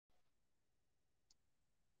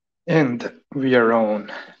And we are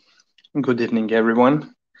on. Good evening,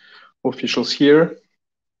 everyone. Officials here.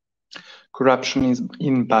 Corruption is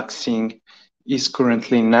in boxing is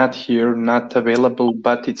currently not here, not available,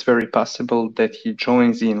 but it's very possible that he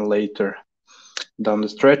joins in later down the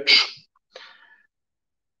stretch.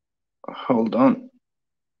 Hold on.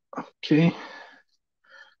 Okay.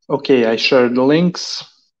 Okay, I shared the links.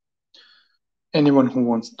 Anyone who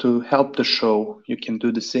wants to help the show, you can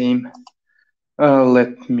do the same.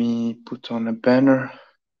 Let me put on a banner.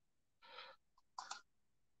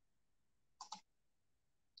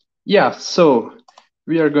 Yeah, so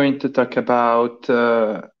we are going to talk about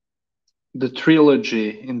the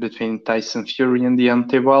trilogy in between Tyson Fury and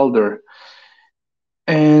Deontay Wilder,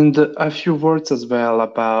 and a few words as well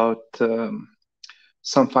about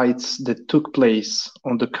some fights that took place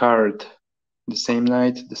on the card, the same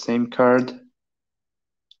night, the same card.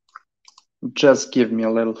 Just give me a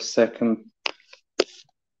little second.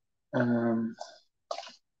 Um,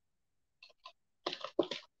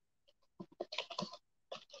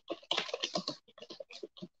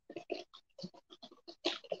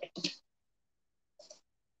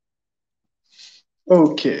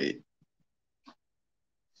 okay.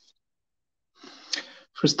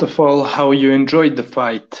 First of all, how you enjoyed the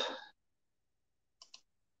fight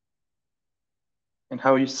and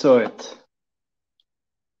how you saw it.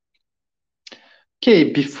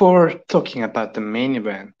 Okay, before talking about the main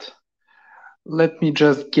event, let me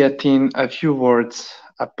just get in a few words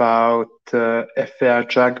about Efe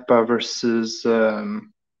Ajagba versus,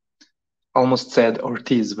 almost said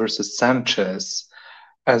Ortiz versus Sanchez,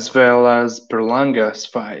 as well as Berlanga's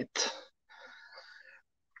fight.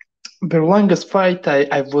 Berlanga's fight,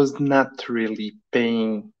 I was not really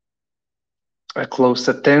paying a close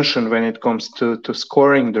attention when it comes to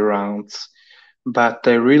scoring the rounds, but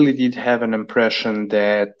I really did have an impression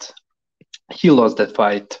that he lost that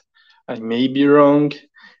fight. I may be wrong,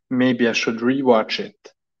 maybe I should rewatch it,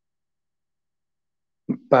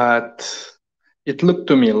 but it looked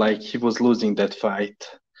to me like he was losing that fight.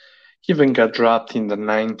 He even got dropped in the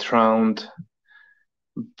 9th round,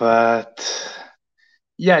 but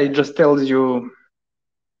yeah, it just tells you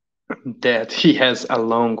that he has a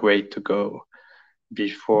long way to go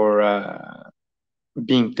before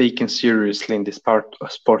being taken seriously in this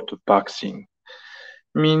sport of boxing.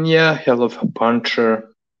 I mean, yeah, hell of a puncher.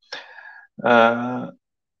 Uh,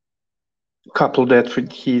 Couple that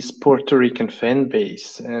with his Puerto Rican fan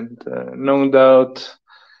base, and no doubt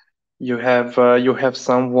you have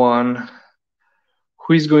someone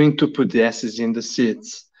who is going to put the asses in the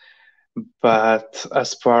seats. But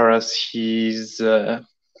as far as his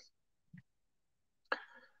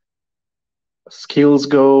skills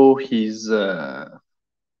go, his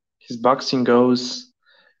boxing goes,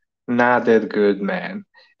 not that good, man.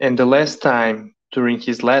 And the last time during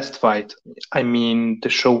his last fight, I mean the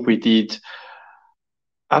show we did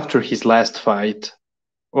after his last fight,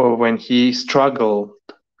 or when he struggled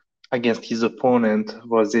against his opponent,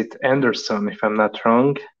 was it Anderson, if I'm not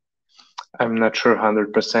wrong? I'm not sure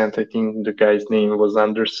 100%. I think the guy's name was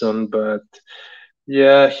Anderson, but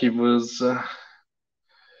yeah, he was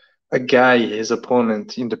a guy, his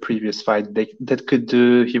opponent in the previous fight, that could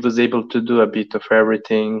do, he was able to do a bit of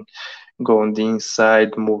everything, go on the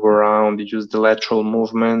inside, move around, use the lateral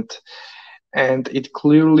movement. And it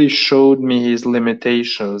clearly showed me his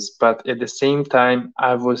limitations. But at the same time,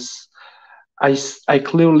 I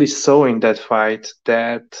clearly saw in that fight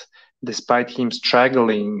that despite him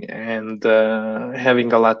struggling and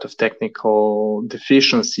having a lot of technical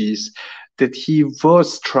deficiencies, that he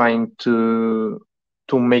was trying to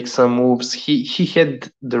make some moves. He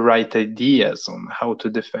had the right ideas on how to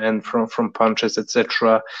defend from punches,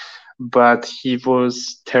 etc. But he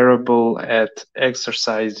was terrible at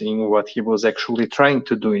exercising what he was actually trying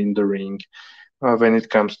to do in the ring when it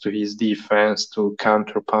comes to his defense, to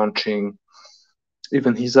counter punching,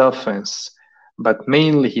 even his offense, but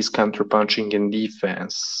mainly his counterpunching and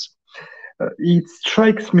defense. It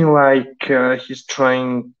strikes me like he's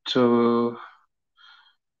trying to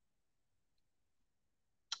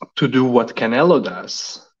do what Canelo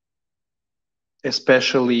does,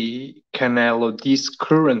 especially Canelo, this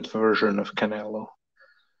current version of Canelo,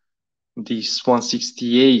 this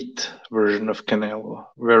 168 version of Canelo,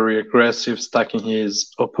 very aggressive, stacking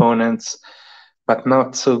his opponents, but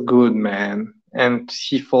not so good, man. And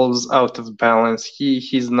he falls out of balance. He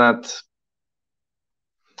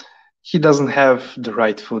doesn't have the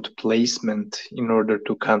right foot placement in order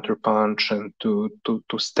to counterpunch and to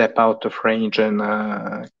step out of range and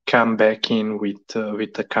come back in with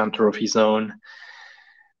a counter of his own.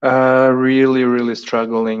 Really, really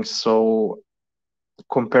struggling. So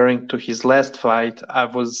comparing to his last fight, I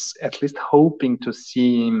was at least hoping to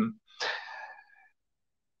see him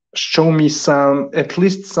show me at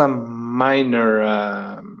least some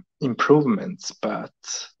minor improvements, but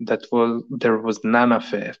there was none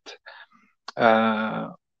of it.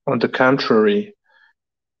 On the contrary,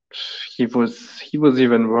 he was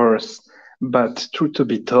even worse. But truth to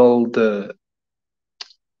be told,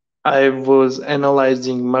 I was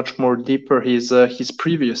analyzing much more deeper his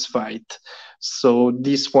previous fight. So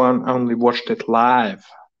this one I only watched it live,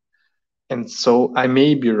 and so I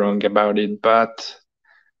may be wrong about it, but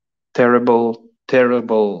terrible,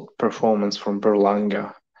 terrible performance from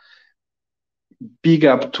Berlanga. Big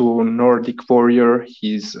up to Nordic Warrior.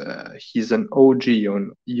 He's an OG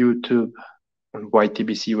on YouTube, on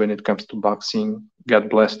YTBC when it comes to boxing. God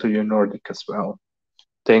bless to you, Nordic, as well.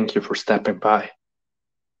 Thank you for stepping by.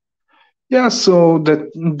 Yeah, so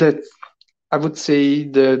that I would say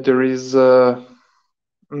that there is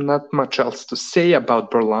not much else to say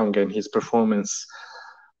about Berlanga and his performance.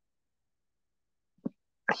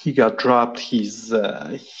 He got dropped. His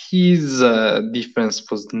defense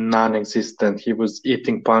was non-existent. He was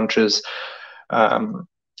eating punches.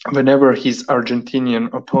 Whenever his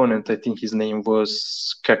Argentinian opponent, I think his name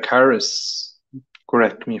was Cacares,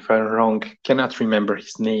 correct me if I'm wrong, cannot remember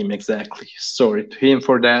his name exactly. Sorry to him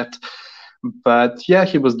for that. But yeah,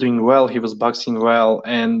 he was doing well. He was boxing well.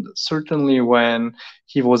 And certainly when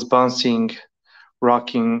he was bouncing,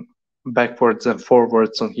 rocking backwards and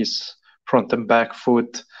forwards on his front and back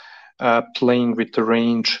foot, playing with the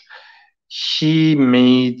range, he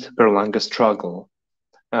made Berlanga struggle.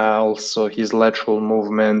 Also, his lateral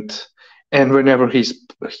movement, and whenever he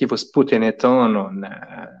was putting it on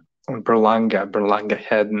Berlanga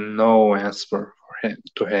had no answer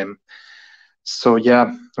to him. So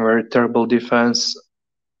yeah, very terrible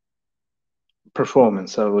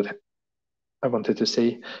performance. I wanted to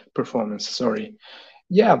say performance. Sorry.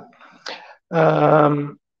 Yeah.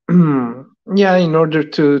 Yeah. In order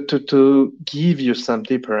to give you some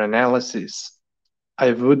deeper analysis,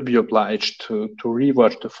 I would be obliged to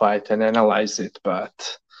rewatch the fight and analyze it,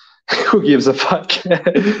 but who gives a fuck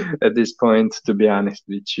at this point? To be honest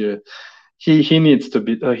with you, he needs to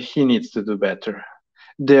do better.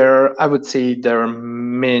 I would say there are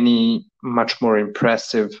many much more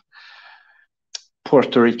impressive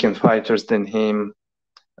Puerto Rican fighters than him,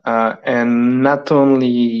 and not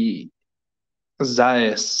only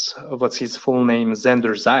Zayas. What's his full name?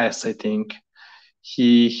 Xander Zayas, I think.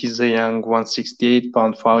 He's a young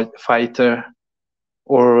 168-pound fighter,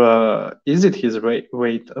 or is it his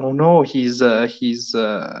weight? Oh no, he's a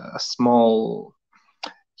small.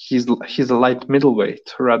 He's a light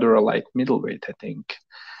middleweight, rather a light middleweight, I think.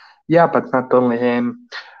 Yeah, but not only him.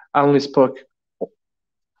 I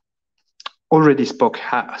already spoke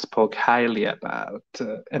highly about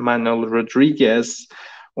Emmanuel Rodriguez.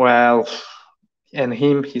 Well, and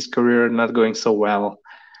his career not going so well.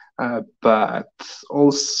 But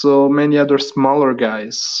also many other smaller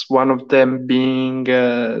guys, one of them being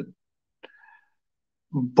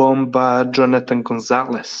Bomba Jonathan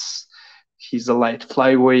Gonzalez. He's a light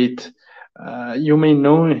flyweight. You may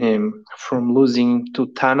know him from losing to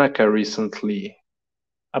Tanaka recently,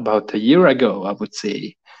 about a year ago, I would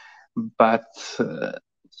say. But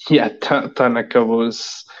yeah, Tanaka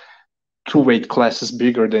was 2 weight classes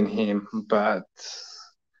bigger than him, but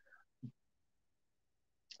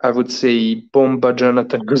I would say Bomba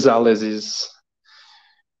Jonathan Gonzalez is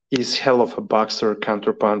hell of a boxer,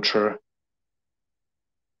 counterpuncher.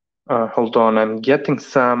 Hold on, I'm getting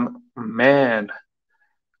some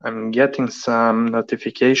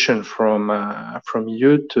notification from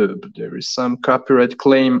YouTube. There is some copyright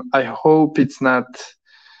claim. I hope it's not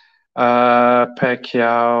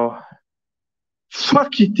Pacquiao.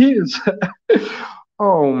 Fuck, it is.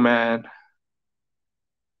 Oh man.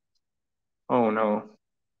 Oh no.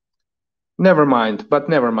 Never mind.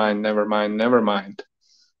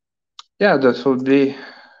 Yeah, that would be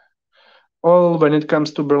all when it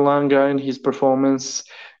comes to Berlanga and his performance.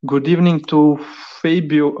 Good evening to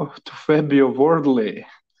Fabio Wardley.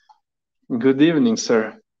 Good evening,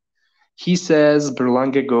 sir. He says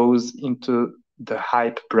Berlanga goes into the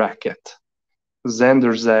hype bracket.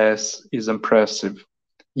 Xander's ass is impressive.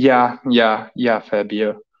 Yeah,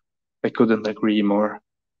 Fabio. I couldn't agree more.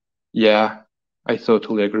 Yeah, I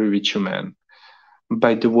totally agree with you, man.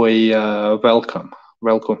 By the way, welcome,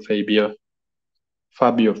 Fabio.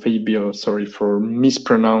 Fabio, sorry for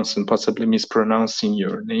possibly mispronouncing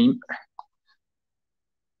your name.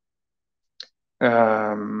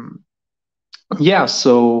 Yeah,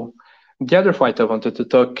 so the other fight I wanted to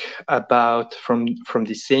talk about from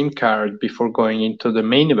the same card before going into the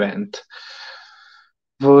main event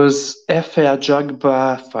was Efe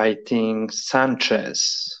Ajagba fighting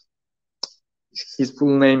Sanchez. His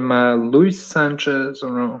full name, Luis Sanchez,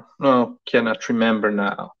 or no, cannot remember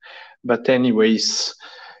now. But anyways,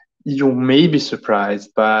 you may be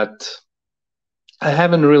surprised, but I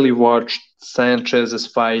haven't really watched Sanchez's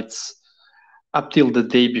fights up till the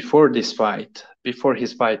day before this fight, before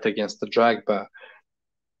his fight against the Ajagba.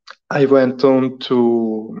 I went on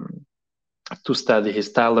to study his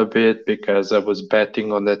style a bit because I was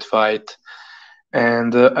betting on that fight,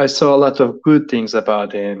 and I saw a lot of good things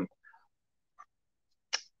about him,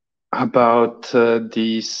 about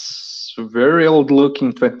this very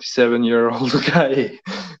old-looking 27-year-old guy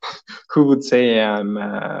who would say I'm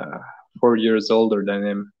 4 years older than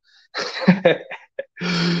him.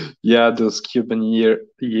 Yeah, those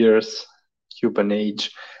years, Cuban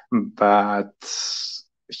age, but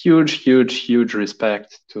huge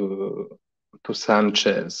respect to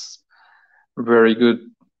Sanchez. Very good.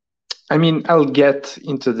 I mean, I'll get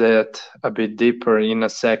into that a bit deeper in a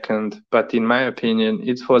second, but in my opinion,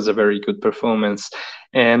 it was a very good performance.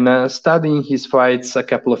 And studying his fights, a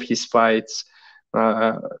couple of his fights,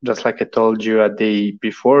 just like I told you a day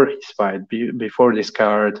before his fight, before this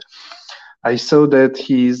card, I saw that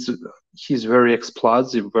he's very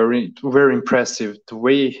explosive, very impressive. The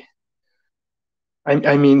way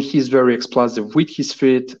I mean, he's very explosive with his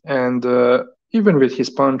feet and even with his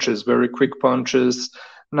punches, very quick punches.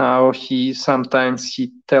 Now he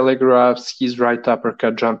telegraphs his right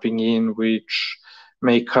uppercut jumping in, which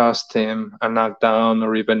may cost him a knockdown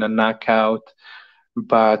or even a knockout.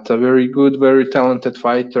 But a very good, very talented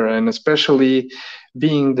fighter, and especially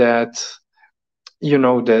being that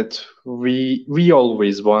that we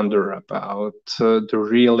always wonder about the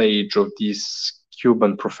real age of these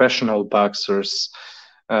Cuban professional boxers.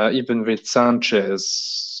 Even with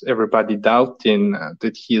Sanchez, everybody doubting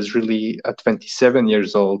that he is really 27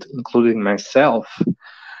 years old, including myself.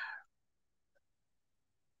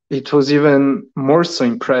 It was even more so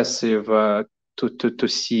impressive to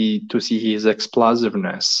see his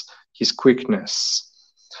explosiveness, his quickness.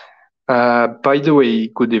 By the way,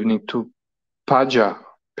 good evening to Paja,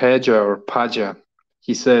 or Paja.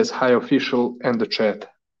 He says, hi official and the chat.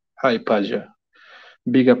 Hi Paja.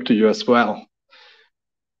 Big up to you as well.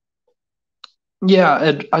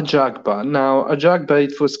 Yeah, Ajagba. Now, Ajagba,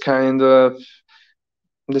 it was kind of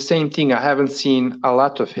the same thing. I haven't seen a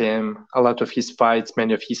lot of him, a lot of his fights,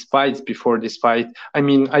 many of his fights before this fight. I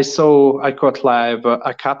mean, I caught live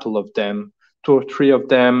a couple of them. 2 or 3 of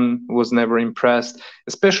them, was never impressed,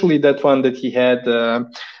 especially that one that he had,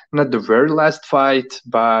 not the very last fight,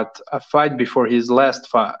 but a fight before his last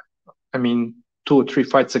fight. I mean, 2 or 3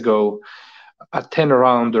 fights ago, a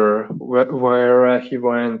 10-rounder where he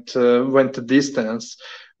went the distance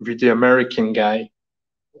with the American guy.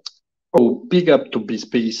 Oh, big up to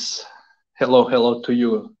Bispace. Hello to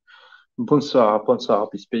you. Bonsoir,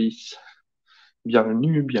 Bispace.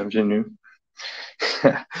 Bienvenue.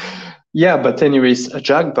 Yeah, but anyways,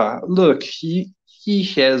 Ajagba, look, he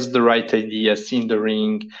has the right ideas in the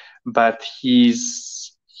ring, but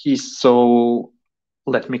he's so,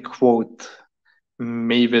 let me quote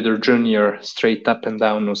Mayweather Jr., straight up and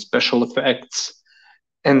down, no special effects,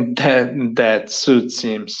 and that suits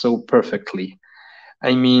him so perfectly.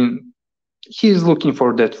 I mean, he's looking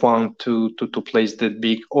for that one to place that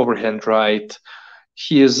big overhand right.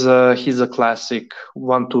 He's a classic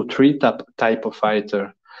 1-2-3 type of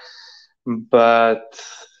fighter, but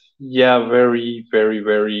yeah, very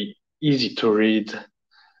easy to read,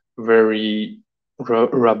 very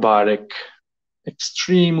robotic,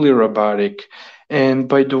 extremely robotic. And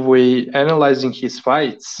by the way, analyzing his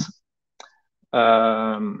fights,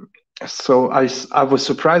 so I was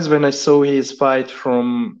surprised when I saw his fight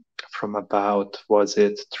from about, was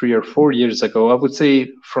it 3 or 4 years ago? I would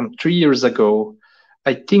say from 3 years ago.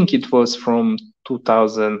 I think it was from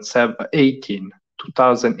 2018,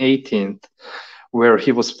 where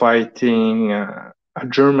he was fighting a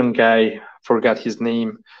German guy, forgot his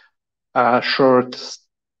name, a short,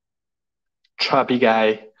 chubby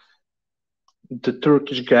guy, the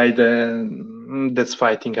Turkish guy that's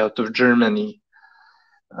fighting out of Germany.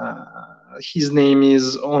 His name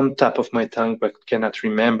is on top of my tongue, but cannot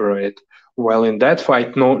remember it. Well, in that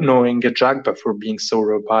fight, knowing Ajagba for being so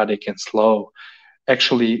robotic and slow,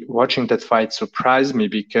 actually watching that fight surprised me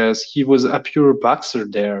because he was a pure boxer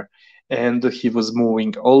there, and he was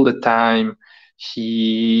moving all the time.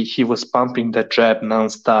 He was pumping that jab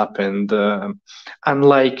nonstop, and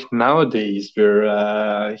unlike nowadays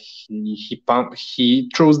where he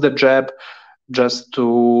throws the jab just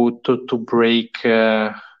to break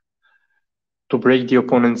the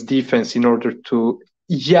opponent's defense in order to,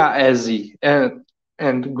 yeah, Ezzy,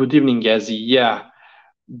 And good evening, Yazzie. Yeah,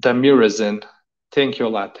 Damirizin. Thank you a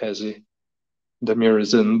lot, Yazzie.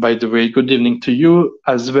 Damirizin. By the way, good evening to you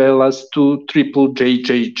as well as to Triple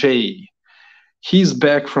JJJ. He's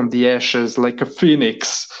back from the ashes like a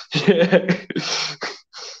phoenix. Yeah.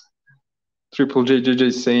 Triple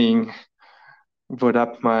JJJ saying, "What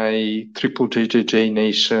up, my Triple JJJ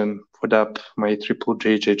nation? What up, my Triple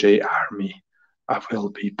JJJ army? I will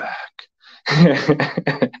be back."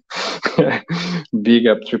 Big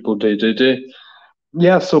up Triple JJJ.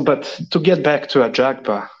 Yeah, so but to get back to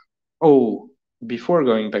Ajagba, oh, before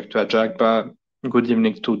going back to Ajagba, good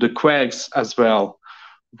evening to the Quags as well.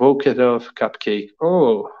 Vokedov, Cupcake.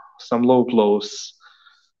 Oh, some low blows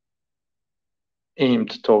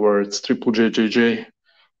aimed towards Triple JJJ,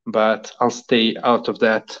 but I'll stay out of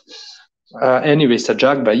that. Anyways,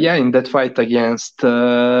 Ajagba, yeah, in that fight against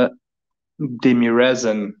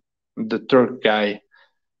Demirezen, the Turk guy,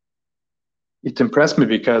 it impressed me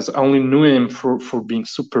because I only knew him for being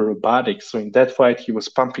super robotic. So in that fight, he was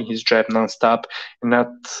pumping his jab nonstop, and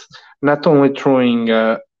not only throwing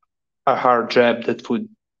a hard jab that would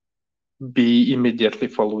be immediately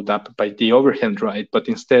followed up by the overhand right, but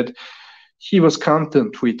instead he was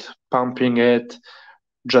content with pumping it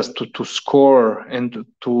just to score and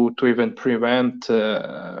to even prevent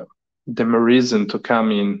the Marisen to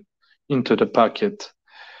come into the pocket.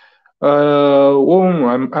 Oh,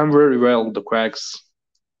 I'm very well, the Quacks.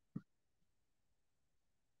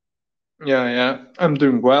 Yeah, I'm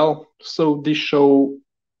doing well. So this show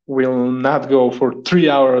will not go for 3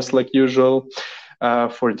 hours like usual.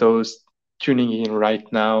 For those tuning in right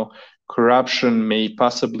now, Corruption may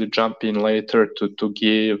possibly jump in later to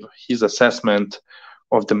give his assessment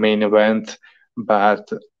of the main event,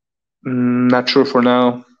 but not sure for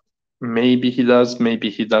now. Maybe he does, maybe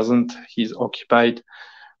he doesn't. He's occupied.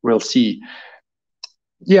 We'll see.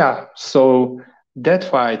 Yeah, so that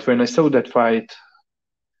fight, when I saw that fight,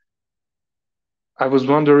 I was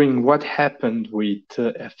wondering what happened with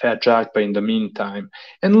Fat Jagba in the meantime.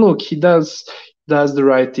 And look, he does the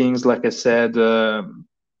right things, like I said,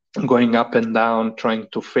 going up and down, trying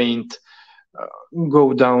to feint, uh,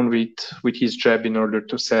 go down with his jab in order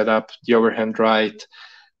to set up the overhand right,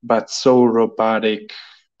 but so robotic.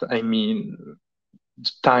 I mean,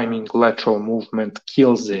 timing, lateral movement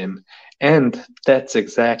kills him. And that's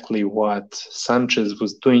exactly what Sanchez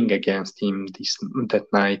was doing against him that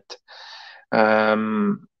night.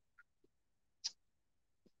 Um,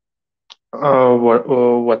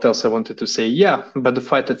 what else I wanted to say? Yeah, but the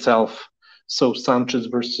fight itself. So Sanchez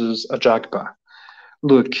versus Ajagba.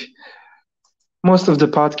 Look, most of the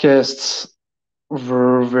podcasts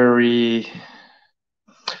were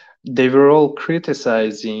they were all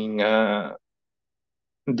criticizing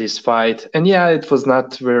this fight, and yeah, it was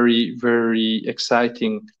not very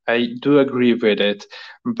exciting. I do agree with it,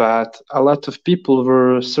 but a lot of people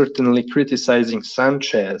were certainly criticizing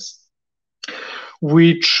Sanchez,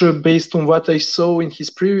 which, based on what I saw in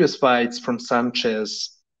his previous fights from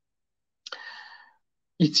Sanchez,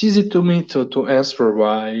 it's easy to me to answer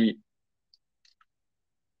why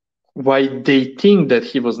they think that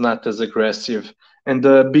he was not as aggressive. And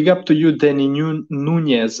big up to you, Danny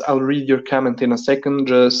Nunez. I'll read your comment in a second.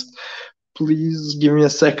 Just please give me a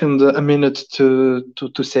second, a minute to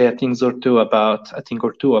say a thing or two about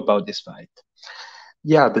this fight.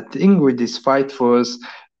 Yeah, the thing with this fight was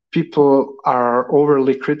people are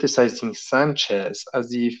overly criticizing Sanchez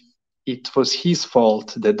as if it was his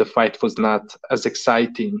fault that the fight was not as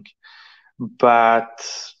exciting. But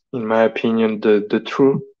in my opinion, the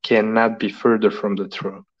truth cannot be further from the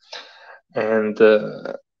truth. And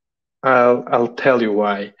I'll tell you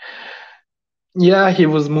why. Yeah, he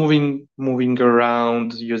was moving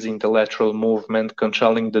around, using the lateral movement,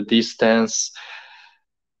 controlling the distance,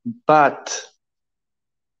 but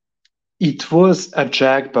it was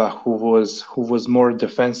Ajagba who was more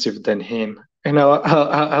defensive than him, and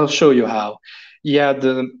I'll show you how. Yeah,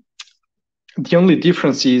 the only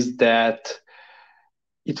difference is that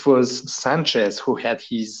it was Sanchez who had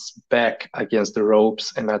his back against the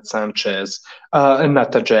ropes, and not Sanchez, and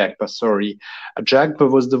not Ajagba. Sorry, Ajagba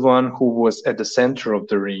was the one who was at the center of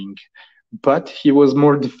the ring, but he was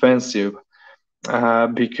more defensive.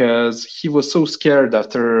 Because he was so scared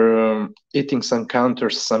after hitting some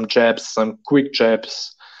counters, some jabs, some quick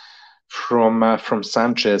jabs from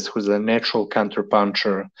Sanchez, who's a natural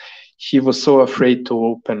counterpuncher. He was so afraid to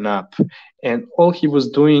open up, and all he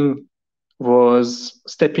was doing was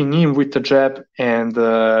stepping in with the jab and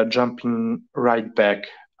jumping right back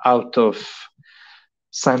out of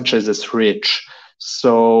Sanchez's reach.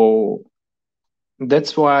 So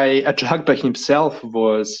That's why Ajagba himself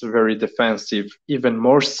was very defensive, even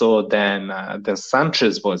more so than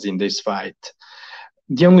Sanchez was in this fight.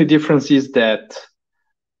 The only difference is that,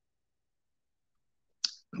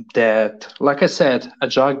 like I said,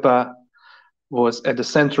 Ajagba was at the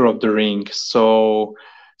center of the ring. So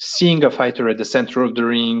seeing a fighter at the center of the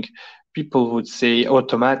ring, people would say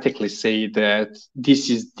automatically say that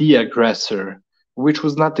this is the aggressor, which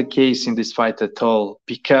was not the case in this fight at all,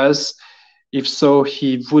 because if so,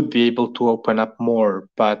 he would be able to open up more.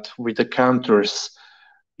 But with the counter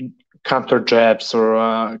jabs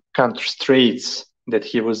or counter straights that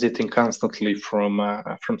he was hitting constantly from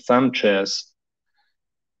Sanchez,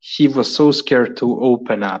 he was so scared to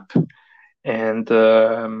open up, and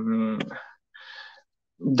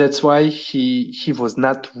that's why he was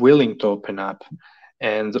not willing to open up,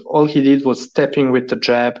 and all he did was step in with the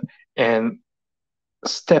jab and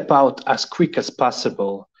step out as quick as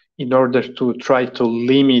possible in order to try to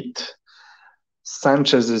limit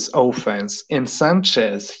Sanchez's offense. And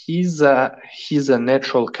Sanchez, he's a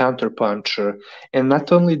natural counterpuncher, and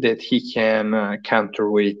not only that he can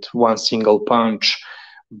counter with one single punch,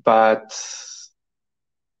 but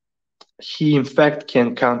he in fact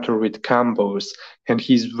can counter with combos, and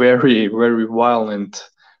he's very very violent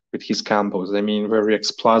with his combos. I mean, very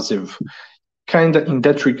explosive. Kind of in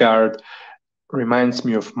that regard, reminds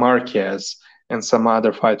me of Marquez and some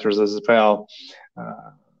other fighters as well.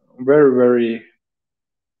 Very very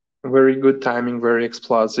very good timing, very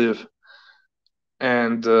explosive,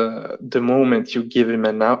 and the moment you give him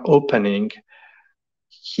an opening,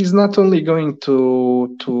 he's not only going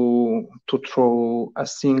to throw a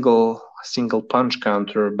single punch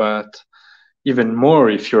counter, but even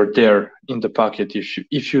more if you're there in the pocket,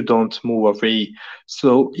 if you don't move away.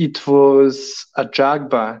 So it was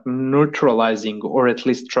Ajagba neutralizing, or at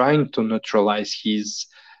least trying to neutralize his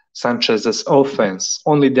Sanchez's offense.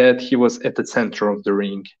 Only that he was at the center of the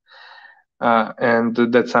ring, and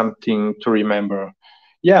that's something to remember.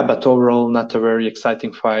 Yeah, but overall, not a very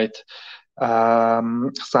exciting fight.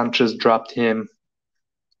 Sanchez dropped him.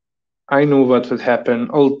 I knew what would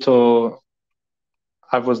happen, although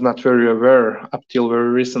I was not very aware up till very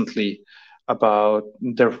recently about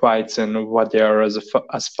their fights and what they are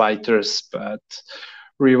as fighters. But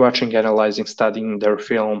rewatching, analyzing, studying their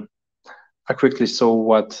film, I quickly saw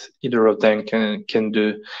what either of them can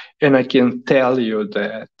do, and I can tell you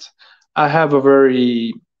that I have a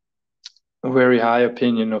very very high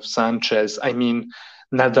opinion of Sanchez. I mean,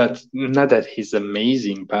 not that he's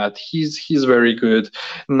amazing, but he's very good.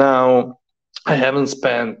 Now, I haven't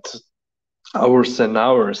spent hours and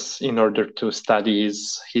hours in order to study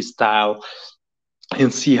his style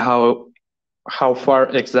and see how far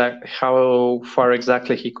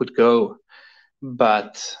exactly he could go.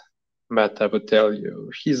 But I would tell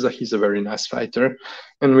you, he's a very nice fighter,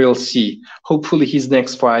 and we'll see. Hopefully, his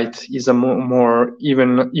next fight is a more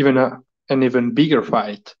an even bigger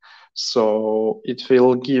fight. So it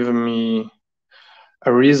will give me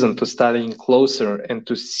a reason to study him closer and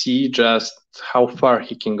to see just how far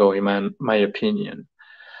he can go, in my opinion.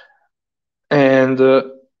 And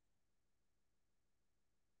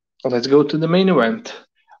let's go to the main event.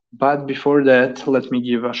 But before that, let me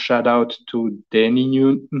give a shout out to Danny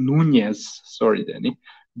Nunes. Sorry, Danny.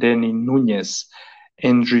 Danny Nunes,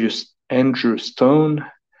 Andrew Stone,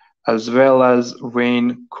 as well as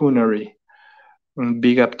Wayne Coonery.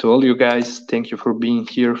 Big up to all you guys. Thank you for being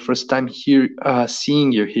here. First time here,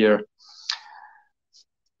 seeing you here.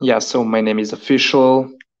 Yeah, so my name is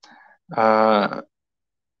Official.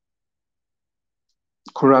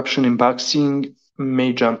 Corruption in boxing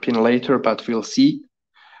may jump in later, but we'll see.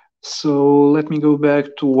 So let me go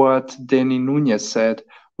back to what Danny Nunes said.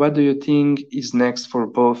 What do you think is next for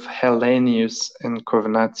both Helenius and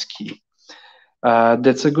Kovnatsky?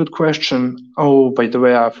 That's a good question. Oh, by the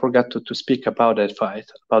way, I forgot to speak about that fight,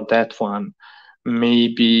 about that one.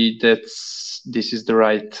 Maybe this is the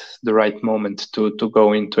right moment to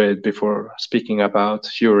go into it before speaking about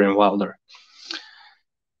Fury and Wilder.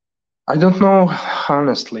 I don't know,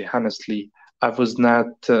 honestly. I was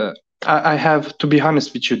not. I have to be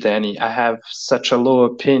honest with you, Danny. I have such a low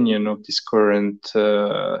opinion of this current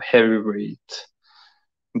heavyweight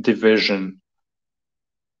division,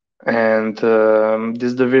 and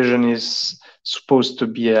this division is supposed to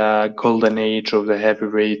be a golden age of the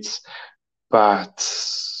heavyweights, but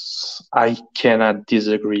I cannot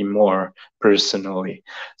disagree more personally.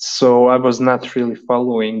 So I was not really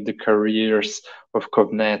following the careers of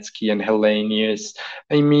Kovnatsky and Helenius.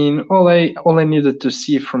 I mean, all I needed to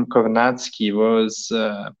see from Kovnatsky was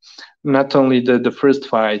not only the first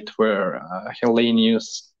fight where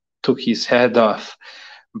Helenius took his head off,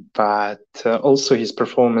 but also his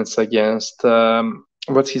performance against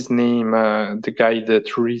what's his name, the guy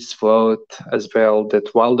that Reese fought as well,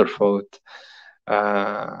 that Wilder fought,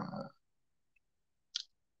 uh,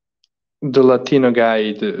 the Latino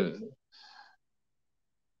guy,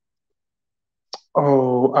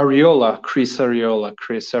 Chris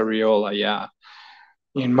Ariola, yeah.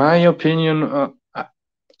 In my opinion,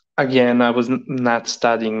 again, I was not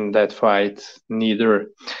studying that fight neither,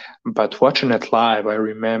 but watching it live, I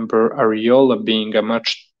remember Ariola being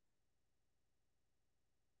much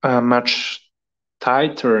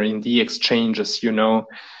tighter in the exchanges,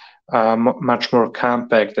 much more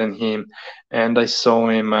compact than him. And I saw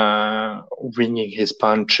him winging his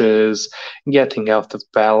punches, getting out of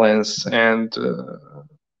balance, and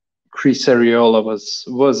Chris Ariola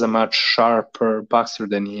was a much sharper boxer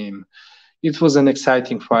than him. It was an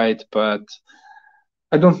exciting fight, but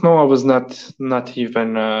I don't know. I was not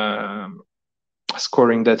even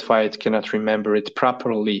scoring that fight. Cannot remember it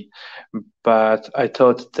properly, but I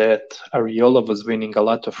thought that Ariola was winning a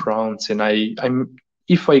lot of rounds, and I'm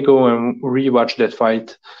if I go and rewatch that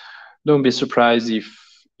fight, don't be surprised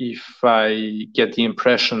if I get the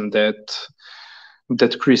impression that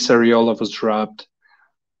Chris Ariola was dropped.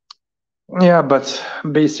 Yeah, but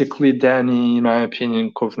basically, Danny, in my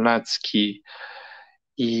opinion, Kovnatsky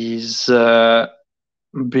is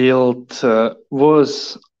built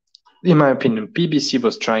was, in my opinion, PBC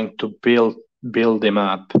was trying to build him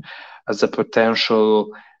up as a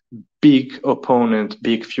potential big opponent,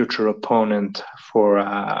 big future opponent for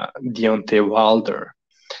Deontay Wilder,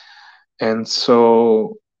 and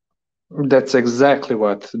so that's exactly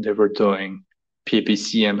what they were doing,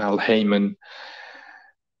 PBC and Al Heyman.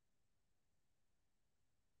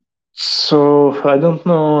 So I don't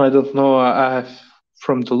know.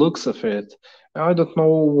 From the looks of it, I don't know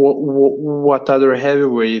what other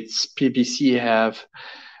heavyweights PBC have,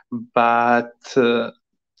 but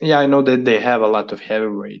yeah, I know that they have a lot of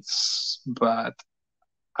heavyweights, but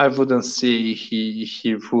I wouldn't say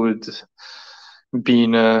he would be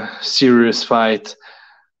in a serious fight.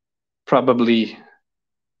 Probably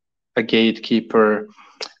a gatekeeper,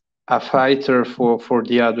 a fighter for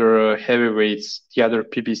the other heavyweights, the other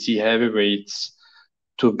PBC heavyweights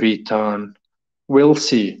to beat on. We'll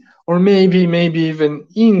see. Or maybe even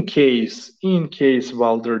in case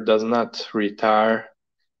Wilder does not retire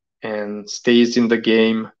and stays in the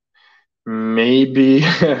game, maybe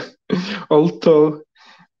although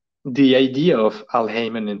the idea of Al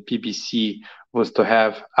Heyman and PBC was to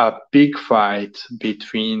have a big fight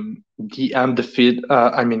between the undefeated.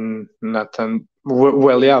 I mean, not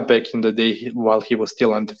well, yeah, back in the day while he was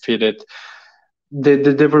still undefeated,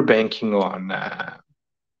 they were banking on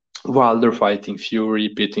Wilder fighting Fury,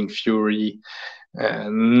 beating Fury,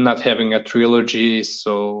 not having a trilogy.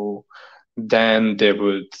 So then they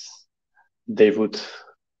would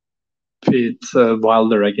pit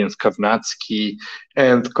Wilder against Kovnatsky,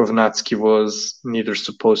 and Kovnatsky was neither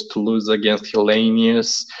supposed to lose against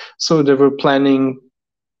Helenius. So they were planning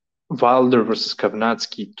Wilder versus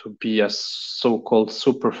Kovnatsky to be a so-called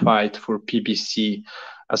super fight for PBC,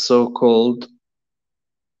 a so-called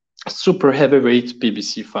super heavyweight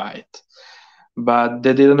PBC fight. But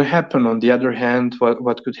that didn't happen. On the other hand,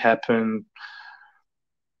 what could happen?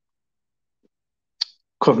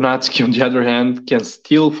 Kovnatsky, on the other hand, can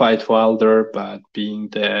still fight Wilder, but being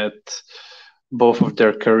that both of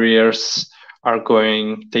their careers are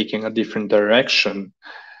taking a different direction,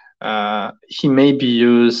 he may be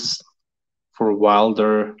used for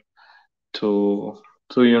Wilder to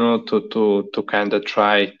kind of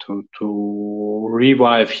try to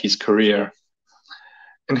revive his career.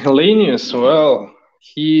 And Helenius, well,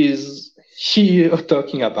 he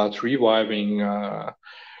talking about reviving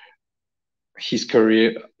his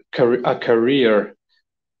career.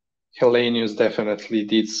 Helenius definitely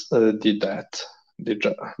did that.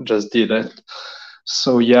 Just did it.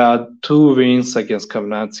 So yeah, 2 wins against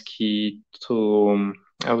Kovnatsky.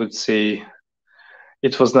 I would say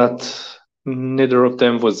it was not. Neither of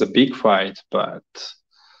them was a big fight, but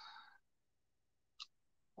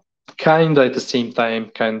kind of at the same time,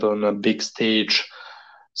 kind of on a big stage.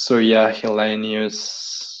 So yeah,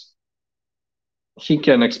 Helenius, he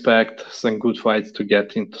can expect some good fights to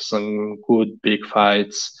get into some good big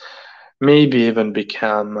fights. Maybe even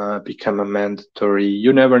become a mandatory.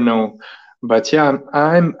 You never know. But yeah,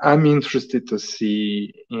 I'm interested to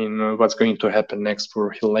see in what's going to happen next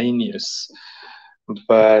for Helenius.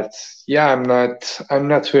 But yeah, I'm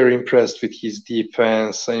not very impressed with his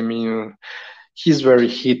defense. I mean, he's very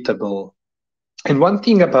hittable. And one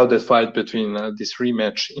thing about the fight between this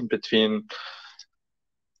rematch in between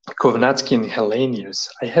Kovnatski and Helenius,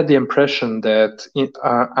 I had the impression that,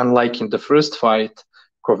 unlike in the first fight,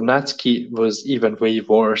 Kovnatski was even way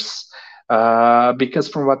worse. Because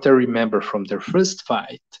from what I remember from their first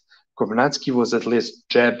fight, Kovnatski was at least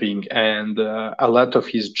jabbing, and a lot of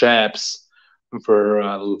his jabs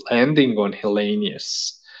were landing on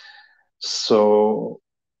Helenius. So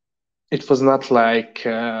it was not like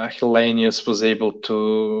Hellenius was able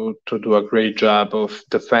to do a great job of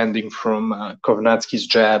defending from Kovnatski's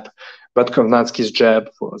jab, but Kovnatski's jab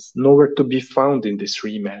was nowhere to be found in this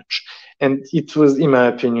rematch, and it was, in my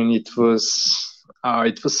opinion, it was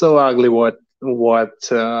so ugly what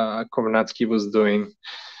Kovnatski was doing.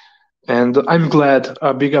 And I'm glad.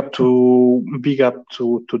 Big up to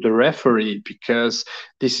the referee, because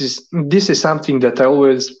this is something that I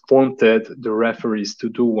always wanted the referees to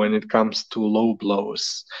do when it comes to low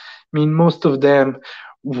blows. I mean, most of them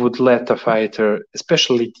would let a fighter,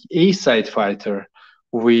 especially the A-side fighter,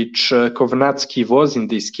 which Kovnatski was in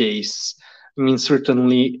this case. I mean,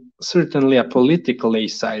 certainly a political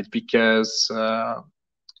A-side, because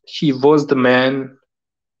he was the man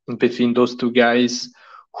in between those two guys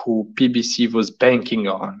who PBC was banking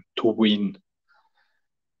on to win.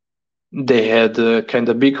 They had kind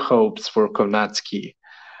of big hopes for Kovnatski.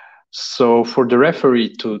 So for the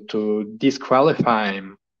referee to disqualify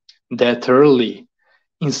him that early,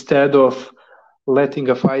 instead of letting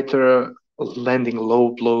a fighter landing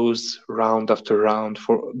low blows round after round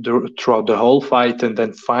throughout the whole fight, and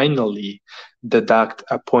then finally deduct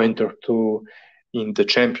a point or two in the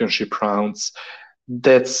championship rounds,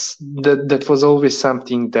 that was always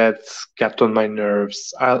something that got on my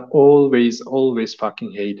nerves. I always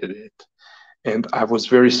fucking hated it, and I was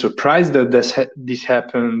very surprised that this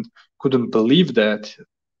happened. Couldn't believe that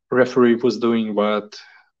referee was doing what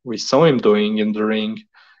we saw him doing in the ring,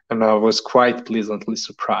 and I was quite pleasantly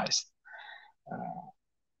surprised.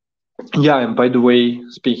 Yeah, and by the way,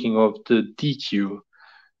 speaking of the DQ,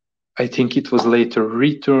 I think it was later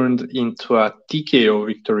returned into a TKO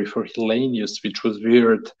victory for Hellenius, which was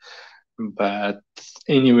weird. But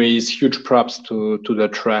anyways, huge props to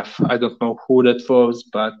that ref. I don't know who that was,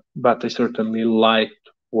 but I certainly liked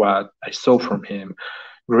what I saw from him.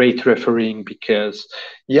 Great refereeing, because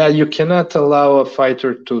yeah, you cannot allow a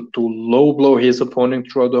fighter to low blow his opponent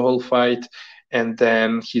throughout the whole fight, and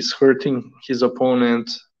then he's hurting his opponent.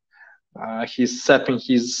 He's sapping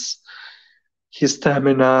his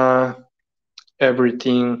stamina,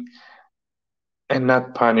 everything, and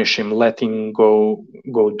not punish him, letting go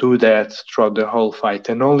do that throughout the whole fight,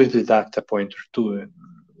 and only deduct a point or two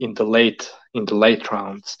in the late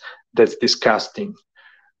rounds. That's disgusting.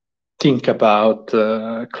 Think about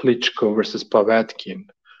Klitschko versus Povetkin,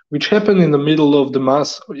 which happened in the middle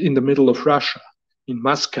of Russia, in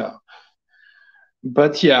Moscow.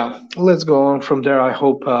 But yeah, let's go on from there. I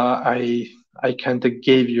hope I kind of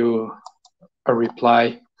gave you a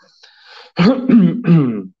reply.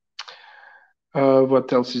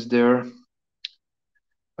 What else is there?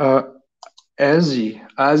 Azzy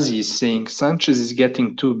is saying Sanchez is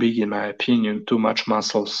getting too big, in my opinion, too much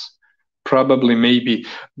muscles. Probably, maybe,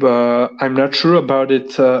 but I'm not sure about it,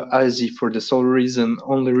 Azzy, for the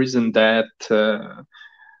only reason that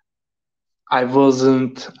I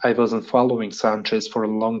wasn't following Sanchez for a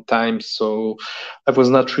long time, so I was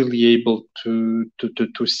not really able to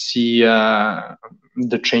see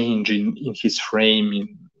the change in his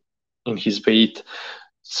frame, in his weight.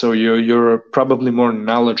 So you're probably more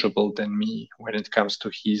knowledgeable than me when it comes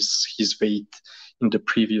to his weight in the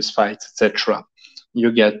previous fights, etc.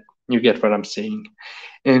 You get what I'm saying.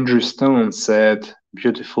 Andrew Stone said,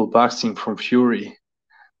 "Beautiful boxing from Fury."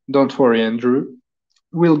 Don't worry, Andrew.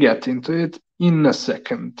 We'll get into it in a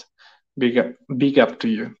second. Big up to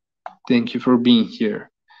you. Thank you for being here.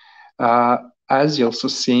 As you also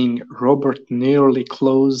saying, Robert nearly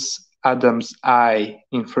closed Adam's eye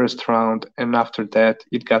in first round, and after that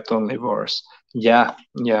it got only worse. Yeah,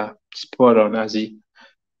 spot on, Azzy.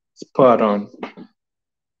 Spot on.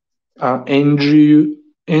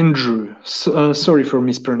 Andrew, sorry for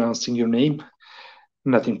mispronouncing your name.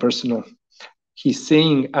 Nothing personal. He's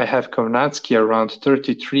saying I have Kovnatski around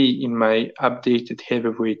 33 in my updated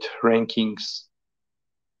heavyweight rankings.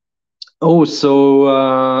 Oh, so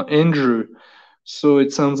Andrew, so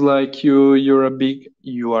it sounds like you are a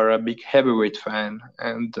big heavyweight fan,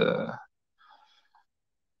 and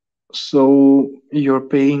so you are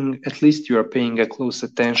paying a close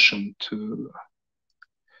attention to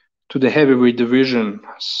the heavyweight division.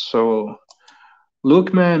 So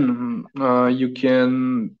look, man, you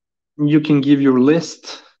can give your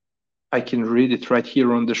list. I can read it right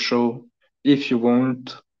here on the show if you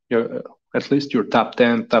want. At least your top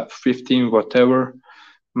 10, top 15, whatever.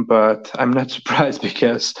 but I'm not surprised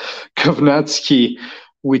because Kovnatsky,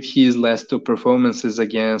 with his last two performances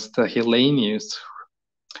against Helenius,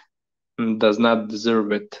 does not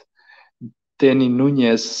deserve it. Danny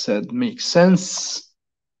Nunez said makes sense.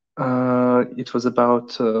 It was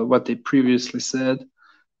about what they previously said,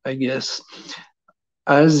 I guess.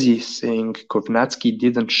 Ozzy saying Kovnatsky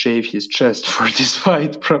didn't shave his chest for this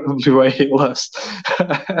fight, probably why he lost.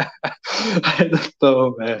 I don't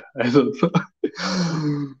know, man. I don't know.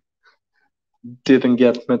 Didn't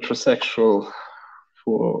get metrosexual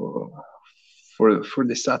for for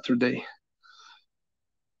the Saturday.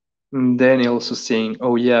 And then also saying,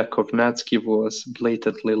 "Oh yeah, Kovnatsky was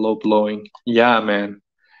blatantly low blowing." Yeah, man.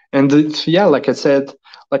 And yeah, like I said,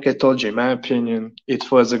 like I told you, in my opinion,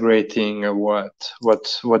 it was a great thing. What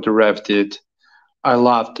the ref did. I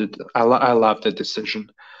loved it. I loved the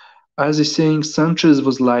decision. As he's saying, Sanchez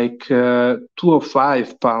was like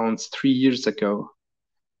 205 pounds 3 years ago.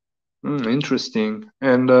 Interesting.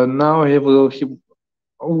 And now he will.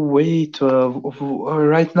 Oh wait,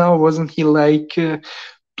 right now wasn't he like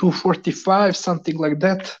 245, something like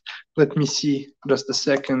that? Let me see. Just a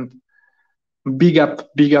second. Big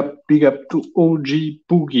up, big up, big up to OG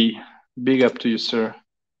Boogie. Big up to you, sir.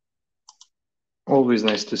 Always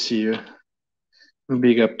nice to see you.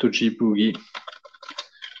 Big up to G Boogie.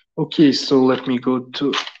 Okay, so let me go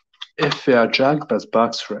to FA Jagbas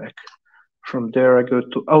box rack. From there, I go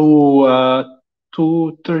to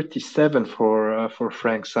 237 for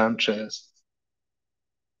Frank Sanchez.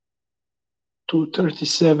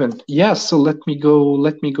 237. Yeah, so let me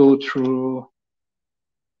go through.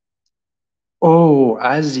 Oh,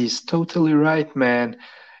 Aziz, totally right, man.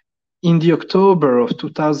 In the October of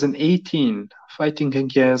 2018, fighting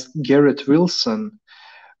against Garrett Wilson,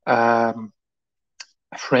 um,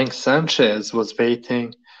 Frank Sanchez was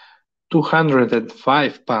weighing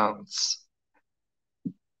 205 pounds.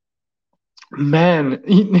 Man,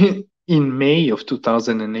 in May of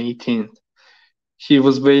 2018, he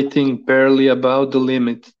was weighing barely above the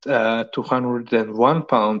limit, 201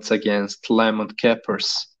 pounds against Lemon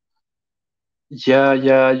Capers.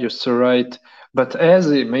 Yeah, you're so right. But as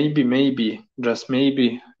maybe, just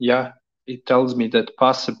maybe, yeah, it tells me that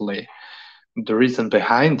possibly the reason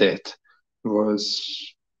behind it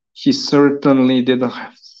was he certainly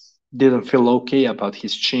didn't feel okay about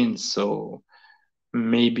his chin, so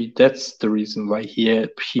maybe that's the reason why he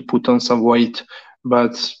put on some weight.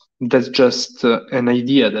 But that's just an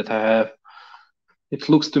idea that I have. It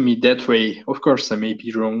looks to me that way. Of course, I may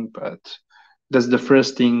be wrong, but that's the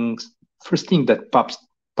first thing that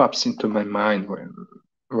pops into my mind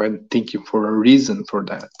when thinking for a reason for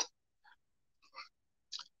that.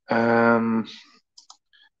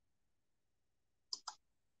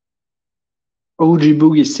 OG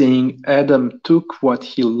Boogie saying Adam took what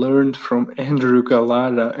he learned from Andrew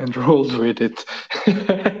Gallara and rolled with it.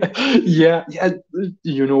 Yeah,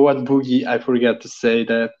 you know what, Boogie? I forgot to say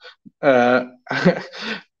that. Uh,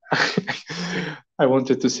 I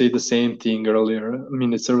wanted to say the same thing earlier,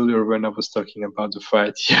 minutes earlier when I was talking about the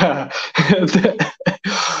fight. Yeah,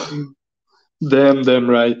 damn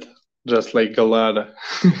right, just like Gallara.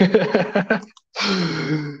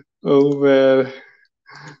 Oh man.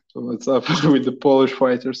 What's up with the Polish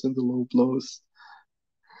fighters and the low blows?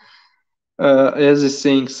 As is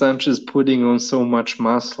saying, Sanchez putting on so much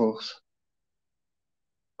muscles.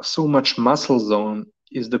 So much muscle zone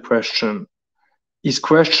is the question. Is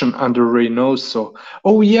question under Reynoso.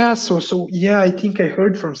 Oh yeah, so yeah, I think I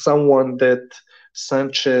heard from someone that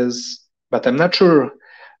Sanchez, but I'm not sure.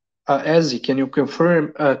 Ezzy, can you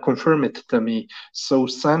confirm it to me? So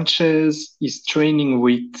Sanchez is training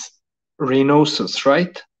with Reynosos,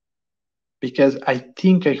 right? Because I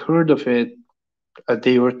think I heard of it a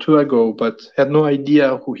day or two ago, but had no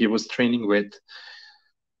idea who he was training with.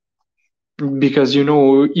 Because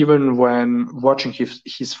even when watching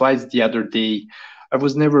his fights the other day, I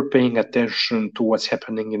was never paying attention to what's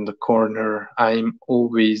happening in the corner. I'm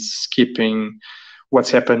always skipping what's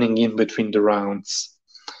happening in between the rounds.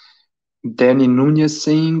 Danny Nunez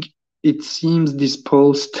saying, "It seems this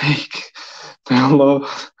post take hello."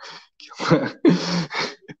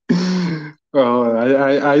 Oh,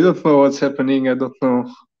 I don't know what's happening. I don't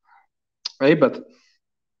know. Hey, but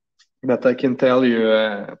I can tell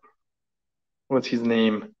you, what's his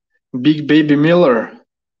name? Big Baby Miller.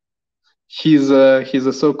 He's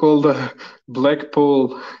a so-called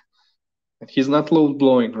Blackpool. He's not low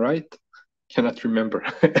blowing, right? Cannot remember,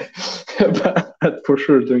 but for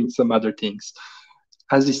sure doing some other things.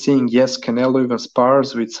 As he's saying, yes, Canelo even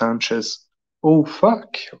spars with Sanchez. Oh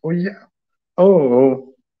fuck! Oh yeah!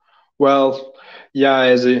 Oh Well, yeah,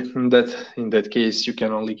 as in that case, you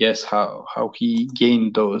can only guess how he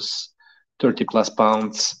gained those 30 plus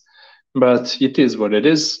pounds, but it is what it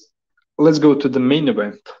is. Let's go to the main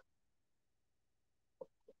event.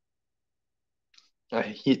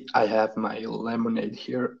 I have my lemonade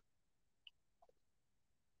here,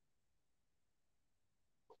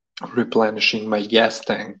 replenishing my gas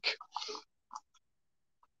tank.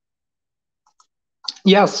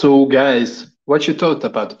 Yeah, so guys, what you thought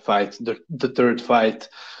about the fight, the third fight?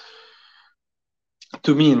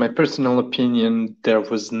 To me, in my personal opinion, there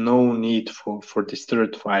was no need for this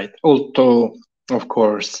third fight. Although, of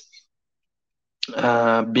course,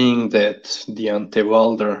 being that Deontay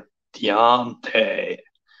Wilder, Deontay.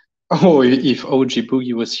 Oh, if OG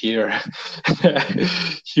Boogie was here,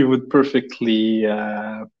 he would perfectly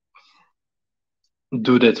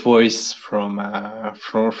do that voice from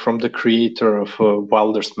the creator of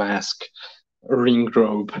Wilder's Mask,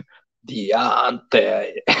 Ringrobe.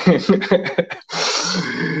 Deontay.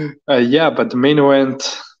 Yeah, but the main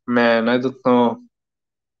event, man, I don't know.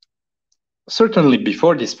 Certainly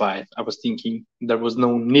before this fight, I was thinking there was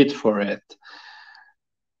no need for it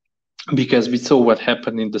because we saw what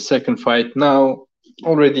happened in the second fight. Now,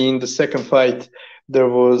 already in the second fight, there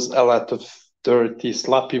was a lot of dirty,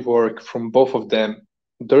 sloppy work from both of them.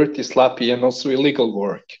 Dirty, sloppy, and also illegal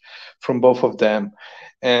work from both of them.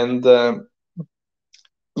 And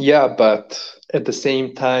yeah, but at the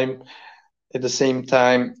same time,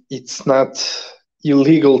 it's not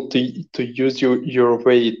illegal to use your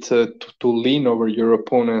weight to lean over your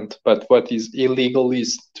opponent. But what is illegal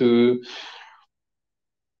is to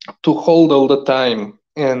hold all the time.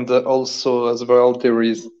 And also as well, there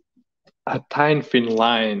is a fine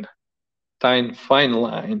line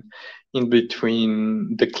in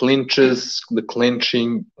between the clinches, the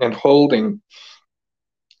clinching, and holding,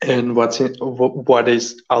 and what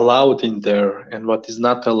is allowed in there and what is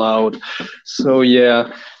not allowed. So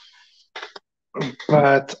yeah,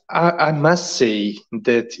 but I must say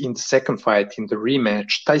that in the second fight, in the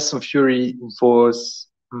rematch, Tyson Fury was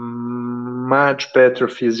much better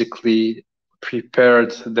physically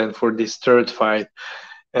prepared than for this third fight,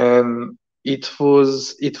 and it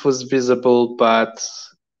was visible, but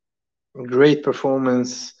great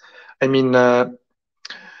performance. I mean, I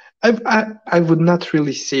would not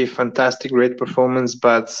really say fantastic, great performance,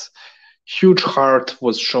 but huge heart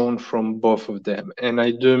was shown from both of them, and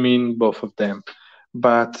I do mean both of them.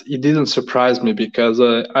 But it didn't surprise me because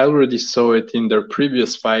I already saw it in their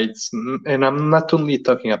previous fights, and I'm not only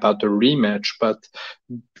talking about the rematch, but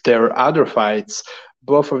their other fights.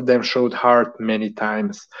 Both of them showed heart many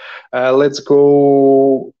times. Let's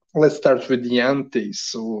go. Let's start with the antes.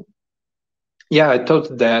 So yeah, I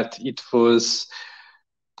thought that it was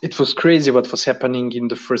crazy what was happening in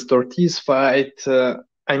the first Ortiz fight.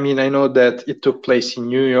 I mean, I know that it took place in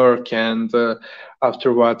New York, and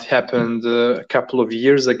after what happened a couple of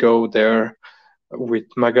years ago there with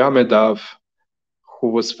Magomedov, who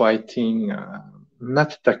was fighting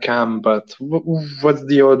not Takam, but what's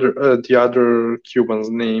the other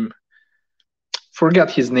Cuban's name?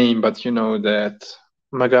 Forgot his name, but you know that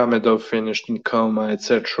Magomedov finished in coma,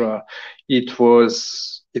 etc. It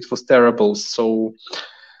was terrible. So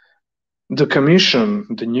the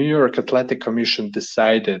New York Athletic Commission,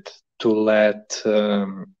 decided to let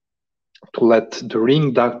the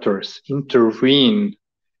ring doctors intervene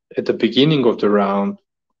at the beginning of the rounds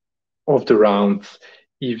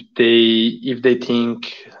if they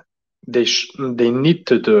think they need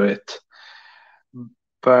to do it.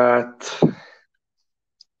 But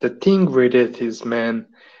the thing with it is, man,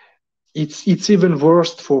 it's even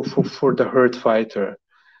worse for the hurt fighter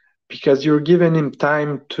because you're giving him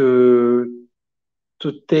time to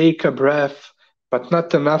take a breath, but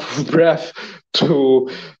not enough breath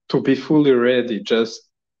to be fully ready. Just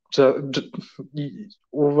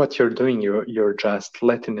what you're doing, you're just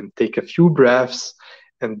letting him take a few breaths,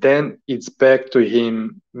 and then it's back to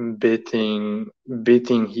him getting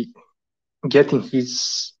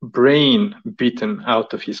his brain beaten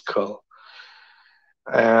out of his skull.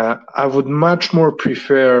 I would much more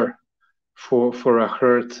prefer for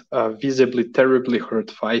a visibly terribly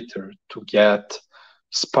hurt fighter to get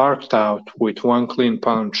sparked out with one clean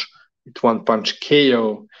punch, with one punch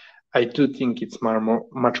KO. I do think it's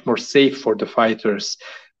much more safe for the fighters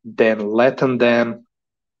than letting them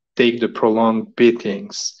take the prolonged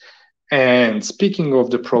beatings. And speaking of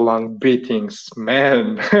the prolonged beatings,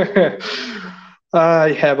 man,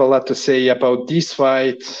 I have a lot to say about this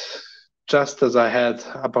fight, just as I had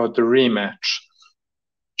about the rematch.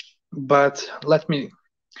 But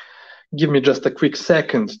give me just a quick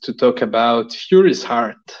second to talk about Fury's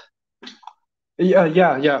heart.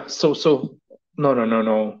 Yeah. So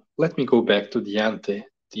no. Let me go back to Deontay.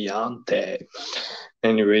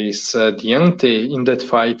 Anyways, Deontay in that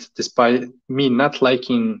fight, despite me not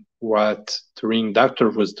liking what the ring doctor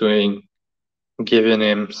was doing, giving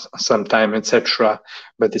him some time, etc.,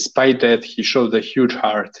 but despite that, he showed a huge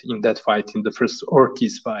heart in that fight, in the first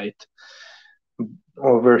Ortiz fight,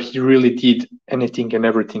 where he really did anything and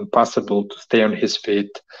everything possible to stay on his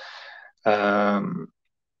feet. Um,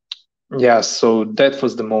 yeah, so that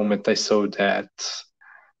was the moment I saw that.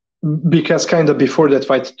 Because kind of before that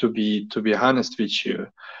fight, to be honest with you,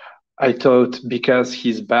 I thought because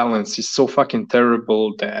his balance is so fucking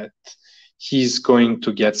terrible that he's going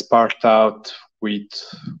to get sparked out with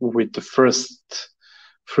the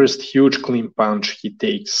first huge clean punch he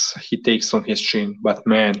takes on his chin. But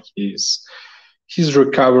man, his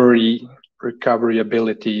recovery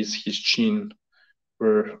abilities, his chin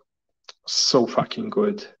were so fucking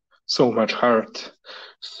good, so much heart.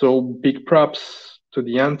 So big props to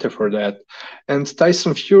Deontay for that. And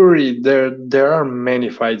Tyson Fury, there are many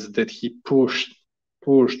fights that he pushed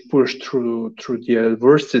through the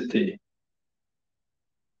adversity.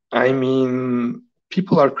 I mean,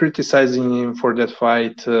 people are criticizing him for that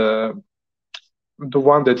fight, the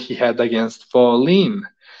one that he had against Paulin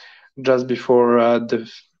just before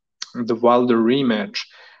the Wilder rematch.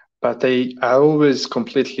 But I always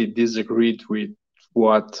completely disagreed with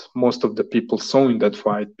what most of the people saw in that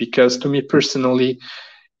fight, because to me personally,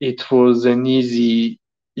 it was an easy,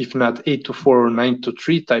 if not 8-4 or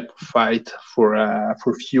 9-3 type of fight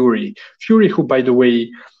for Fury. Fury, who by the way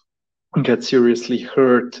got seriously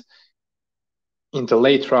hurt in the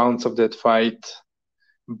late rounds of that fight,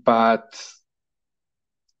 but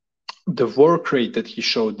the work rate that he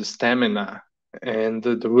showed, the stamina and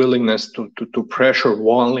the willingness to pressure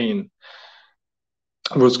Wallin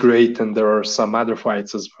was great. And there are some other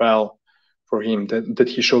fights as well for him that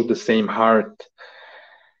he showed the same heart.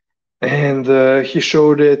 And he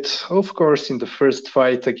showed it, of course, in the first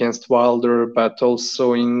fight against Wilder, but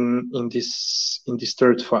also in this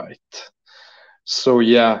third fight. So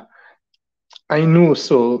yeah, I knew.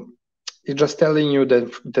 So just telling you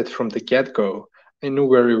that from the get-go, I knew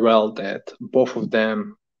very well that both of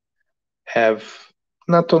them have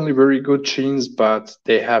not only very good chins, but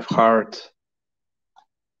they have heart.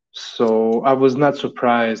 So I was not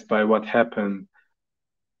surprised by what happened.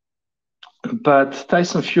 But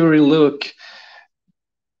Tyson Fury, look,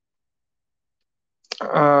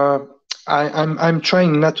 uh, I'm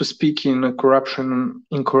trying not to speak in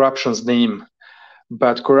corruption's name,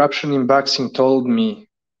 but corruption in boxing told me,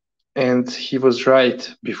 and he was right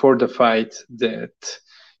before the fight, that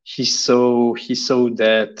he saw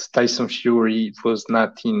that Tyson Fury was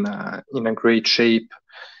not in a great shape.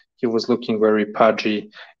 He was looking very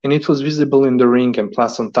pudgy, and it was visible in the ring. And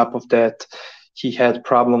plus, on top of that, he had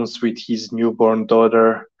problems with his newborn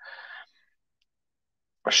daughter.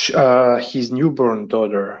 His newborn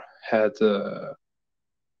daughter had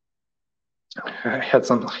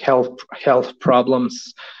some health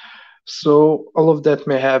problems. So all of that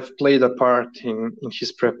may have played a part in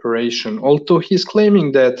his preparation. Although he's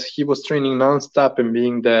claiming that he was training nonstop, and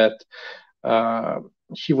being that uh,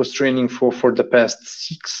 he was training for the past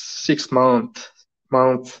six months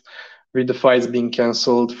with the fights being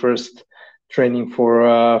cancelled. First training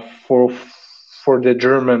for the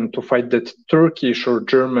German to fight that Turkish or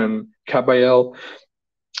German Kabayel.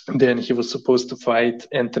 Then he was supposed to fight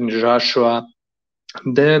Anthony Joshua.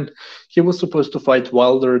 Then he was supposed to fight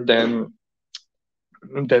Wilder. Then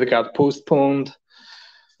that got postponed.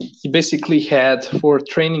 He basically had 4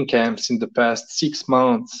 training camps in the past 6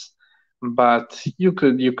 months, but you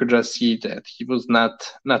could just see that he was not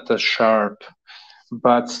as sharp.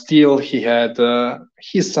 But still,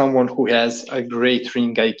 he's someone who has a great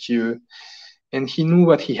ring IQ, and he knew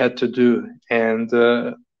what he had to do. And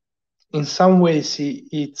in some ways,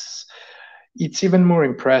 it's even more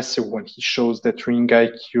impressive when he shows that ring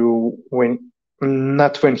IQ, when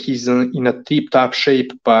not when he's in a tip-top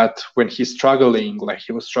shape, but when he's struggling, like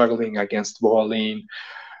he was struggling against Wallin,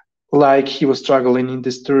 like he was struggling in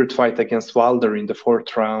this third fight against Wilder in the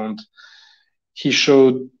fourth round. He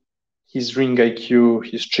showed his ring IQ,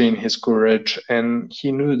 his chin, his courage, and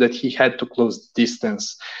he knew that he had to close the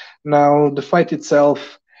distance. Now, the fight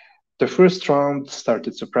itself, the first round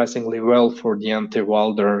started surprisingly well for Deontay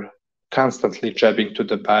Wilder, constantly jabbing to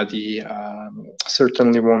the body,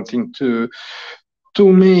 certainly wanting to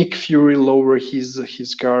make Fury lower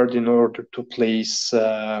his guard in order to place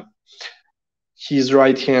his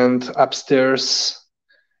right hand upstairs,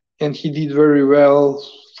 and he did very well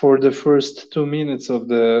for the first 2 minutes of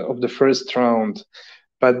the first round.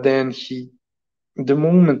 But then the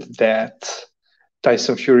moment that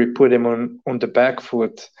Tyson Fury put him on the back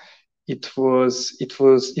foot,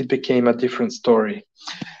 it became a different story.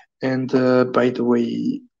 And by the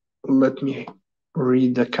way, let me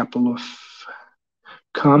read a couple of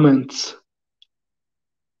comments.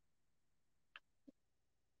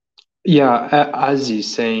 Yeah, Azzy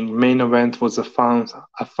saying main event was a fun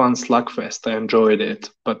slugfest. I enjoyed it,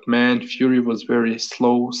 but man, Fury was very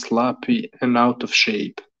slow, sloppy, and out of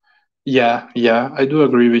shape. Yeah, I do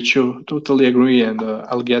agree with you. Totally agree, and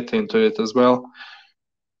I'll get into it as well.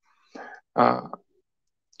 Uh,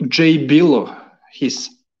 Jay Billo, he's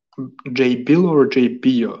Jay Billo or Jay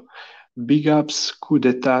Bio. Big ups, coup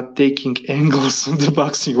d'etat, taking angles on the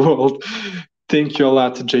boxing world. Thank you a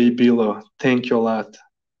lot, Jay Billo. Thank you a lot.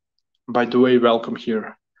 By the way, welcome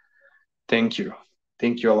here. Thank you.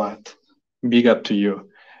 Thank you a lot. Big up to you.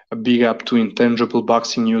 A big up to Intangible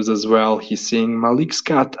Boxing News as well. He's saying Malik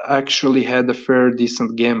Scott actually had a fair,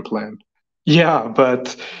 decent game plan. Yeah,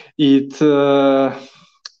 but it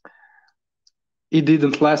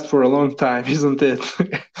didn't last for a long time, isn't it?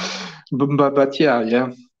 but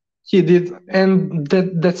yeah, he did, and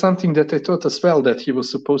that's something that I thought as well that he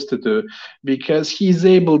was supposed to do, because he's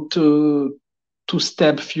able to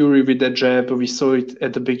stab Fury with a jab. We saw it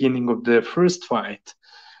at the beginning of the first fight,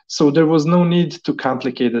 so there was no need to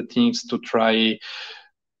complicate the things to try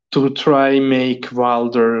make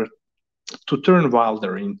Wilder to turn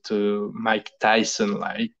Wilder into Mike Tyson,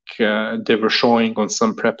 like they were showing on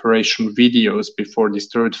some preparation videos before this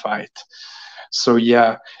third fight. So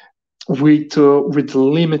yeah, with the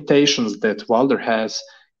limitations that Wilder has,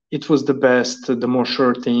 it was the best, the more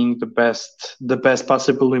sure thing, the best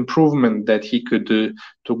possible improvement that he could do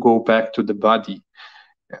to go back to the body,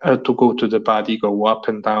 go up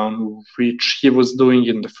and down, which he was doing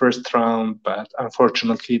in the first round, but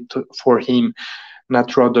unfortunately for him, not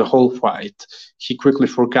throughout the whole fight. He quickly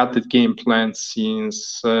forgot the game plan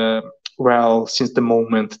since the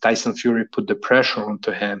moment Tyson Fury put the pressure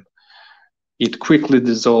onto him. It quickly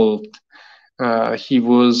dissolved. He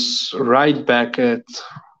was right back at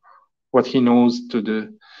what he knows to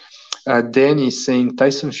do. Danny saying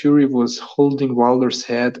Tyson Fury was holding Wilder's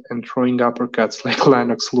head and throwing uppercuts like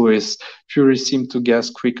Lennox Lewis. Fury seemed to guess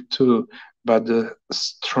quick too, but the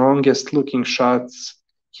strongest looking shots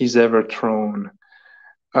he's ever thrown.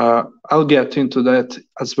 I'll get into that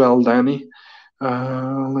as well, Danny.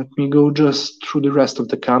 Let me go just through the rest of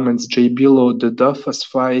the comments. Jay Billow, the Duffus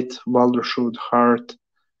fight, Wilder showed heart.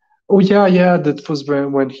 Oh yeah, that was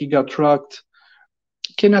when he got rocked.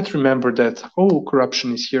 Cannot remember that. Oh,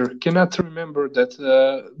 corruption is here. Cannot remember that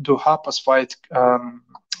Duhaupas fight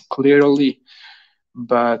clearly,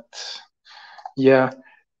 but yeah,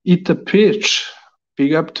 Eat the Pitch.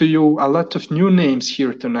 Big up to you. A lot of new names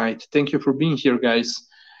here tonight. Thank you for being here, guys.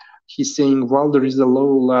 He's saying Wilder is a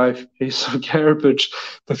low-life piece of garbage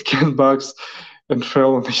that can box and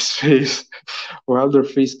fell on his face. Wilder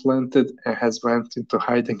face planted and has went into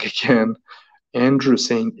hiding again. Andrew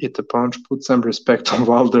saying Eat a Punch, put some respect on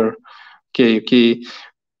Wilder. Okay.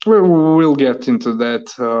 We'll get into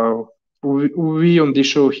that. We on this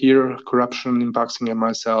show here, Corruption in Boxing and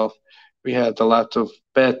myself, we had a lot of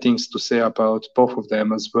bad things to say about both of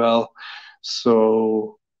them as well.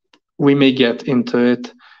 So we may get into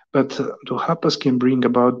it. But Duhaupas can bring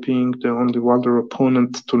about being the only Wilder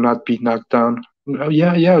opponent to not be knocked down.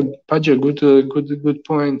 Yeah, Paja, good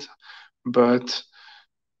point. But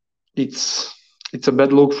it's a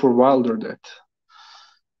bad look for Wilder. That.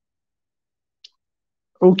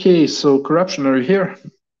 Okay, so Corruption, are you here?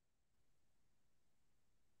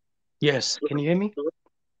 Yes, can you hear me?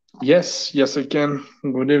 Yes, I can.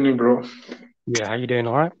 Good evening, bro. Yeah, how you doing?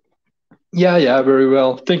 All right? Yeah, very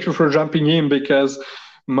well. Thank you for jumping in because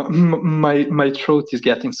my throat is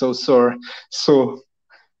getting so sore, so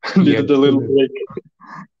needed a little break.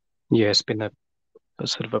 Yeah, it's been a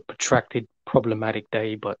sort of a protracted, problematic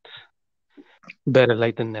day, but better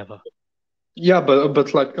late than never. Yeah,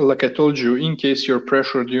 but like I told you, in case you're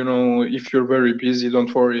pressured, if you're very busy,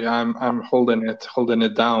 don't worry. I'm holding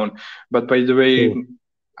it down. But by the way,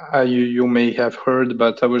 you may have heard,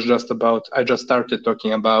 but I just started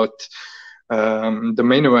talking about the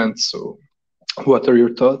main event. So, what are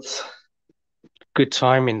your thoughts? Good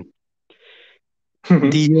timing.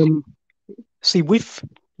 The see with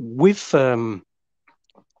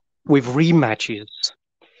rematches,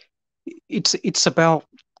 it's about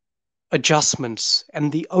adjustments, and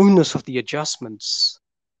the onus of the adjustments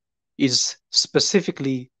is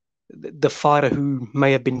specifically the fighter who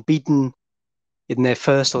may have been beaten in their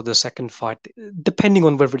first or the second fight, depending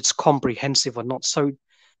on whether it's comprehensive or not. So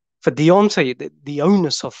for Deontay, the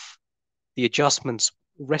onus of the adjustments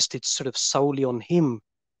rested sort of solely on him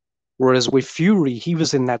Whereas with Fury, he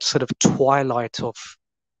was in that sort of twilight of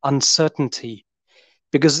uncertainty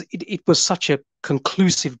because it was such a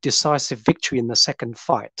conclusive, decisive victory in the second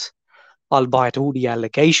fight, albeit all the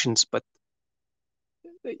allegations, but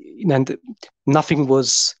nothing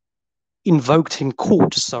was invoked in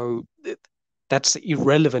court, so that's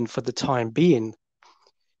irrelevant for the time being.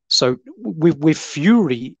 So with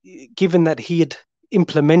Fury, given that he had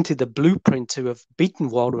implemented the blueprint to have beaten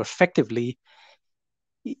Wilder effectively,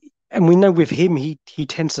 and we know with him, he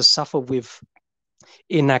tends to suffer with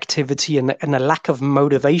inactivity and a lack of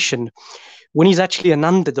motivation. When he's actually an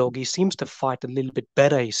underdog, he seems to fight a little bit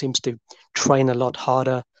better. He seems to train a lot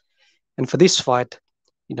harder. And for this fight,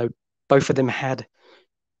 both of them had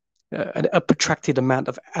a protracted amount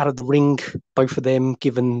of out of the ring, both of them,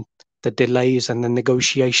 given the delays and the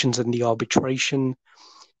negotiations and the arbitration.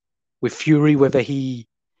 With Fury, whether he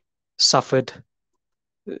suffered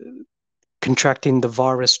contracting the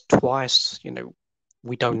virus twice,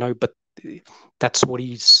 we don't know, but that's what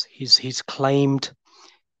he's claimed.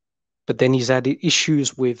 But then he's had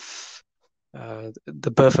issues with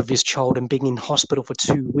the birth of his child and being in hospital for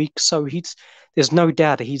 2 weeks. So there's no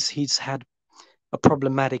doubt he's had a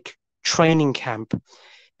problematic training camp,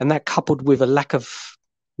 and that coupled with a lack of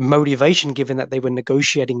motivation, given that they were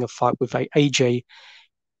negotiating a fight with AJ,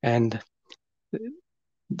 and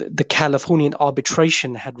the Californian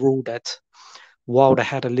arbitration had ruled that Wilder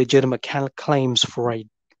had a legitimate claims for a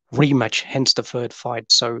rematch, hence the third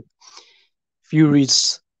fight. So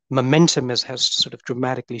Fury's momentum has sort of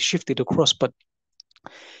dramatically shifted across. But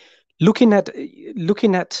looking at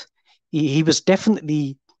he was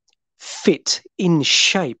definitely fit, in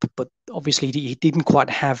shape, but obviously he didn't quite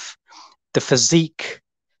have the physique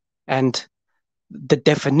and the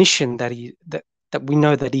definition that we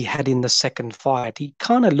know that he had in the second fight. He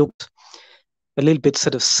kind of looked a little bit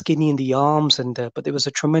sort of skinny in the arms, but there was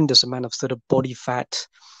a tremendous amount of sort of body fat,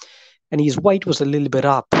 and his weight was a little bit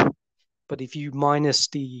up. But if you minus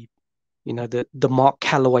the Mark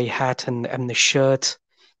Calloway hat and the shirt,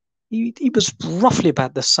 he was roughly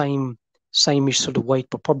about the same-ish sort of weight,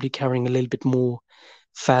 but probably carrying a little bit more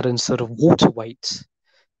fat and sort of water weight.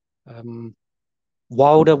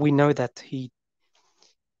 Wilder, we know that he'd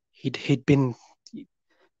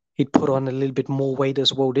put on a little bit more weight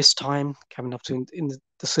as well this time, coming up to in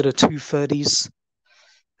the sort of 230s.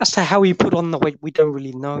 As to how he put on the weight, we don't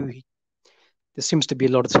really know. There seems to be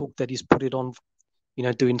a lot of talk that he's put it on,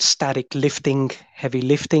 doing static lifting, heavy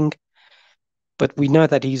lifting. But we know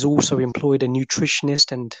that he's also employed a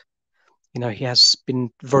nutritionist, and he has been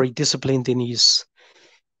very disciplined in his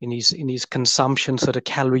consumption, sort of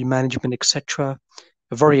calorie management, etc.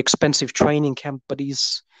 A very expensive training camp, but he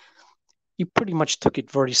pretty much took it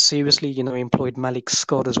very seriously. Employed Malik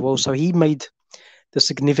Scott as well, so he made the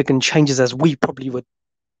significant changes as we probably would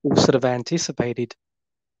all sort of anticipated.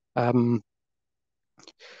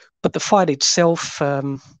 But the fight itself,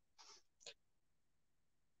 we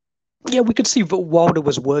could see that Wilder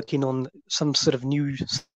was working on some sort of new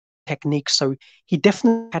techniques, so he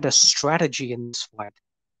definitely had a strategy in this fight.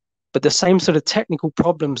 But the same sort of technical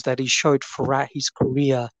problems that he showed throughout his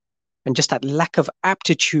career, and just that lack of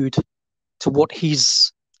aptitude to what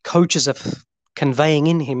his coaches are conveying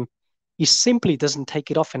in him, he simply doesn't take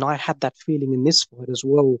it off. And I had that feeling in this fight as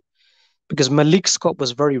well, because Malik Scott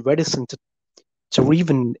was very reticent to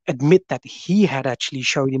even admit that he had actually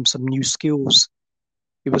showed him some new skills.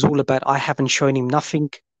 It was all about, I haven't shown him nothing.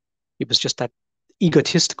 It was just that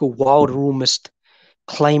egotistical Wilder almost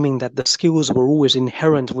claiming that the skills were always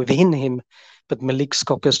inherent within him, but Malik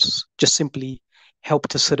Scott just simply helped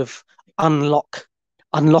to sort of unlock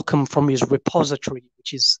him from his repository,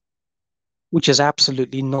 which is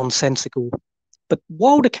absolutely nonsensical. But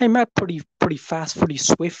Wilder came out pretty fast, pretty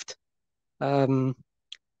swift.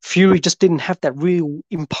 Fury just didn't have that real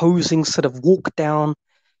imposing sort of walk down,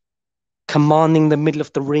 commanding the middle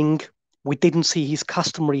of the ring. We didn't see his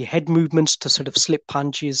customary head movements to sort of slip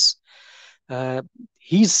punches.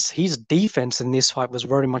 His defense in this fight was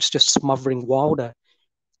very much just smothering Wilder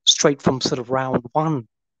straight from sort of round one.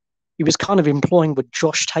 He was kind of employing what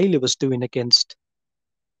Josh Taylor was doing against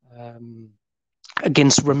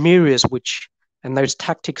Ramirez, and those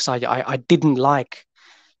tactics I didn't like.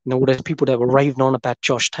 All those people that were raving on about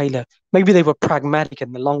Josh Taylor, maybe they were pragmatic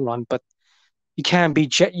in the long run, but you can't be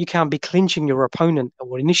clinching your opponent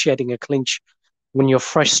or initiating a clinch when you're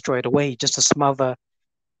fresh straight away, just to smother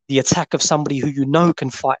the attack of somebody who can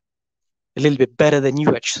fight a little bit better than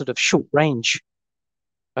you at sort of short range.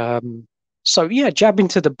 So yeah, jabbing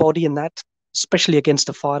to the body and that, especially against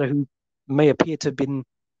a fighter who may appear to have been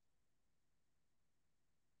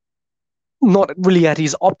not really at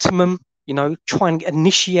his optimum. try and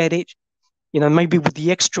initiate it, maybe with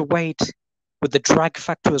the extra weight, with the drag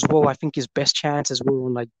factor as well. I think his best chances were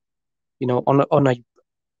on a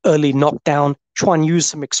early knockdown. Try and use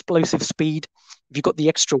some explosive speed. If you've got the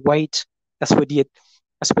extra weight, that's where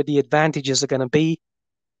the advantages are going to be.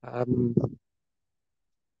 Um,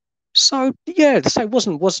 so yeah, so it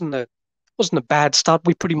wasn't a bad start.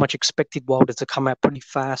 We pretty much expected Wilder to come out pretty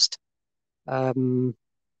fast. Um,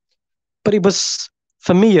 but it was,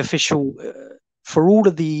 for me, official. For all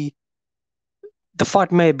of the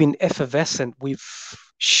fight may have been effervescent with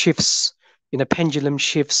shifts, pendulum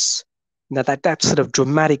shifts, that sort of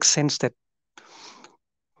dramatic sense, that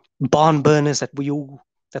barn burners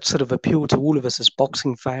that sort of appeal to all of us as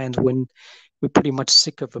boxing fans when we're pretty much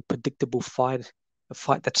sick of a predictable fight, a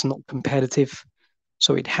fight that's not competitive.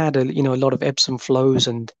 So it had a lot of ebbs and flows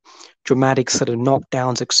and dramatic sort of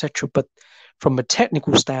knockdowns, etc. But from a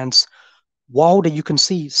technical stance, Wilder, you can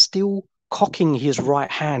see, still cocking his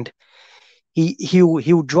right hand.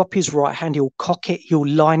 He'll drop his right hand, he'll cock it, he'll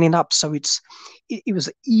line it up, so it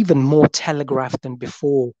was even more telegraphed than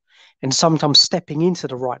before, and sometimes stepping into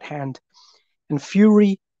the right hand. And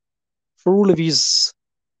Fury, for all of his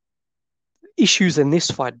issues in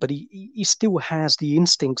this fight, but he still has the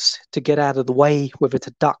instincts to get out of the way, whether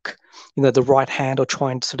to duck, the right hand or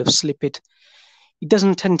try and sort of slip it. He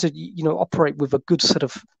doesn't tend to, operate with a good sort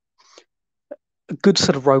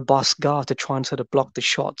of robust guard to try and sort of block the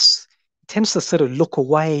shots. He tends to sort of look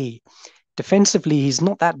away. Defensively, he's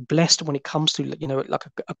not that blessed when it comes to, like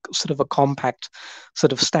a sort of a compact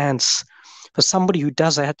sort of stance. For somebody who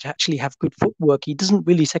does actually have good footwork, he doesn't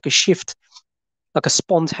really take a shift, like a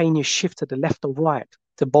spontaneous shift to the left or right,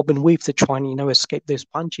 to bob and weave to try and, escape those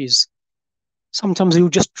punches. Sometimes he'll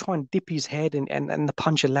just try and dip his head and the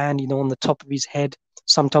punch will land, on the top of his head,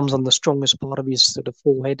 sometimes on the strongest part of his sort of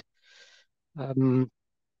forehead.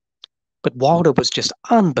 But Wilder was just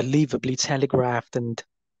unbelievably telegraphed, and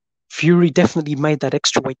Fury definitely made that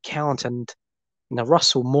extra weight count. And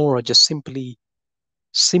Russell Mora just simply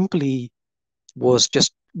was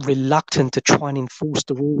just reluctant to try and enforce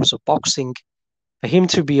the rules of boxing. For him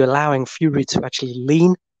to be allowing Fury to actually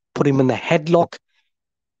lean, put him in the headlock,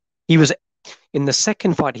 he was in the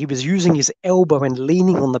second fight, he was using his elbow and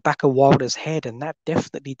leaning on the back of Wilder's head, and that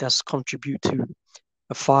definitely does contribute to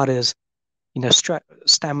a fighter's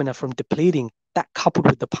stamina from depleting. That coupled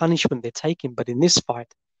with the punishment they're taking, but in this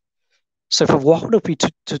fight, so for Wilder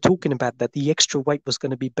to talking about that the extra weight was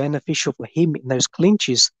going to be beneficial for him in those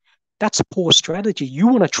clinches, that's poor strategy. You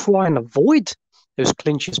want to try and avoid those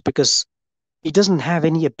clinches because he doesn't have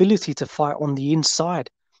any ability to fight on the inside.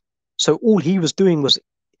 So all he was doing was,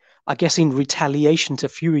 I guess, in retaliation to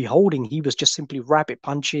Fury holding, he was just simply rabbit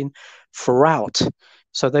punching throughout.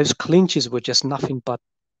 So those clinches were just nothing but,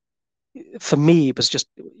 for me, it was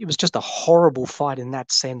just a horrible fight in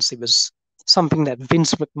that sense. It was something that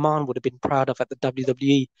Vince McMahon would have been proud of at the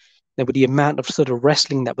WWE. With the amount of sort of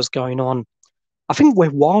wrestling that was going on. I think where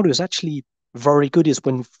Wilder was actually very good is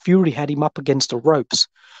when Fury had him up against the ropes.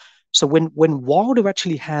 So when Wilder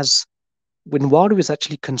is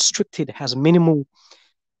actually constricted, has minimal,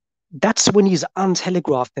 that's when he's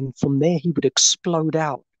untelegraphed, and from there he would explode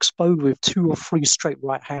with 2 or 3 straight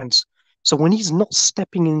right hands. So when he's not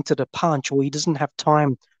stepping into the punch, or he doesn't have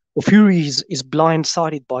time, or Fury is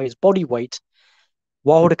blindsided by his body weight,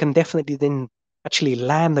 Wilder can definitely then actually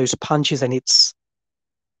land those punches, and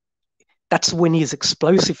that's when his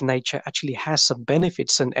explosive nature actually has some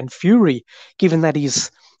benefits. And Fury, given that he's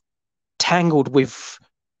tangled with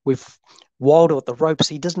Wilder at the ropes,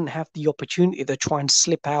 he doesn't have the opportunity to try and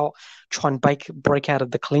slip out, try and break out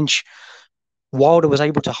of the clinch. Wilder was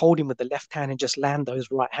able to hold him with the left hand and just land those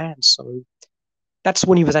right hands. So that's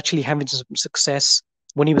when he was actually having some success,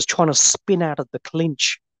 when he was trying to spin out of the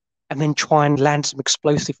clinch and then try and land some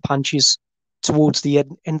explosive punches towards the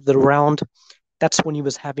end of the round. That's when he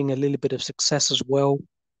was having a little bit of success as well.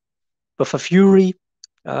 But for Fury,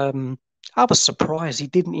 I was surprised he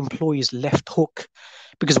didn't employ his left hook,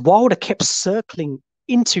 because Wilder kept circling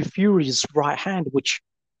into Fury's right hand, which,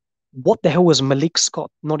 what the hell was Malik Scott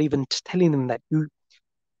not even telling him that?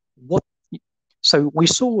 So we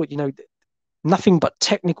saw, nothing but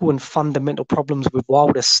technical and fundamental problems with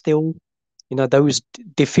Wilder still. Those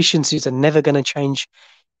deficiencies are never going to change,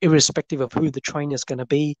 irrespective of who the trainer is going to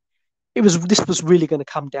be. This was really going to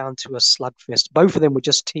come down to a slugfest. Both of them were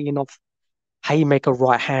just teeing off haymaker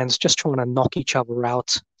right hands, just trying to knock each other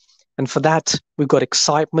out. And for that, we've got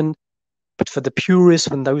excitement. But for the purists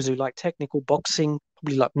and those who like technical boxing,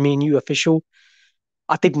 probably like me and you, official,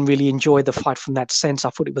 I didn't really enjoy the fight from that sense. I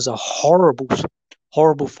thought it was a horrible,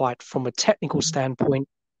 horrible fight from a technical standpoint.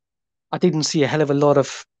 I didn't see a hell of a lot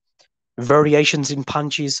of variations in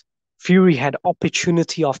punches. Fury had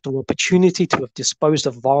opportunity after opportunity to have disposed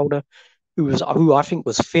of Wilder, who I think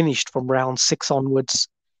was finished from round 6 onwards.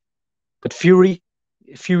 But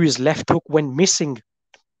Fury's left hook went missing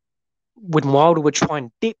when Wilder would try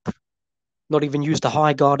and dip, not even use the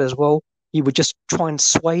high guard as well. He would just try and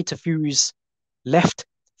sway to Fury's left.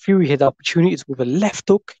 Fury had opportunities with a left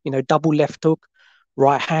hook, double left hook,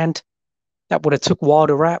 right hand. That would have took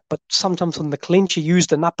Wilder out. But sometimes on the clinch, he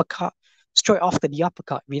used an uppercut. Straight after the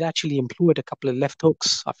uppercut, if he'd actually employed a couple of left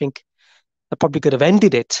hooks, I think that probably could have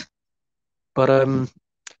ended it. But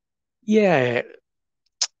yeah,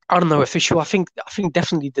 I don't know, official. I think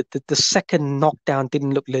definitely the second knockdown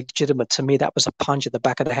didn't look legitimate to me. That was a punch at the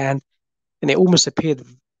back of the hand, and it almost appeared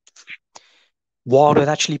Wilder had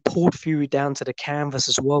actually pulled Fury down to the canvas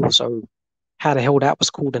as well. So how the hell that was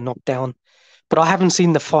called a knockdown? But I haven't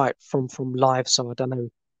seen the fight from live, so I don't know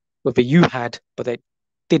whether you had, but it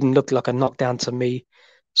didn't look like a knockdown to me.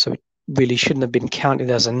 So it really shouldn't have been counted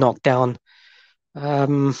as a knockdown.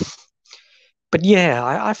 But yeah,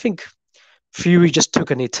 I think Fury just took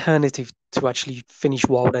an eternity to actually finish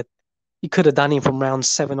Wilder. He could have done it from round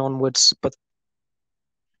 7 onwards, but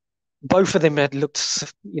both of them had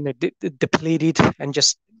looked, depleted and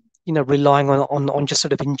just, relying on just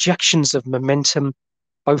sort of injections of momentum.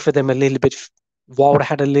 Both of them a little bit. Wilder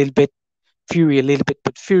had a little bit, Fury a little bit,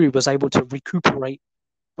 but Fury was able to recuperate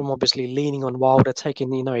from obviously leaning on Wilder,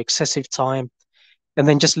 taking, excessive time, and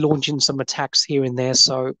then just launching some attacks here and there.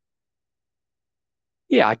 So,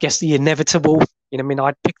 yeah, I guess the inevitable,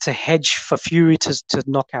 I picked a hedge for Fury to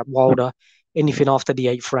knock out Wilder, anything after the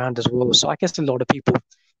 8th round as well. So I guess a lot of people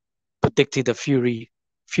predicted a Fury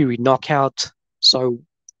knockout. So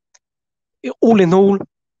all in all,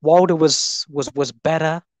 Wilder was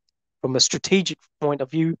better from a strategic point of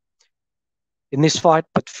view in this fight,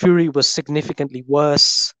 but Fury was significantly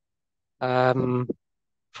worse. For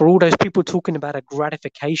all those people talking about a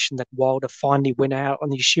gratification that Wilder finally went out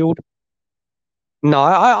on his shield, no,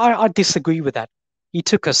 I disagree with that. He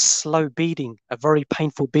took a slow beating, a very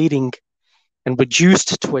painful beating, and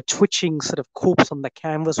reduced to a twitching sort of corpse on the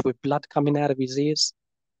canvas with blood coming out of his ears.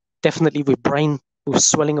 Definitely with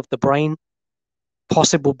swelling of the brain,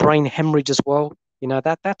 possible brain hemorrhage as well.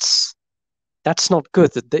 That's not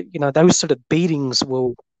good. Those sort of beatings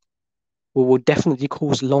will definitely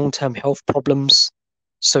cause long-term health problems.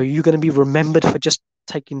 So you're going to be remembered for just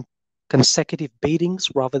taking consecutive beatings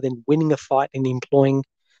rather than winning a fight and employing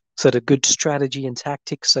sort of good strategy and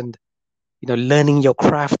tactics and learning your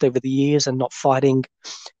craft over the years and not fighting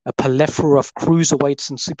a plethora of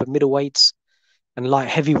cruiserweights and super middleweights and light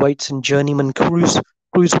heavyweights and journeyman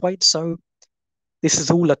cruiserweights. So this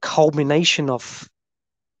is all a culmination of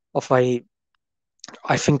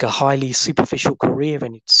I think a highly superficial career,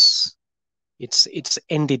 and it's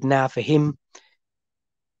ended now for him.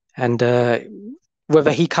 And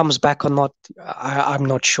whether he comes back or not, I'm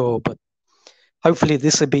not sure, but hopefully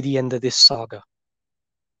this will be the end of this saga.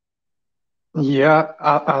 Yeah,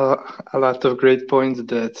 a lot of great points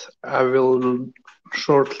that I will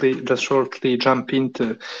shortly jump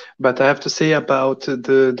into. But I have to say about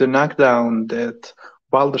the knockdown that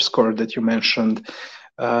Wilder scored that you mentioned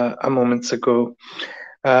a moments ago.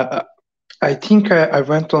 I think I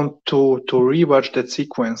went on to rewatch that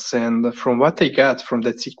sequence, and from what I got from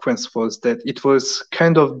that sequence was that it was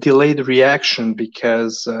kind of delayed reaction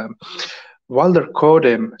because Wilder caught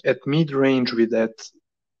him at mid-range with that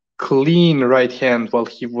clean right hand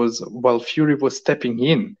while Fury was stepping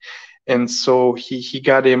in, and so he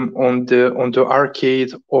got him on the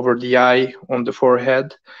arcade over the eye on the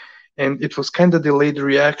forehead, and it was kind of delayed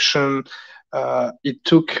reaction. It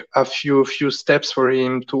took a few steps for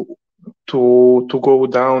him to go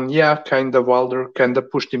down. Yeah, kind of Wilder kind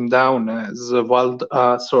of pushed him down as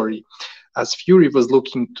as Fury was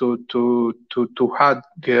looking to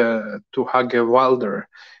hug Wilder,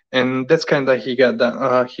 and that's kind of he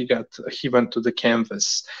went to the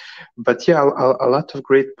canvas. But yeah, a lot of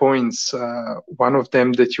great points. One of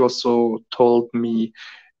them that you also told me,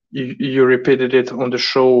 you repeated it on the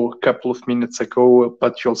show a couple of minutes ago,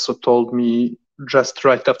 but you also told me just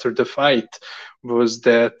right after the fight, was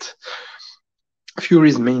that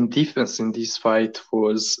Fury's main defense in this fight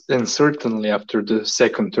was, and certainly after the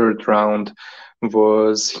second, third round,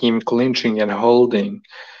 was him clinching and holding.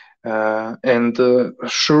 And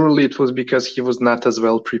surely it was because he was not as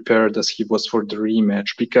well prepared as he was for the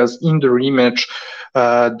rematch. Because in the rematch,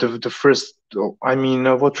 the first,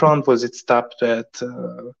 what round was it stopped at?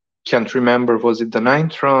 Can't remember. Was it the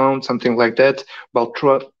 9th round, something like that? Well,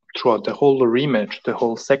 throughout the whole rematch, the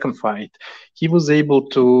whole second fight, he was able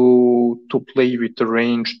to play with the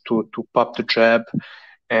range, to pop the jab,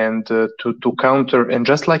 and to counter. And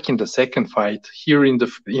just like in the second fight, here in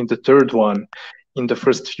the third one, in the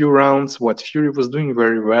first few rounds, what Fury was doing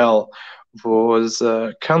very well was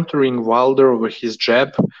countering Wilder with his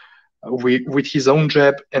jab, with his own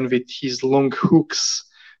jab and with his long hooks.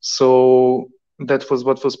 So that was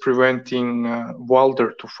what was preventing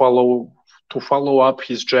Wilder to follow up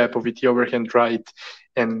his jab with the overhand right,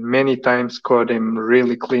 and many times caught him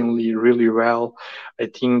really cleanly, really well. I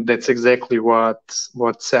think that's exactly what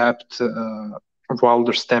sapped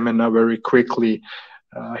Wilder's stamina very quickly,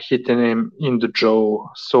 hitting him in the jaw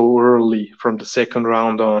so early from the second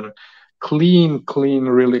round on. Clean,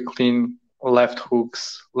 really clean left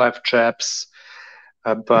hooks, left jabs.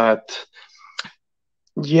 But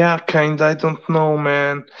yeah, kind. I don't know,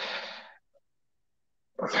 man.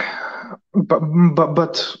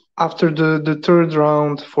 But after the third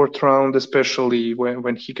round, fourth round, especially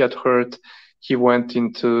when he got hurt, he went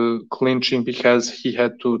into clinching because he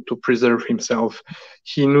had to preserve himself.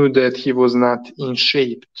 He knew that he was not in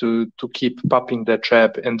shape to keep popping that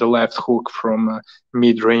jab and the left hook from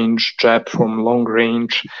mid range, jab from long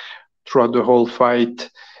range throughout the whole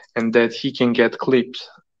fight, and that he can get clipped.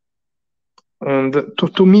 And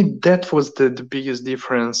to me, that was the biggest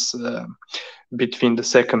difference between the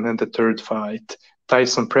second and the third fight.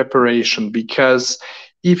 Tyson preparation, because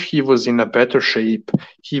if he was in a better shape,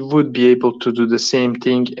 he would be able to do the same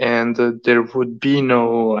thing, and there would be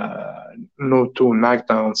no two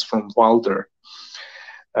knockdowns from Wilder.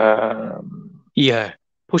 Yeah,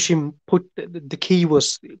 the key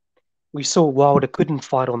was we saw Wilder couldn't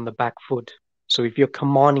fight on the back foot. So if you're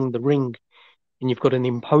commanding the ring and you've got an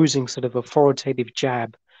imposing sort of authoritative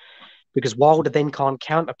jab, because Wilder then can't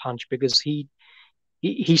counterpunch because he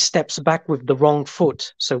steps back with the wrong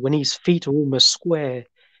foot. So when his feet are almost square,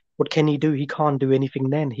 what can he do? He can't do anything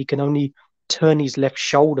then. He can only turn his left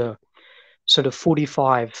shoulder sort of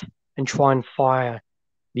 45 and try and fire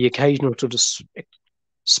the occasional sort of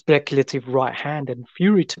speculative right hand. And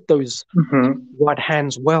Fury took those right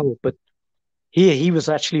hands well, but here he was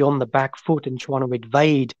actually on the back foot and trying to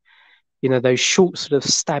evade, those short sort of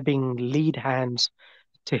stabbing lead hands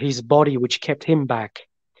to his body, which kept him back.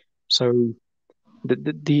 So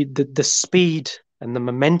the speed and the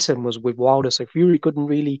momentum was with Wilder. So Fury couldn't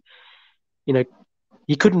really,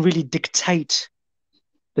 he couldn't really dictate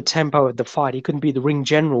the tempo of the fight. He couldn't be the ring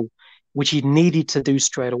general, which he needed to do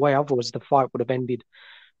straight away. Otherwise, the fight would have ended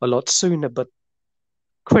a lot sooner. But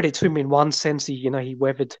credit to him in one sense, he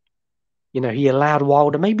weathered, he allowed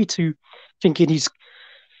Wilder maybe to thinking he's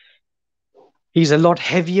a lot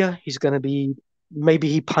heavier. He's going to be, maybe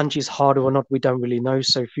he punches harder or not. We don't really know.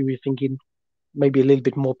 So Fury thinking maybe a little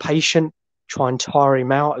bit more patient, try and tire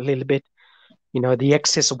him out a little bit. The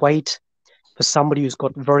excess weight for somebody who's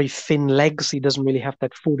got very thin legs, he doesn't really have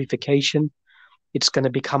that fortification. It's going to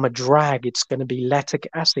become a drag. It's going to be lactic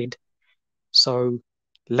acid. So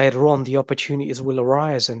later on, the opportunities will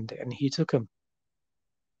arise, and he took them.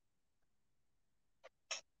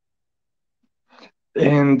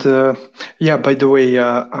 And yeah, by the way,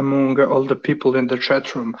 among all the people in the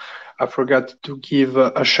chat room, I forgot to give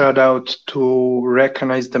a shout out to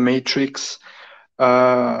Recognize the Matrix.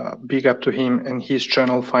 Big up to him and his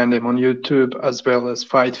channel. Find him on YouTube as well as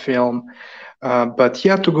Fight Film. But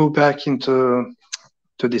yeah, to go back into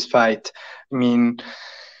this fight, I mean,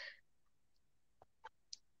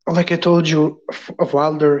 like I told you,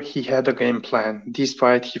 Wilder, he had a game plan. This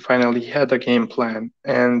fight, he finally had a game plan,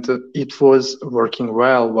 and it was working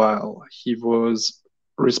well while he was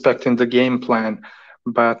respecting the game plan.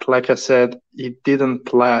 But like I said, it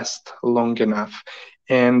didn't last long enough.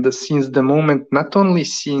 And since the moment, not only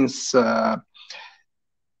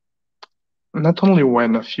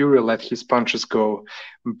when Fury let his punches go,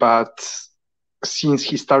 but since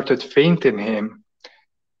he started feinting him,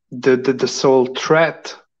 the sole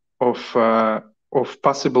threat of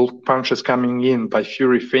possible punches coming in by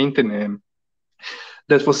Fury feinting him,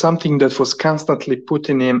 that was something that was constantly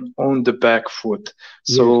putting him on the back foot.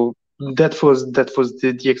 So that was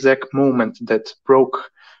the exact moment that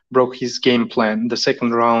broke his game plan. The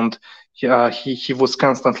second round, he was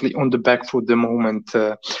constantly on the back foot the moment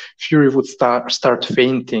Fury would start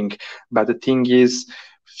feinting. But the thing is,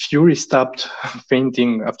 Fury stopped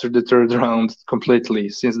feinting after the third round completely.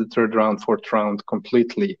 Since the third round, fourth round,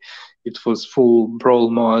 completely, it was full brawl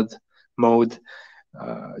mode.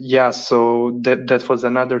 Yeah, so that was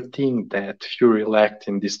another thing that Fury lacked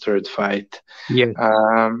in this third fight. Yeah.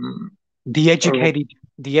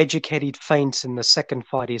 The educated feints in the second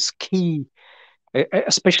fight is key,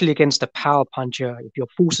 especially against a power puncher. If you're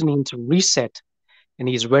forcing him to reset and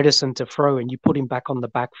he's reticent to throw, and you put him back on the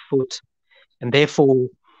back foot, and therefore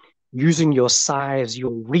using your size,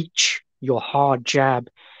 your reach, your hard jab.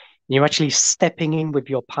 You're actually stepping in with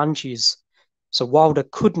your punches. So Wilder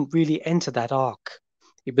couldn't really enter that arc.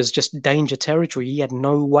 It was just danger territory. He had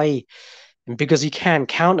no way. And because he can't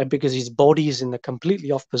counter, because his body is in a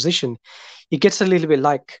completely off position, he gets a little bit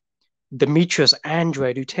like Demetrius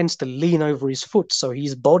Andrade, who tends to lean over his foot. So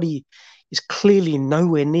his body is clearly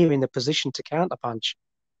nowhere near in the position to counterpunch.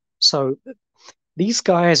 So these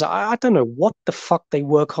guys, I don't know what the fuck they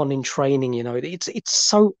work on in training. It's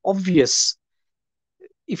so obvious.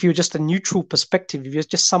 If you're just a neutral perspective, if you're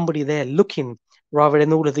just somebody there looking, rather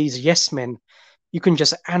than all of these yes men, you can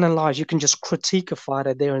just analyze, you can just critique a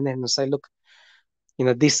fighter there and then and say, look,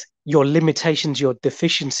 this, your limitations, your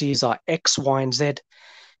deficiencies are X, Y, and Z.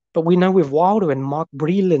 But we know with Wilder, and Mark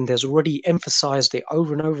Breland has already emphasized it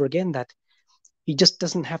over and over again, that he just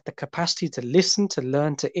doesn't have the capacity to listen, to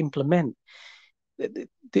learn, to implement.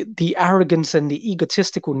 The arrogance and the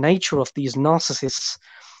egotistical nature of these narcissists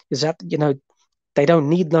is that, they don't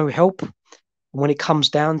need no help. When it comes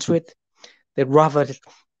down to it, they'd rather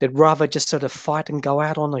just sort of fight and go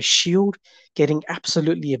out on a shield, getting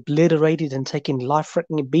absolutely obliterated and taking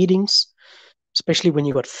life-threatening beatings, especially when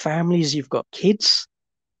you've got families, you've got kids.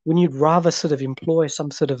 When you'd rather sort of employ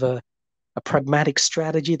some sort of a pragmatic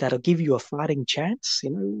strategy that'll give you a fighting chance,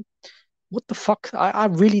 what the fuck? I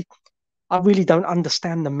really don't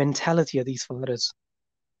understand the mentality of these fighters.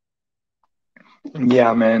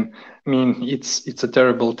 Yeah, man. I mean, it's a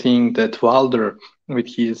terrible thing that Wilder, with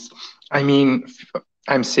his, I mean,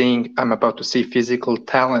 I'm about to say physical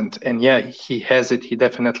talent, and yeah, he has it. He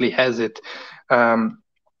definitely has it,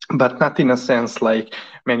 but not in a sense like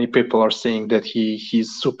many people are saying that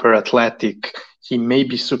he's super athletic. He may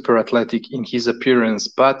be super athletic in his appearance,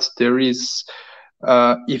 but there is.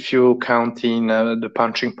 If you count in the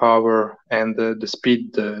punching power and the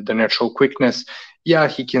speed, the natural quickness, yeah,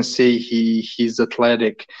 he can say he's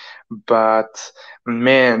athletic, but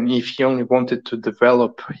man, if he only wanted to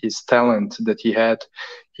develop his talent that he had,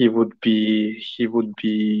 he would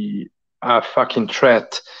be a fucking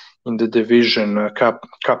threat in the division.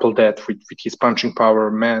 Couple that with his punching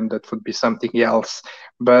power, man, that would be something else.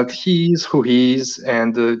 But he is who he is,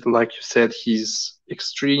 and like you said, he's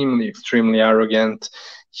extremely arrogant.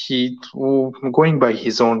 He, going by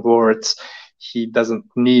his own words, he doesn't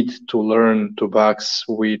need to learn to box,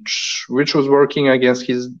 which was working against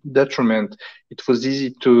his detriment. It was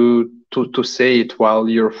easy to say it while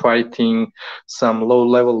you're fighting some low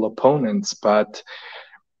level opponents, but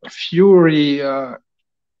Fury,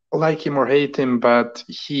 like him or hate him, but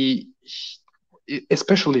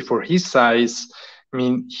especially for his size, I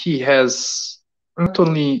mean, he has not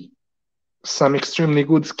only some extremely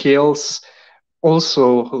good skills,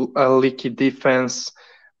 also a leaky defense.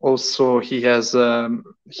 Also, he's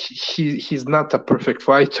not a perfect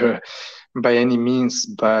fighter by any means,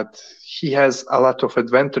 but he has a lot of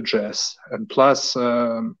advantages, and plus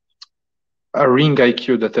a ring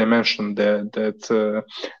IQ that I mentioned that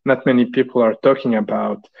not many people are talking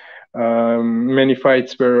about. Many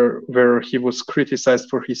fights where he was criticized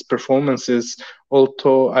for his performances,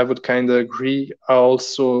 although I would kind of agree. I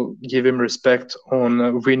also give him respect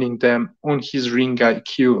on winning them on his ring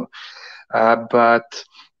IQ. But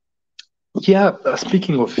yeah,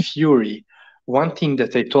 speaking of Fury, one thing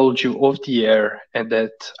that I told you off the air and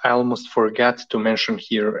that I almost forgot to mention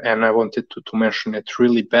here, and I wanted to mention it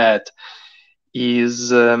really bad,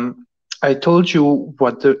 is I told you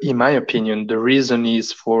what, in my opinion, the reason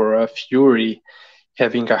is for Fury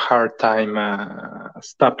having a hard time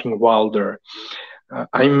stopping Wilder.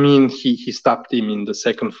 I mean, he stopped him in the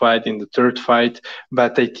second fight, in the third fight,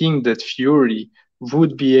 but I think that Fury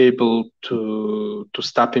would be able to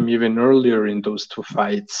stop him even earlier in those two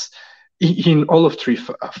fights, in all of three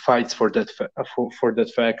fights for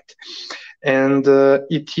that fact. And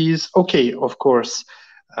it is okay, of course.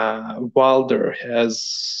 Wilder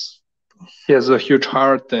has a huge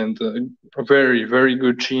heart and a very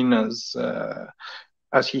good chin, as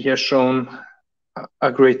he has shown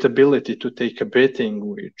a great ability to take a beating,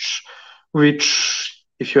 which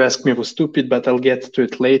if you ask me was stupid, but I'll get to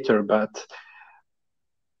it later. But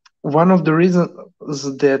one of the reasons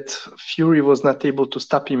that Fury was not able to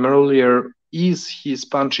stop him earlier is his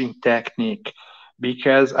punching technique,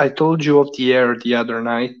 because I told you off the air the other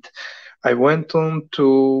night, I went on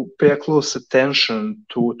to pay a close attention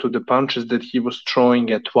to the punches that he was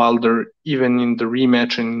throwing at Wilder, even in the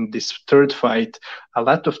rematch in this third fight. A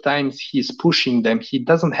lot of times he's pushing them. He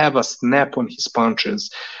doesn't have a snap on his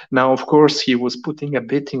punches. Now, of course, he was putting a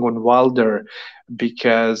beating on Wilder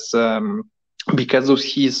because of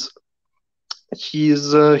his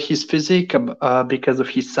his physique, because of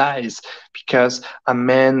his size, because a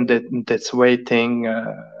man that's weighing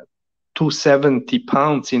 270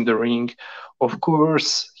 pounds in the ring, of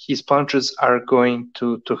course his punches are going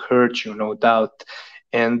to hurt you, no doubt.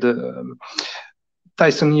 And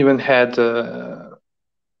Tyson even had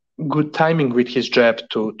good timing with his jab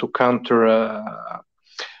to counter,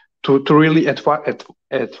 to really at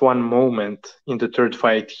one moment in the third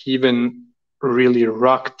fight he even really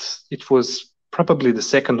rocked. It was probably the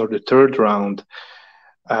second or the third round,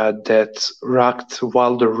 that rocked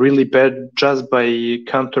Wilder really bad just by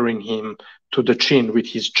countering him to the chin with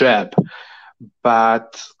his jab.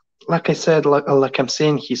 But like I said, like I'm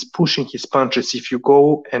saying, he's pushing his punches. If you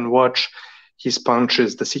go and watch his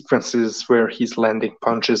punches, the sequences where he's landing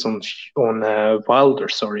punches on Wilder,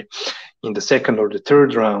 sorry, in the second or the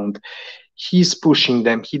third round, he's pushing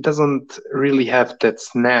them. He doesn't really have that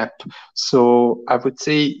snap. So I would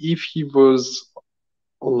say if he was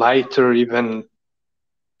lighter, even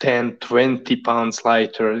 10, 20 pounds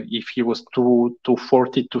lighter, if he was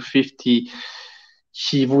 240 to 50,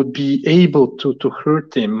 he would be able to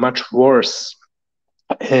hurt him much worse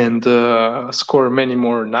and score many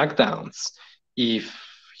more knockdowns if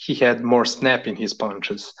he had more snap in his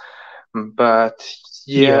punches. But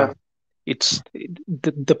yeah, Yeah, it's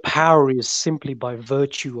the power is simply by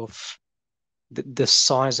virtue of the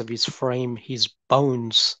size of his frame, his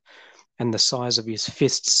bones, and the size of his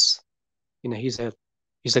fists. You know, he's a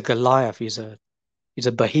Goliath. He's a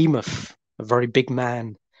behemoth, a very big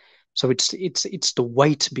man. So it's the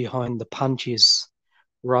weight behind the punches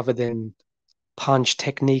rather than punch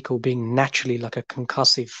technique or being naturally like a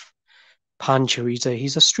concussive puncher.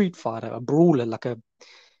 He's a street fighter, a brawler, like a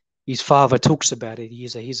his father talks about it.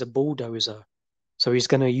 He's a bulldozer. So he's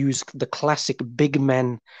going to use the classic big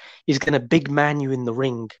man. He's going to big man you in the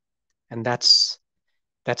ring, and that's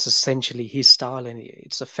essentially his style, and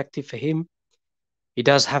it's effective for him. He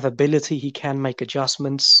does have ability. He can make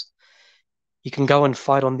adjustments. He can go and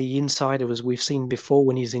fight on the inside, as we've seen before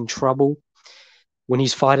when he's in trouble. When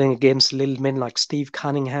he's fighting against little men like Steve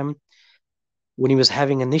Cunningham, when he was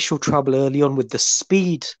having initial trouble early on with the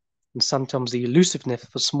speed and sometimes the elusiveness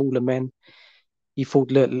for smaller men, he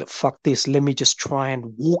thought, fuck this, let me just try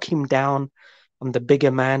and walk him down on the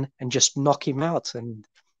bigger man and just knock him out. And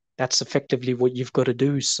that's effectively what you've got to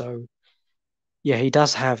do. So yeah, he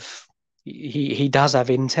does have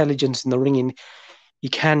intelligence in the ring, and he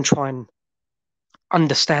can try and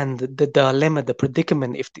understand the dilemma, the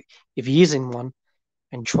predicament, if he is in one,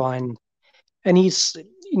 and try and he's,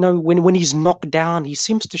 you know, when he's knocked down, he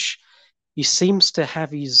seems to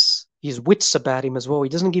have his wits about him as well. He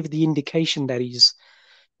doesn't give the indication that he's,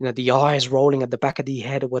 you know, the eyes rolling at the back of the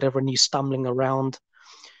head or whatever, and he's stumbling around.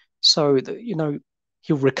 So you know,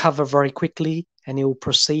 he'll recover very quickly and he'll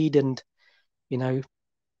proceed and, you know,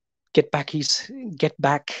 get back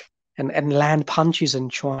and land punches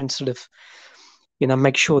and try and sort of, you know,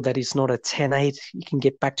 make sure that it's not a 10-8. You can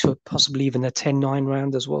get back to possibly even a 10-9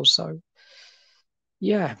 round as well. So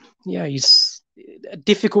yeah, yeah, he's a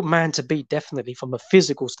difficult man to beat, definitely from a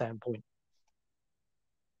physical standpoint.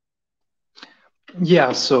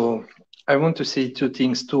 yeah. So I want to say two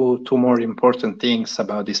more important things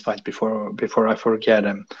about this fight before I forget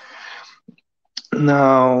them.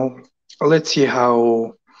 Now, let's see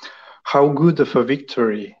how good of a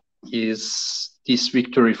victory is this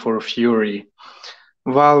victory for Fury.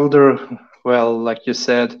 Wilder, well, like you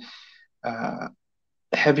said, uh,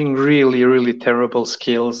 having really terrible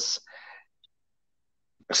skills.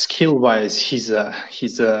 Skill wise, he's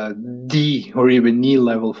a D or even E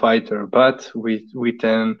level fighter, but with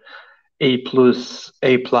an A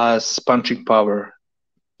plus punching power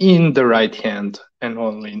in the right hand and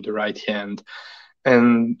only in the right hand,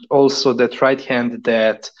 and also that right hand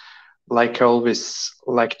that, like I always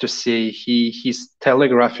like to say, he's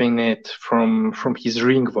telegraphing it from his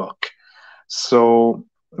ring walk. So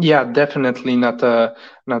yeah, definitely not a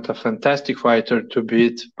fantastic fighter to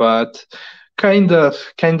beat, but kind of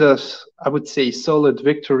I would say solid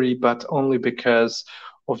victory, but only because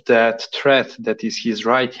of that threat that is his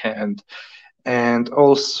right hand. And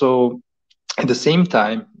also at the same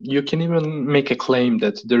time, you can even make a claim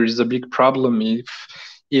that there is a big problem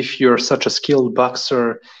if you're such a skilled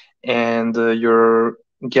boxer and you're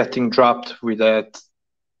getting dropped with that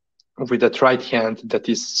right hand that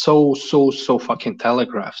is so fucking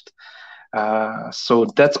telegraphed. So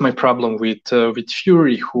that's my problem with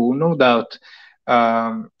Fury, who no doubt.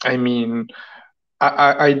 I mean,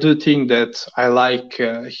 I do think that I like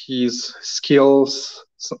his skills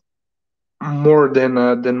more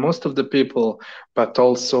than most of the people, but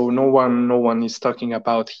also no one is talking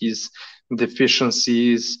about his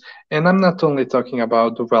deficiencies. And I'm not only talking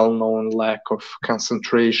about the well-known lack of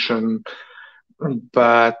concentration,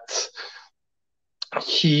 but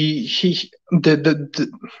he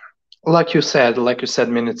the like you said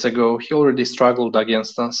minutes ago, he already struggled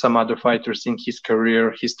against some other fighters in his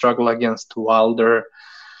career. He struggled against Wilder,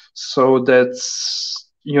 so that's,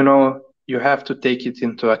 you have to take it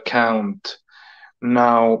into account.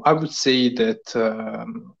 Now, I would say that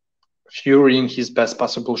Fury in his best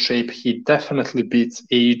possible shape, he definitely beats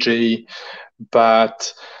AJ,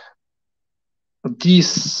 but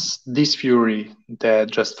this Fury that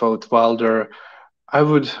just fought Wilder, I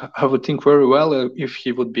would think very well if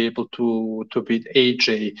he would be able to beat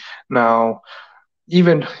AJ. Now,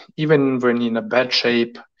 even even when in a bad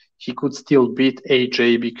shape, he could still beat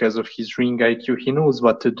AJ because of his ring IQ. He knows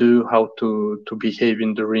what to do, how to behave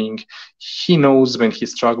in the ring. He knows when he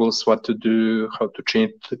struggles what to do, how to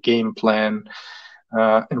change the game plan,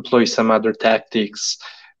 employ some other tactics.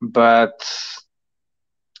 But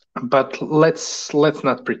let's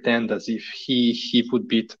not pretend as if he would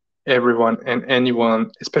beat everyone and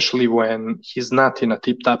anyone, especially when he's not in a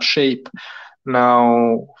tip-top shape.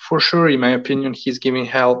 Now, for sure, in my opinion, he's giving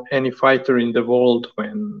hell any fighter in the world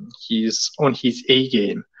when he's on his A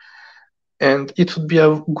game. And it would be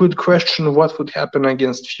a good question what would happen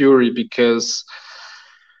against Fury because,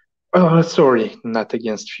 sorry, not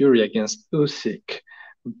against Fury, against Usyk.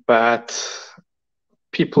 But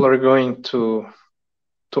people are going to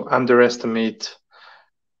underestimate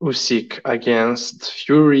Usyk against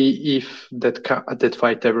Fury if that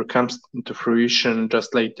fight ever comes into fruition,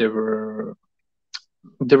 just like they were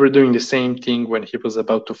doing the same thing when he was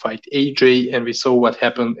about to fight AJ, and we saw what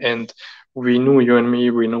happened. And we knew, you and me,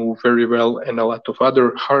 we know very well, and a lot of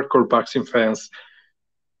other hardcore boxing fans,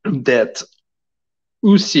 that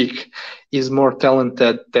Usyk is more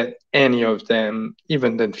talented than any of them,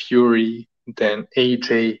 even than Fury, than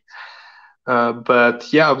AJ.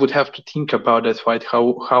 But yeah, I would have to think about that fight,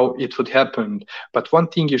 how it would happen. But one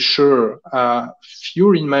thing is sure,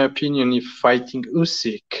 Fury, in my opinion, if fighting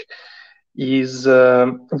Usyk, is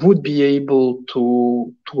would be able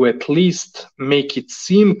to at least make it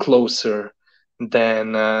seem closer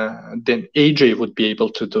than AJ would be able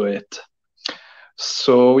to do it.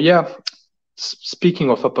 So yeah, speaking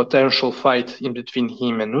of a potential fight in between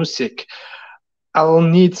him and Usyk, I'll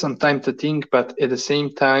need some time to think, but at the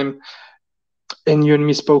same time, and you and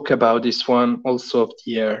me spoke about this one also of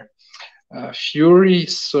the air. Fury,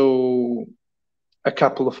 so a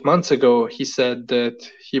couple of months ago, he said that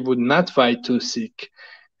he would not fight Usyk,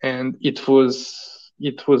 and it was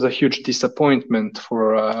a huge disappointment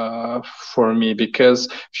for me because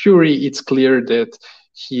Fury, it's clear that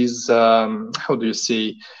he's how do you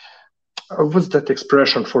say, what's that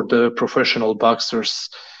expression for the professional boxers?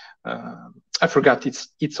 I forgot.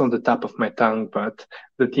 It's on the top of my tongue, but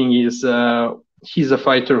the thing is, he's a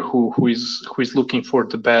fighter who is looking for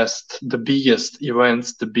the best, the biggest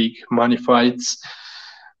events, the big money fights,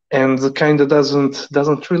 and kind of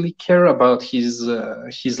doesn't really care about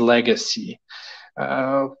his legacy.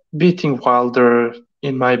 Beating Wilder,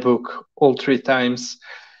 in my book, all three times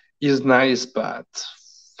is nice, but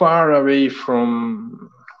far away for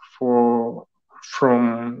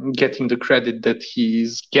from getting the credit that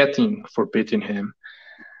he's getting for beating him.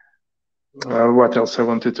 What else I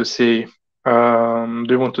wanted to say? Do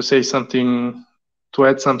you want to say something, to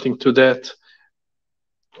add something to that?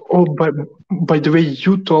 Oh, by the way,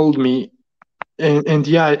 you told me, and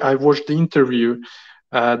yeah, I watched the interview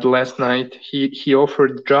the last night. He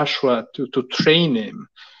offered Joshua to train him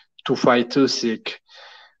to fight Usyk,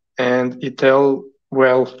 and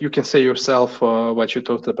well, you can say yourself what you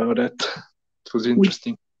thought about it. It was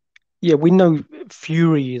interesting. We know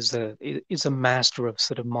Fury is a master of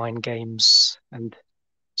sort of mind games and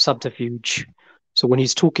subterfuge. So when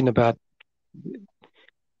he's talking about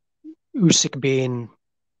Usyk being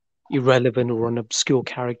irrelevant or an obscure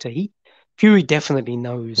character, Fury definitely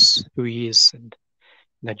knows who he is, and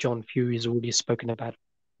John Fury has already spoken about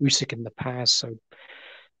Usyk in the past. So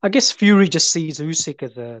I guess Fury just sees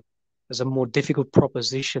Usyk as a more difficult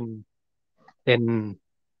proposition than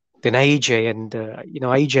AJ, and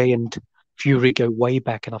AJ and Fury go way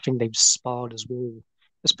back, and I think they've sparred as well,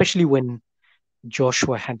 especially when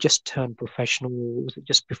Joshua had just turned professional, or was it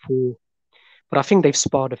just before? But I think they've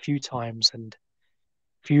sparred a few times, and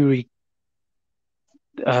Fury,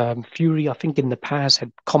 I think in the past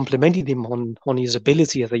had complimented him on his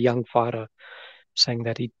ability as a young fighter, saying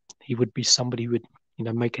that he would be somebody who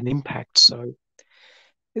would make an impact. So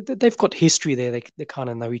they've got history there. They kind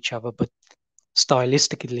of know each other, but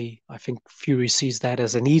stylistically, I think Fury sees that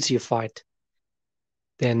as an easier fight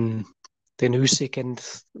than Usyk, and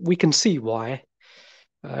we can see why.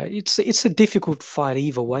 It's a difficult fight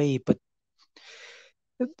either way, but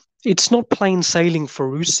it's not plain sailing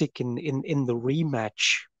for Usyk in the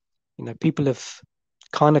rematch. People have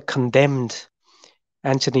kind of condemned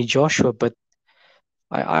Anthony Joshua, but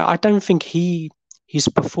I don't think his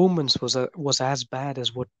performance was as bad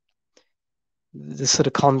as what the sort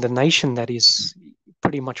of condemnation that is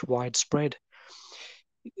pretty much widespread.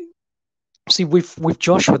 See, with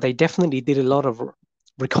Joshua, they definitely did a lot of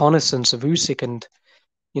reconnaissance of Usyk, and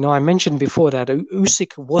I mentioned before that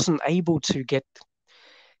Usyk wasn't able to get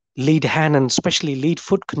lead hand and especially lead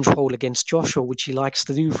foot control against Joshua, which he likes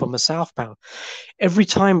to do from a southpaw. Every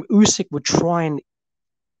time Usyk would try and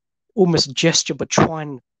almost gesture, but try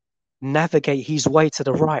and navigate his way to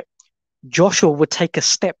the right, Joshua would take a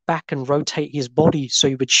step back and rotate his body, so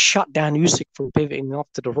he would shut down Usyk from pivoting off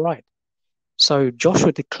to the right. So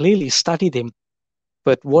Joshua had clearly studied him.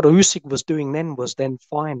 But what Usyk was doing then was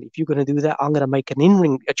fine, if you're going to do that, I'm going to make an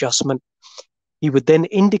in-ring adjustment. He would then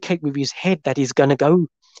indicate with his head that he's going to go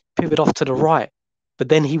pivot off to the right. But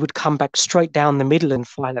then he would come back straight down the middle and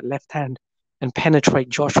fire that left hand and penetrate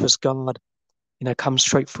Joshua's guard, come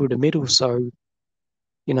straight through the middle. So,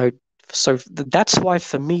 so that's why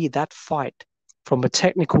for me, that fight from a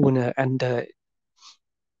technical and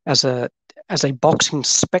as a boxing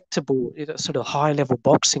spectacle, sort of high level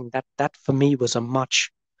boxing, that for me was a much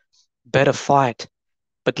better fight.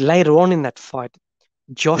 But later on in that fight,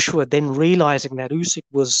 Joshua then realizing that Usyk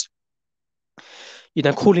was,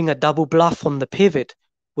 calling a double bluff on the pivot,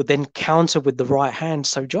 would then counter with the right hand.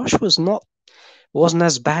 So Joshua's wasn't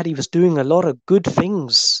as bad. He was doing a lot of good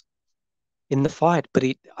things in the fight, but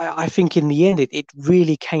I think in the end it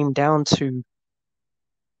really came down to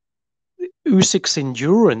Usyk's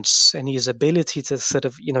endurance and his ability to sort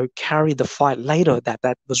of, carry the fight later.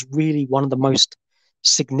 That was really one of the most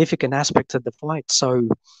significant aspects of the fight. So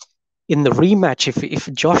in the rematch, if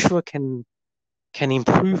Joshua can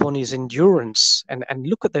improve on his endurance and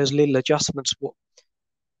look at those little adjustments,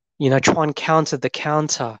 try and counter the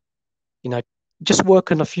counter, just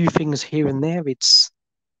work on a few things here and there,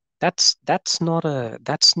 that's not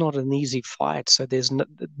an easy fight. So there's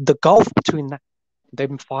the gulf between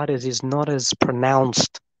them fighters is not as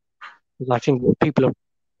pronounced as I think what people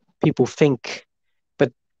think.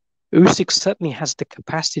 But Usyk certainly has the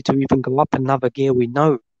capacity to even go up another gear, we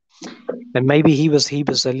know. And maybe he was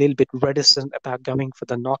a little bit reticent about going for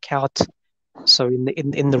the knockout. So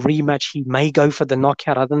in the rematch, he may go for the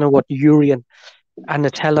knockout. I don't know what Yuri and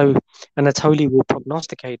Anatoly will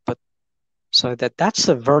prognosticate, but so that's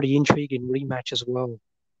a very intriguing rematch as well.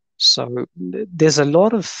 So there's a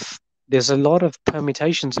lot of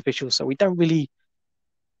permutations, official. So we don't really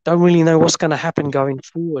know what's going to happen going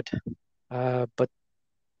forward. But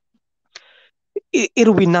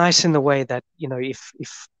it'll be nice in the way that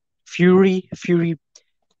if Fury,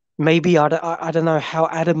 maybe I don't know how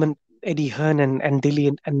adamant Eddie Hearn and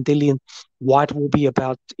Dillian White will be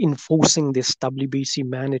about enforcing this WBC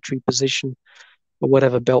mandatory position or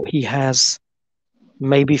whatever belt he has.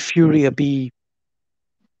 Maybe Fury will be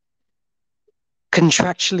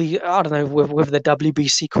contractually, I don't know, with the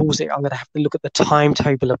WBC calls it, I'm going to have to look at the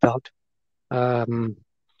timetable about the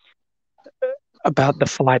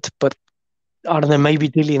fight. But I don't know, maybe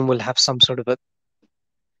Dillian will have some sort of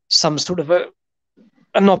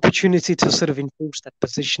an opportunity to sort of enforce that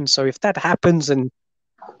position. So if that happens and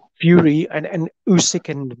Fury and Usyk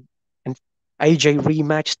and AJ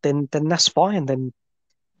rematch, then that's fine. Then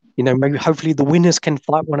maybe hopefully the winners can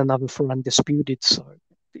fight one another for undisputed. So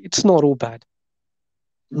it's not all bad.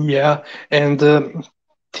 Yeah, and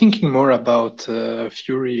thinking more about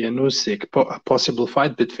Fury and Usyk, a possible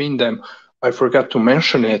fight between them. I forgot to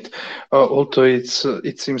mention it, although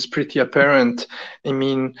it seems pretty apparent. I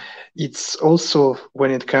mean, it's also when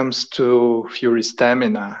it comes to Fury's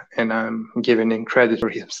stamina, and I'm giving him credit for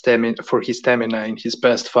his stamina in his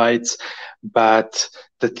past fights. But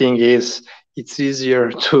the thing is, it's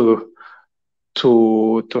easier to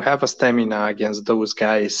have a stamina against those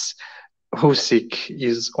guys. Usyk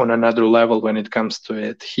is on another level when it comes to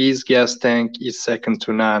it. His gas tank is second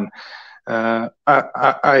to none. I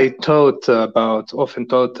often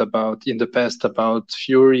thought about in the past about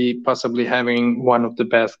Fury possibly having one of the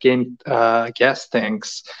best gas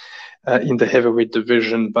tanks in the heavyweight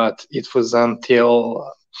division, but it was until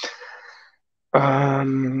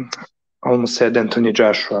almost said Anthony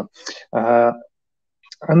Joshua,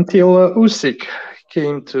 until Usyk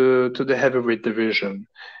came to the heavyweight division.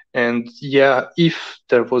 And yeah, if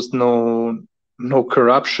there was no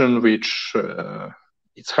corruption, which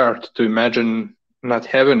it's hard to imagine not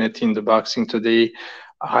having it in the boxing today,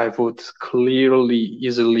 I would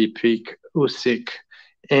easily pick Usyk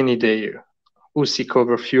any day. Usyk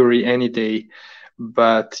over Fury any day.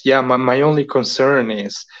 But yeah, my only concern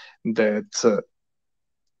is that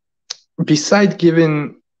beside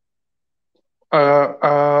giving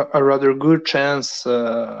a rather good chance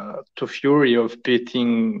to Fury of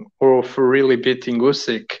beating or of really beating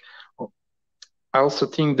Usyk, I also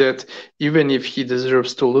think that even if he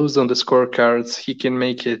deserves to lose on the scorecards, he can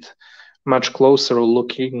make it much closer,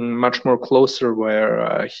 looking much more closer,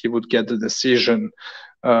 where he would get the decision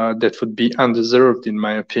that would be undeserved, in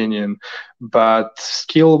my opinion. But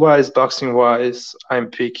skill-wise, boxing-wise,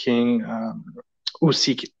 I'm picking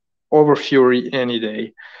Usyk over Fury any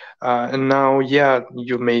day. And now, yeah,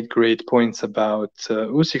 you made great points about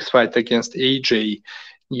Usyk's fight against AJ.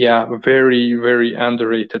 Yeah, very, very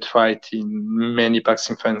underrated fight in many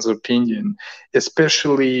boxing fans' opinion,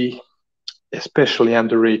 especially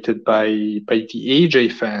underrated by the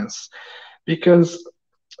AJ fans. Because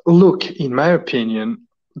look, in my opinion,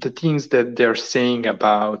 the things that they're saying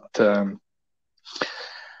about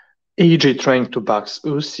AJ trying to box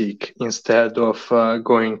Usyk instead of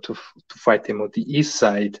going to fight him on the east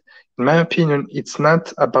side, in my opinion, it's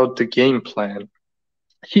not about the game plan.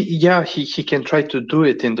 He can try to do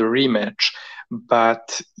it in the rematch,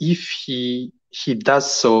 but if he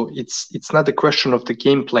does so, it's not a question of the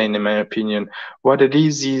game plan, in my opinion. What it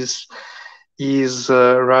is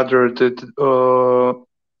rather the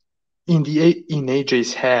in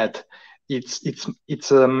AJ's head.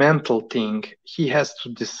 It's a mental thing. He has to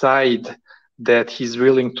decide that he's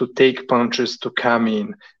willing to take punches to come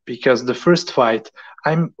in, because the first fight,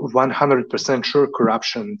 I'm 100% sure,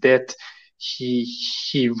 corruption, that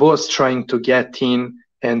he was trying to get in,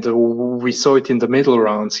 and we saw it in the middle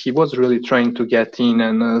rounds. He was really trying to get in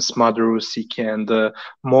and smother Usyk and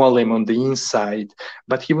maul him on the inside,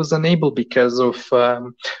 but he was unable because of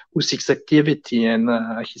Usyk's activity and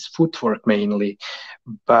his footwork mainly,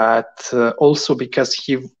 but also because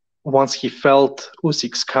once he felt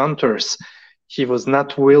Usyk's counters, he was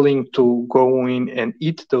not willing to go in and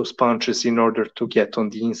eat those punches in order to get on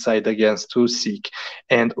the inside against Usyk.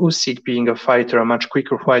 And Usyk, being a fighter, a much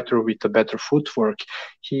quicker fighter with a better footwork,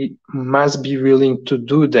 he must be willing to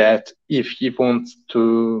do that if he wants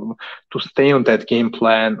to stay on that game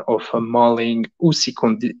plan of mauling Usyk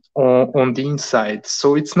on the inside.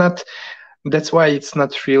 So it's not. That's why it's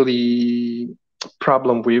not really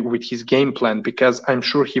problem with his game plan, because I'm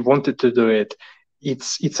sure he wanted to do it.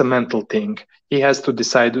 It's a mental thing. He has to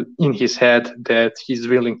decide in his head that he's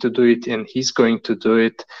willing to do it and he's going to do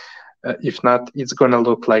it. If not, it's gonna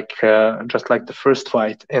look like just like the first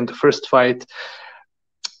fight. And the first fight,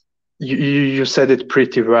 you said it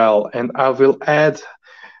pretty well. And I will add,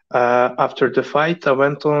 after the fight, I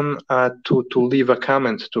went on to leave a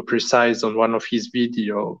comment to Precise on one of his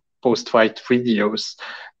post-fight videos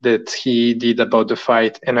that he did about the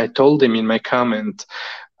fight, and I told him in my comment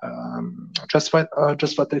just what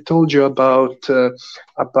I told you about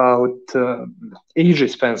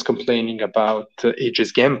AJ's fans complaining about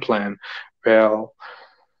AJ's game plan. Well,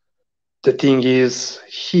 the thing is,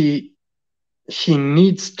 he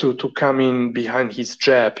needs to come in behind his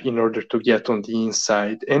jab in order to get on the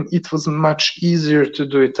inside, and it was much easier to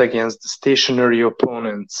do it against the stationary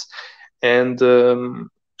opponents. And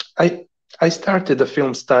I started a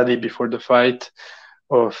film study before the fight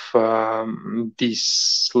of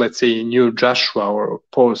this, let's say, new Joshua or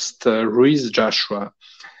post Ruiz Joshua,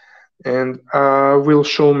 and will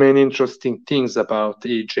show many interesting things about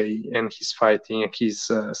AJ and his fighting and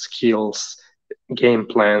his skills, game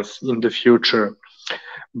plans in the future.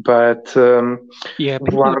 But Yeah,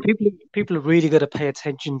 people are really got to pay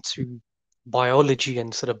attention to biology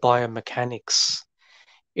and sort of biomechanics.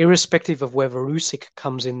 Irrespective of whether Usyk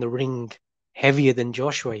comes in the ring heavier than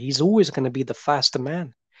Joshua, he's always going to be the faster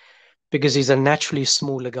man because he's a naturally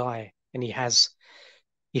smaller guy and he has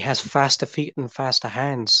faster feet and faster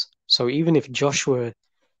hands. So even if Joshua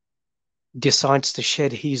decides to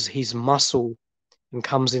shed his muscle and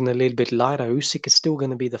comes in a little bit lighter, Usyk is still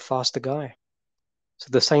going to be the faster guy. So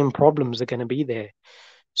the same problems are going to be there.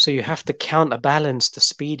 So you have to counterbalance the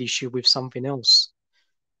speed issue with something else.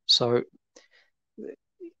 So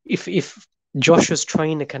if Joshua's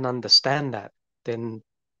trainer can understand that, then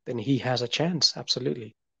he has a chance,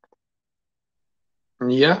 absolutely.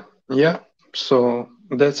 Yeah. So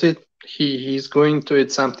that's it. He's going to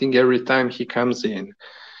eat something every time he comes in.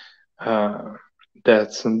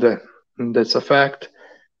 That's a fact,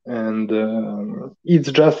 and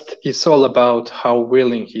it's all about how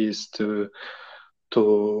willing he is to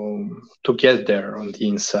get there on the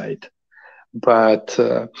inside. But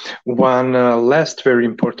one last very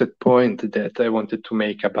important point that I wanted to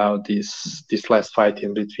make about this last fight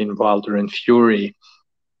in between Wilder and Fury,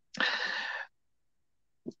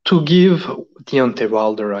 to give Deontay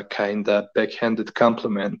Wilder a kind of backhanded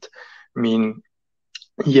compliment. I mean,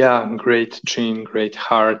 yeah, great chin, great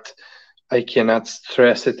heart. I cannot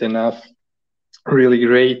stress it enough. Really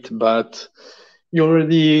great, but you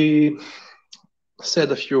already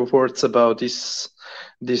said a few words about this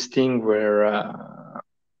thing where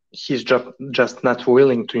he's just not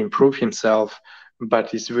willing to improve himself,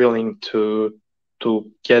 but is willing to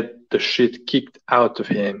get the shit kicked out of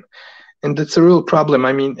him. And that's a real problem.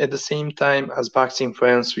 I mean, at the same time, as boxing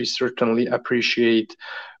fans, we certainly appreciate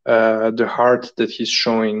the heart that he's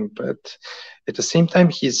showing, but at the same time,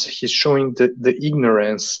 he's showing the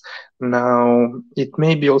ignorance. Now, it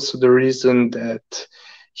may be also the reason that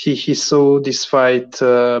he saw this fight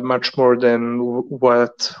much more than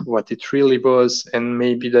what it really was, and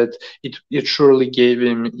maybe that it surely gave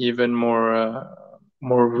him even more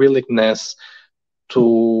willingness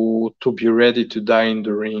to be ready to die in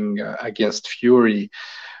the ring against Fury.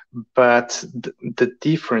 But the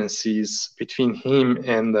differences between him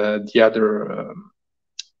and the other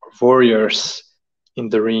warriors in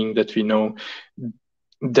the ring that we know,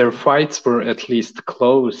 their fights were at least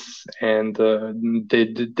close, and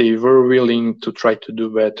they were willing to try to do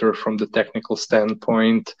better from the technical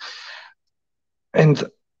standpoint. And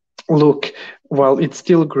look, while it's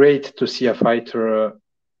still great to see a fighter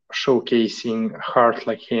showcasing heart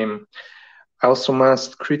like him, I also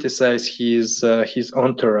must criticize his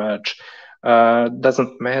entourage.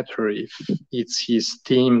 Doesn't matter if it's his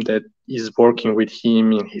team that is working with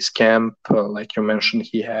him in his camp. Like you mentioned,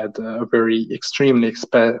 he had a very extremely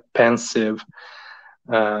expensive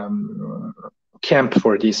um, camp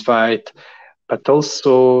for this fight, but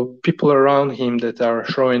also people around him that are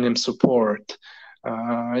showing him support.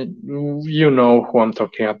 You know who I'm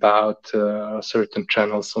talking about, certain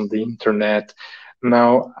channels on the internet.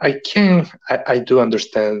 Now, I do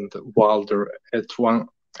understand Wilder at one,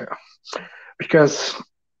 because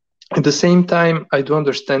at the same time, I do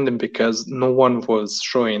understand him because no one was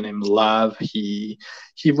showing him love. He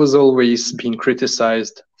was always being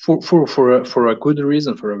criticized for a good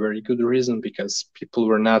reason, for a very good reason, because people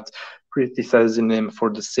were not criticizing him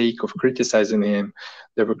for the sake of criticizing him.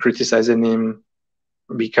 They were criticizing him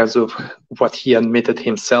because of what he admitted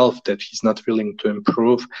himself, that he's not willing to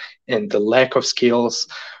improve, and the lack of skills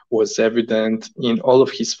was evident in all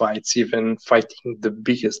of his fights, even fighting the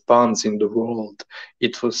biggest bonds in the world.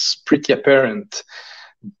 It was pretty apparent.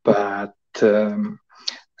 But I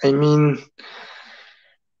mean,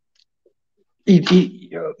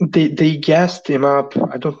 they gassed him up.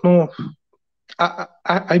 I don't know.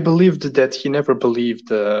 I believed that he never believed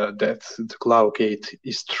that the Glowgate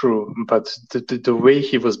is true, but the way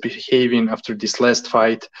he was behaving after this last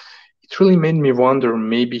fight, it really made me wonder.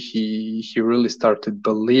 Maybe he really started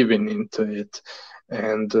believing into it.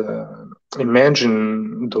 And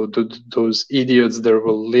imagine those idiots that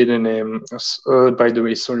were leading him. By the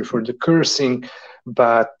way, sorry for the cursing,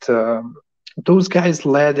 but those guys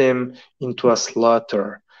led him into a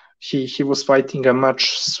slaughter. He was fighting a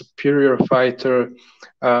much superior fighter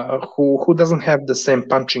who doesn't have the same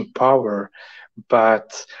punching power.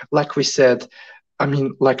 But like we said, I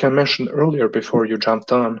mean, like I mentioned earlier before you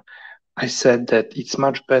jumped on, I said that it's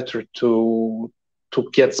much better to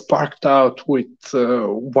get sparked out with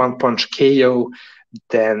one punch KO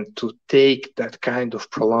than to take that kind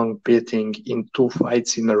of prolonged beating in two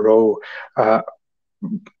fights in a row. Uh,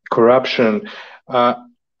 Corruption. Uh,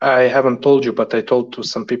 I haven't told you, but I told to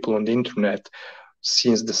some people on the internet.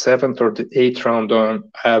 Since the seventh or the eighth round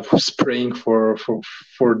on, I was praying for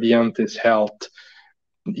Deontay's health.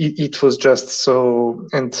 It was just so,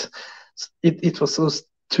 and it was so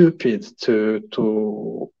stupid to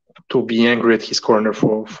be angry at his corner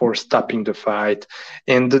for stopping the fight,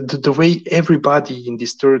 and the way everybody in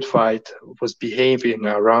this third fight was behaving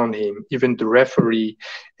around him, even the referee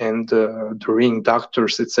and the ring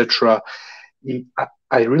doctors, etc.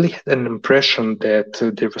 I really had an impression that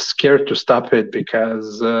they were scared to stop it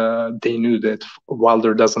because they knew that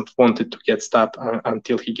Wilder doesn't want it to get stopped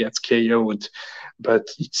until he gets KO'd. But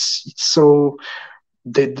it's so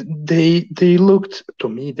they looked to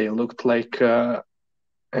me, they looked like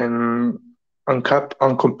an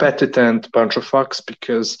uncompetent bunch of fucks,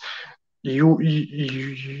 because you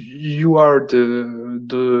are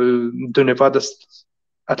the Nevada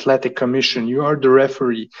Athletic Commission. You are the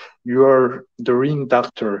referee. You are the ring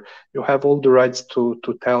doctor. You have all the rights to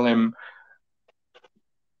tell him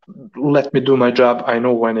let me do my job. I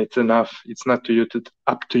know when it's enough. It's not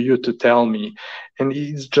up to you to tell me. And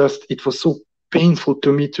it was so painful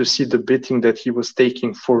to me to see the beating that he was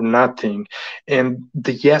taking for nothing, and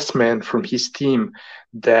the yes men from his team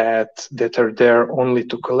that are there only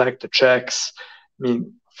to collect the checks. I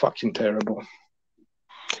mean, fucking terrible.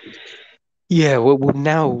 Yeah, well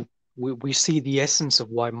now we see the essence of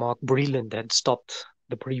why Mark Breland had stopped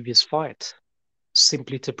the previous fight,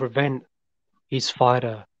 simply to prevent his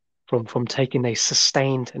fighter from taking a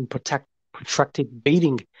sustained and protracted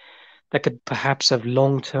beating that could perhaps have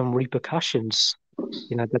long-term repercussions.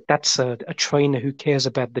 You know, that's a trainer who cares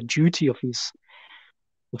about the duty of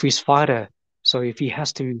his fighter. So if he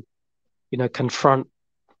has to, confront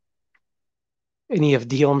any of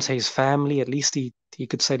Deontay's family, at least he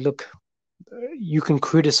could say, look, you can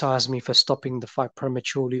criticize me for stopping the fight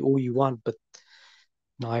prematurely all you want, but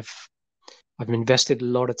I've invested a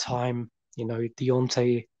lot of time.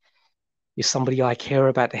 Deontay is somebody I care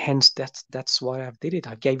about. Hence, that's why I did it.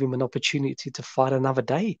 I gave him an opportunity to fight another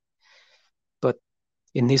day. But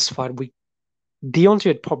in this fight, Deontay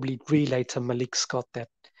had probably relayed to Malik Scott that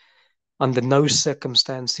under no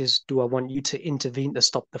circumstances do I want you to intervene to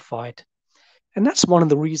stop the fight. And that's one of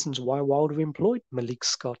the reasons why Wilder employed Malik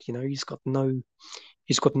Scott. He's got no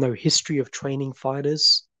history of training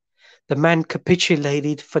fighters. The man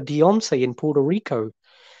capitulated for Deontay in Puerto Rico.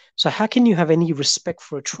 So how can you have any respect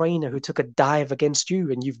for a trainer who took a dive against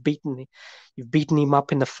you and you've beaten him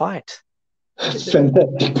up in the fight?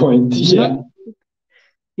 Fantastic point. Yeah.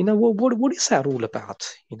 What is that all about?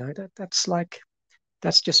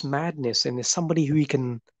 That's just madness. And there's somebody who he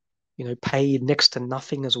can, pay next to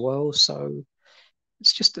nothing as well. So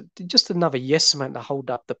it's just another yes man to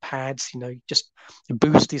hold up the pads, just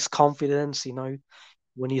boost his confidence,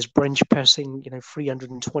 when he's bench pressing,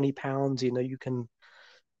 320 pounds, you can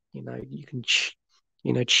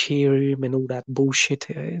cheer him and all that bullshit.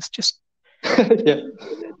 It's just, Yeah.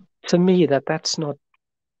 to me, that's not,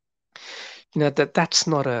 that's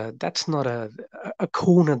not a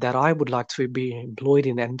corner that I would like to be employed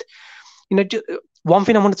in. And, one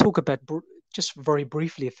thing I want to talk about just very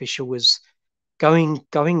briefly, official, was going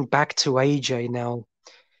back to AJ now,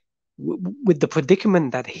 with the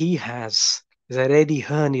predicament that he has, that Eddie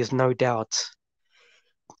Hearn is no doubt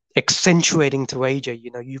accentuating to AJ.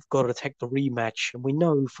 You've got to take the rematch, and we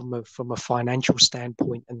know from a financial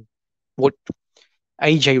standpoint and what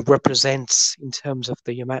AJ represents in terms of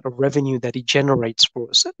the amount of revenue that he generates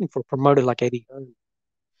certainly for a promoter like Eddie Hearn.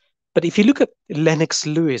 But if you look at Lennox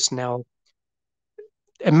Lewis now,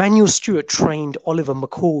 Emmanuel Stewart trained Oliver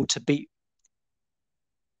McCall to beat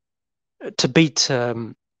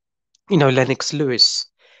Lennox Lewis,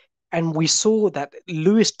 and we saw that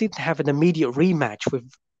Lewis didn't have an immediate rematch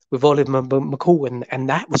with Oliver McCall, and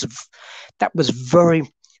that was very,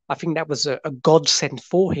 I think that was a godsend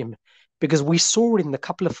for him, because we saw in the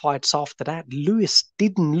couple of fights after that, Lewis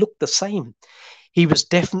didn't look the same. He was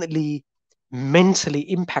definitely mentally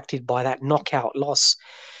impacted by that knockout loss,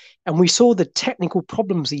 and we saw the technical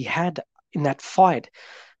problems he had in that fight.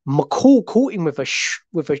 McCall caught him with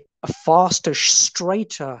a faster,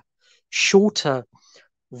 straighter, shorter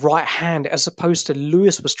right hand, as opposed to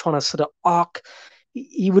Lewis was trying to sort of arc.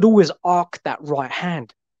 He would always arc that right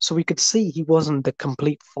hand, so we could see he wasn't the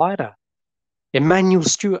complete fighter. Emmanuel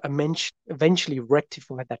Stewart eventually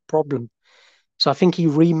rectified that problem. So I think he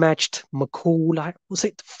rematched McCall, like, was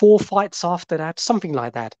it 4 fights after that? Something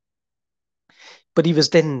like that. But he was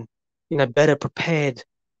then, better prepared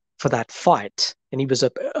for that fight. And he was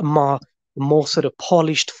a more sort of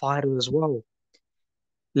polished fighter as well.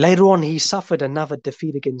 Later on, he suffered another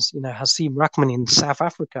defeat against, Hasim Rahman in South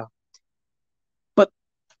Africa. But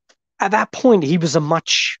at that point, I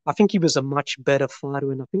think he was a much better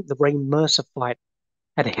fighter. And I think the Ray Mercer fight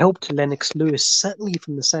had helped Lennox Lewis, certainly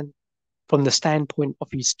from the standpoint of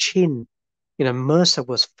his chin. Mercer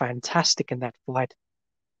was fantastic in that fight.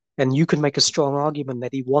 And you can make a strong argument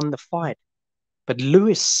that he won the fight. But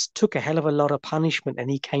Lewis took a hell of a lot of punishment and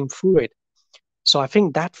he came through it. So I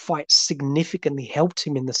think that fight significantly helped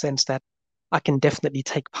him in the sense that I can definitely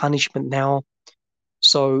take punishment now.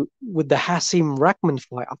 So with the Hasim Rahman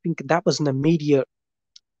fight, I think that was an immediate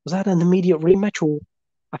rematch, or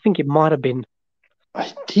I think it might have been.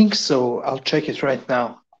 I think so. I'll check it right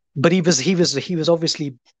now. But he was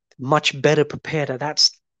obviously much better prepared at that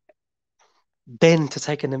then to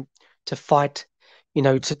fight,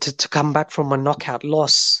 to come back from a knockout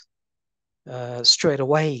loss straight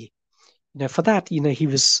away. For that,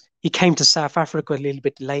 he came to South Africa a little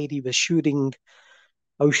bit late. He was shooting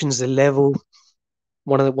Ocean's 11,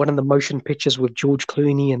 one of the motion pictures with George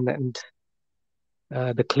Clooney and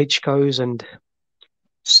the Klitschko's, and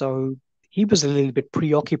So he was a little bit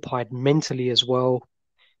preoccupied mentally as well.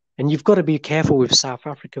 And you've got to be careful with South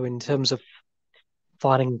Africa in terms of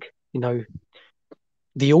fighting, you know,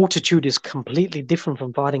 the altitude is completely different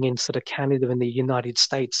from fighting in sort of Canada and the United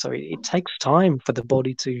States. So it takes time for the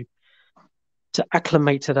body to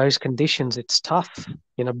acclimate to those conditions. It's tough.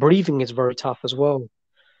 You know, breathing is very tough as well.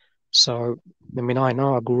 So I mean, I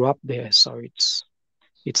know I grew up there, so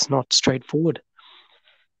it's not straightforward.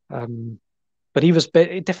 Um, but he was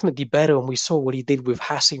definitely better, and we saw what he did with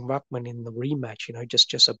Hasim Rahman in the rematch. You know,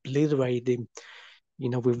 just obliterated him. You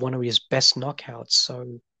know, with one of his best knockouts.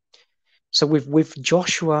 So with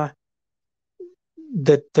Joshua,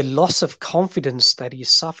 the loss of confidence that he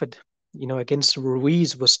suffered, you know, against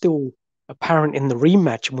Ruiz was still apparent in the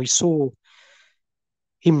rematch, and we saw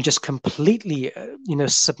him just completely, you know,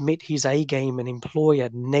 submit his A game and employ a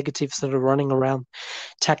negative sort of running around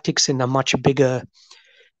tactics in a much bigger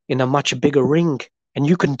ring. And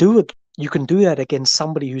you can do it. You can do that against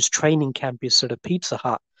somebody whose training camp is sort of Pizza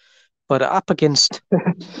Hut, but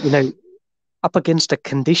you know, up against a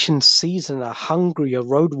conditioned season, a hungry, a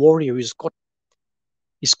road warrior he's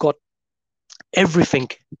got everything,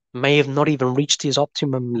 may have not even reached his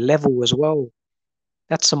optimum level as well.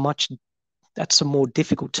 That's a more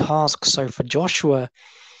difficult task. So for Joshua,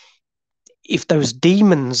 if those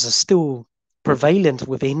demons are still prevalent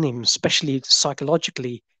within him, especially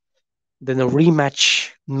psychologically, then a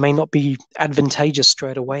rematch may not be advantageous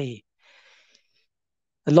straight away.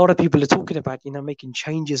 A lot of people are talking about, you know, making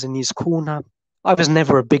changes in his corner. I was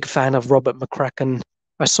never a big fan of Robert McCracken.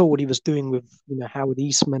 I saw what he was doing with, you know, Howard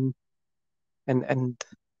Eastman and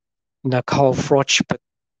you know, Carl Froch, but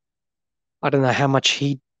I don't know how much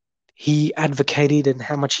he advocated and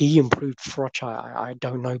how much he improved Froch. I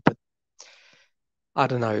don't know, but I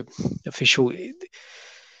don't know. Official.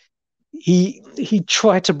 He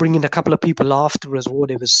tried to bring in a couple of people after as well.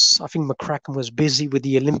 It was, I think McCracken was busy with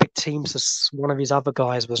the Olympic teams as one of his other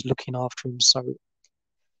guys was looking after him. So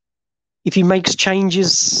if he makes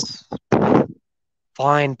changes,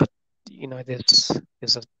 fine. But you know,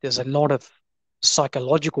 there's a lot of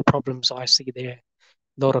psychological problems I see there,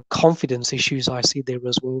 a lot of confidence issues I see there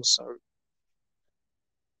as well. So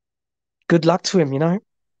good luck to him, you know.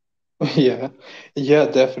 Yeah, yeah,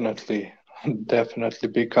 definitely. Definitely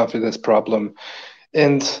big confidence problem.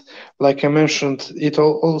 And like I mentioned, it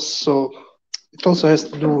also has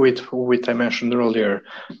to do with what I mentioned earlier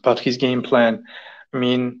about his game plan. I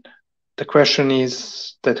mean, the question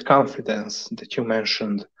is that confidence that you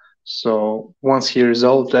mentioned. So once he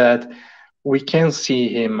resolved that, we can see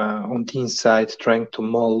him on the inside trying to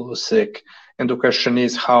maul Usyk, and the question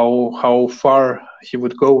is how far he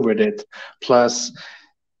would go with it. Plus,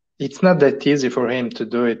 it's not that easy for him to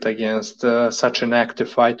do it against such an active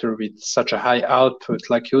fighter with such a high output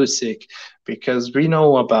like Usyk, because we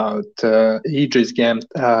know about Idris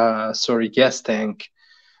Gas Tank.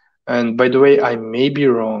 And by the way, I may be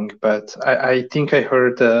wrong, but I think I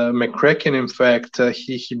heard McCracken. In fact,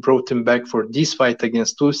 he brought him back for this fight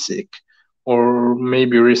against Usyk, or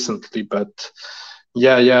maybe recently. But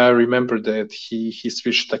yeah, I remember that he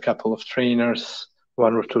switched a couple of trainers,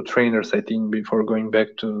 one or two trainers, I think, before going back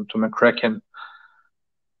to McCracken.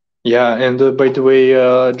 Yeah, and by the way,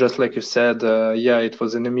 just like you said, yeah, it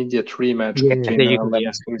was an immediate rematch Yeah, between there you go. Yeah,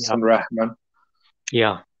 Lennox Lewis yeah, and Rahman.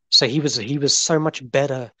 yeah. So he was so much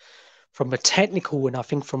better from a technical and I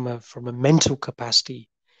think from a mental capacity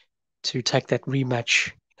to take that rematch,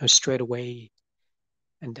 you know, straight away.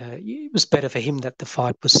 And it was better for him that the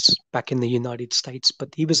fight was back in the United States,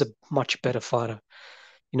 but he was a much better fighter,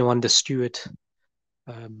 you know, under Stewart.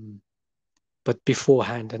 Um, but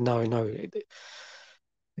beforehand, and no,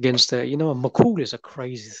 against the, you know, McCall is a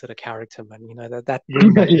crazy sort of character, man. You know, that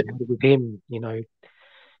rematch Yeah, he had with him, you know,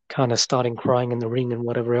 kind of starting crying in the ring and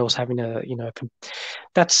whatever else, having a, you know,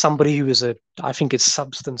 that's somebody who is I think it's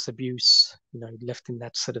substance abuse, you know, left in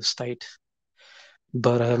that sort of state.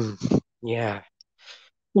 But yeah,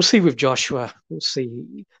 we'll see with Joshua. We'll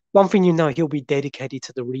see. One thing you know, he'll be dedicated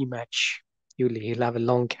to the rematch. He'll have a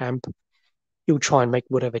long camp. He'll try and make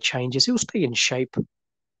whatever changes. He'll stay in shape.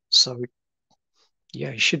 So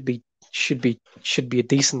yeah, he should be a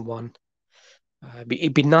decent one.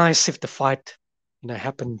 It'd be nice if the fight, you know,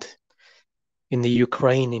 happened in the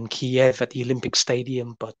Ukraine in Kiev at the Olympic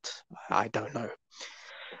Stadium, but I don't know.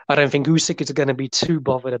 I don't think Usyk is going to be too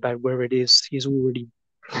bothered about where it is. He's already,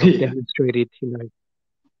 you know, yeah, demonstrated, you know,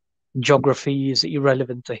 geography is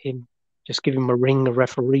irrelevant to him. Just give him a ring, a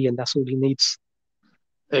referee, and that's all he needs.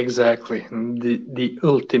 exactly. The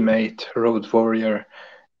ultimate road warrior,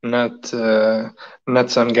 not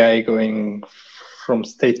not some guy going from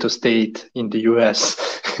state to state in the US.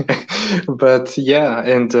 But yeah,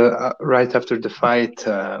 and right after the fight,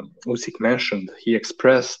 Usyk mentioned he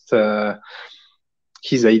expressed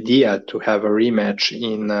his idea to have a rematch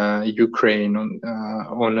in Ukraine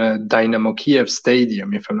on a Dynamo Kiev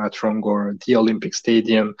stadium, if I'm not wrong, or the Olympic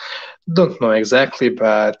Stadium. Don't know exactly,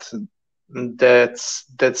 but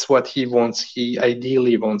that's what he wants. He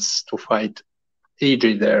ideally wants to fight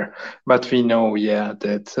AJ there, but we know, yeah,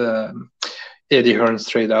 that Eddie Hearn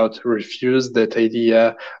straight out refused that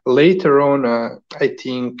idea. Later on, I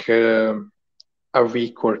think a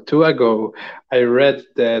week or two ago, I read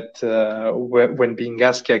that when being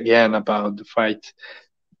asked again about the fight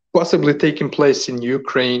possibly taking place in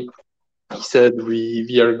Ukraine, he said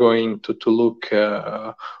we are going to look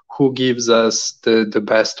who gives us the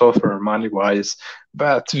best offer money wise,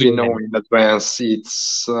 but we Yeah, know in advance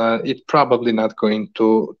it's probably not going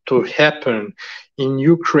to happen in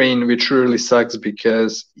Ukraine, which really sucks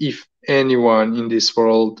because if anyone in this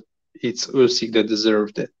world, it's Usyk that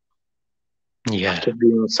deserved it yeah. after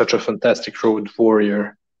being such a fantastic road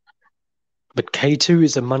warrior. But K2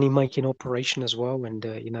 is a money-making operation as well, and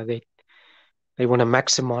they want to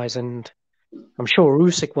maximize. And I'm sure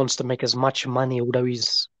Usyk wants to make as much money, although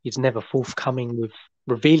he's never forthcoming with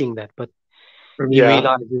revealing that. But he Yeah.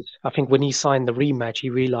 realizes, I think, when he signed the rematch, he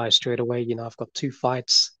realized straight away, I've got two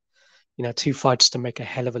fights to make a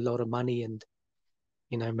hell of a lot of money, and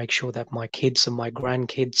make sure that my kids and my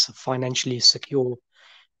grandkids are financially secure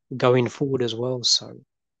going forward as well. So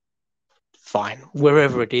fine,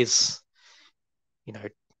 wherever it is, you know,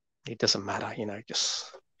 it doesn't matter.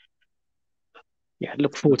 Just yeah,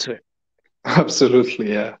 look forward to it.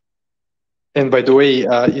 Absolutely, yeah. And by the way,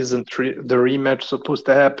 isn't the rematch supposed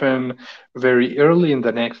to happen very early in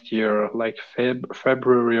the next year, like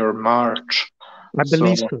February or March? I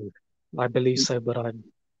believe So, so. I believe so, but I'm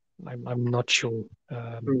not sure.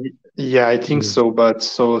 yeah, I think Yeah. so. But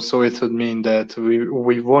so it would mean that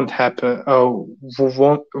we won't happen. Oh,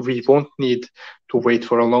 we won't need to wait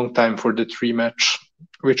for a long time for the rematch,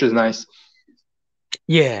 which is nice.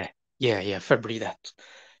 Yeah, yeah. February. That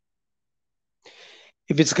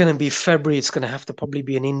if it's going to be February, it's going to have to probably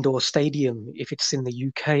be an indoor stadium if it's in the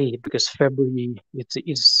UK, because February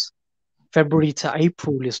to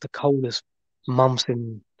April is the coldest month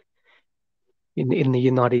in the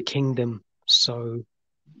United Kingdom. So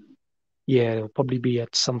yeah, it'll probably be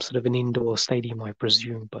at some sort of an indoor stadium, I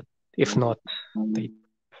presume. But if not, they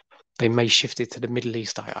they may shift it to the Middle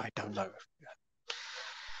East. I don't know.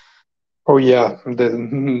 Oh yeah,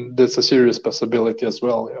 that's a serious possibility as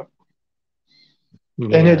well. Yeah.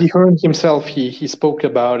 And Yeah. Eddie Hearn himself, he spoke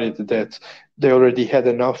about it that they already had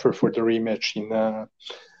an offer for the rematch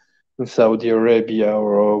in Saudi Arabia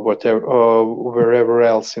or whatever or wherever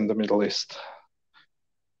else in the Middle East.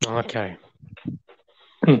 Okay.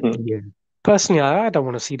 Mhm. Yeah. Personally, I don't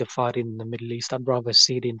want to see the fight in the Middle East. I'd rather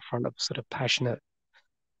see it in front of sort of passionate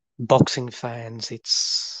boxing fans.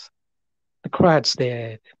 It's the crowd's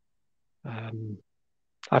there. Um,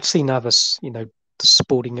 I've seen others, the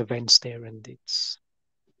sporting events there, and it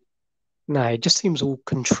just seems all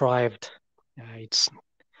contrived. It's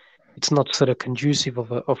not sort of conducive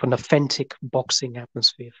of an authentic boxing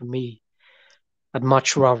atmosphere for me. I'd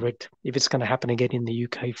much rather it if it's going to happen again in the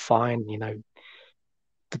UK. Fine,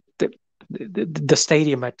 the the, the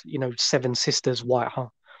stadium at Seven Sisters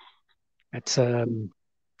Whitehall at Tottenham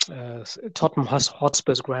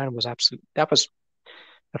Hotspur's ground was absolute. That was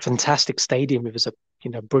a fantastic stadium. It was a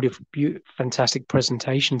fantastic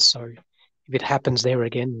presentation. So if it happens there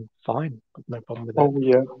again, fine, no problem with that. Oh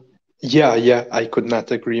yeah. Yeah, I could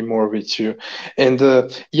not agree more with you. And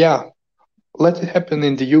yeah, let it happen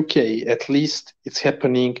in the UK. At least it's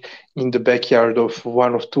happening in the backyard of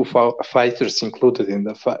one of two fighters included in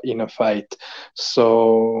in a fight.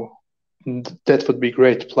 So that would be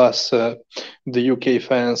great. Plus, the UK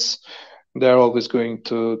fans, they're always going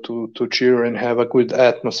to cheer and have a good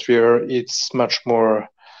atmosphere. It's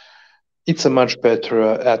a much better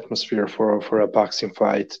atmosphere for a boxing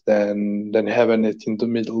fight than having it in the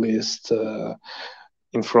Middle East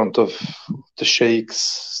in front of the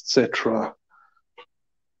sheikhs, etc.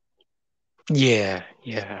 Yeah.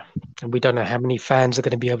 And we don't know how many fans are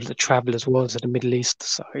going to be able to travel as well to the Middle East.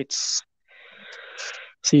 So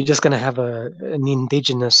you're just going to have an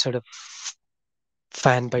indigenous sort of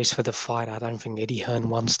fan base for the fight. I don't think Eddie Hearn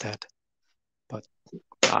wants that, but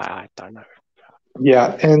I don't know.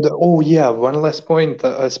 Yeah, and oh yeah, one last point.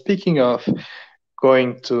 Speaking of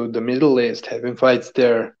going to the Middle East, having fights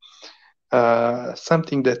there,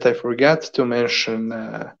 something that I forgot to mention.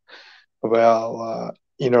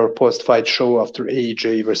 In our post-fight show after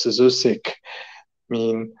AJ versus Usyk, I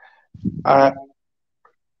mean, I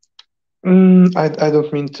I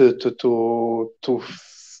don't mean to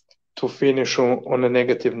finish on a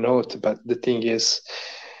negative note, but the thing is,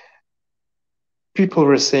 people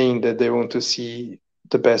were saying that they want to see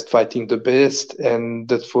the best fighting the best, and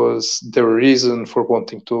that was their reason for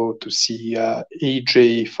wanting to see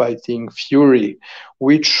AJ fighting Fury,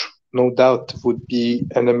 which no doubt would be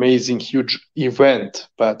an amazing, huge event.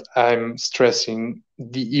 But I'm stressing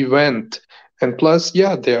the event, and plus,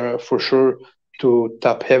 yeah, they are for sure two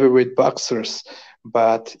top heavyweight boxers.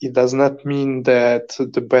 But it does not mean that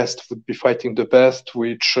the best would be fighting the best,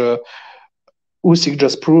 which Usyk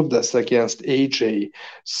just proved us against AJ.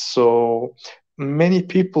 So many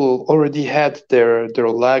people already had their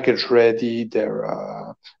luggage ready,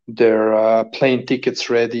 their plane tickets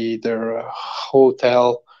ready, their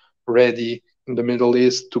hotel ready in the Middle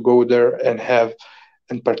East to go there and have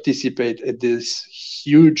and participate at this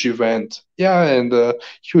huge event. Yeah, and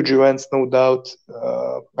huge events, no doubt.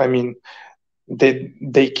 I mean,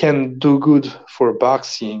 they can do good for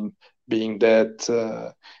boxing, being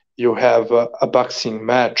that you have a boxing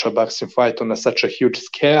match, a boxing fight on such a huge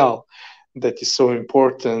scale that is so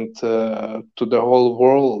important to the whole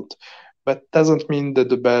world. But doesn't mean that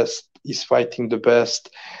the best is fighting the best.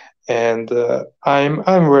 And I'm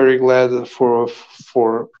very glad for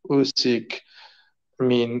Usyk. I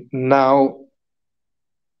mean, now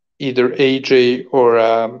either AJ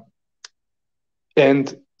or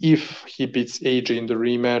and if he beats AJ in the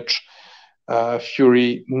rematch,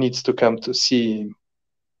 Fury needs to come to see him.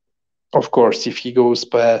 Of course, if he goes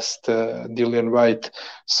past Dillian White.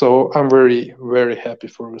 So I'm very, very happy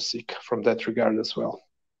for Usyk from that regard as well.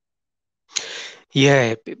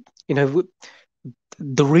 Yeah, you know,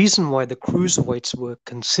 the reason why the cruiserweights were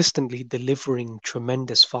consistently delivering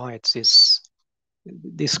tremendous fights is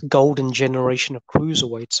this golden generation of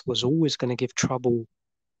cruiserweights was always going to give trouble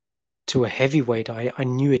to a heavyweight. I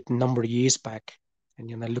knew it a number of years back. And,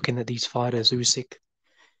 looking at these fighters, Usyk,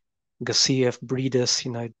 Gassiev,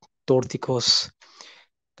 Briedis, Dorticos,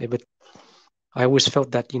 they were, I always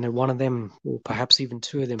felt that, one of them, or perhaps even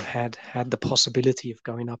two of them, had the possibility of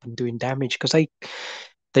going up and doing damage because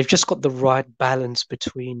they've just got the right balance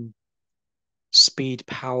between speed,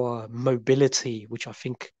 power, mobility, which I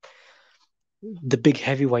think the big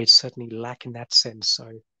heavyweights certainly lack in that sense. So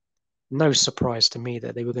no surprise to me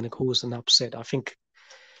that they were going to cause an upset. I think,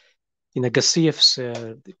 Gassiev's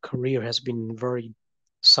career has been very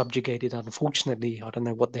subjugated, unfortunately. I don't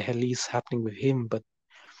know what the hell is happening with him, but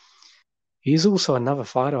he's also another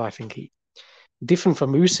fighter. I think he different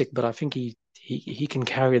from Usyk, but I think he can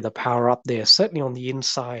carry the power up there, certainly on the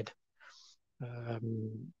inside.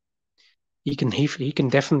 Um, he can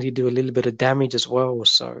definitely do a little bit of damage as well.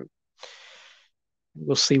 So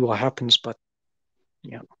we'll see what happens. But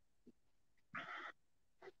yeah,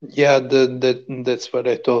 Yeah, that's what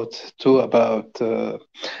I thought too about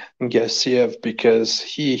Gassiev because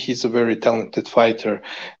he's a very talented fighter.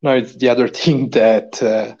 Now it's the other thing that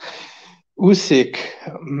Usyk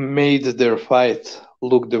made their fight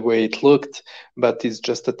look the way it looked, but it's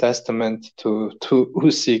just a testament to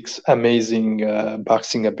Usyk's amazing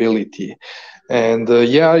boxing ability. And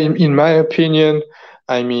yeah, in my opinion,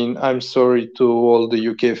 I mean, I'm sorry to all the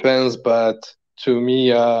UK fans, but to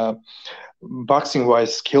me, boxing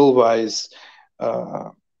wise, skill wise, uh,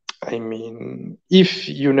 I mean, if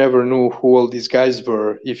you never knew who all these guys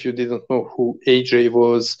were, if you didn't know who AJ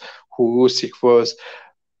was, who Usyk was,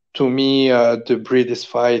 to me, the British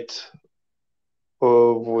fight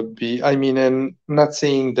would be. I mean, and not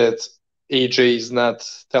saying that AJ is not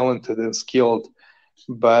talented and skilled,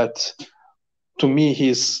 but to me,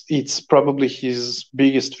 it's probably his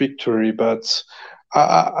biggest victory. But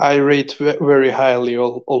I rate very highly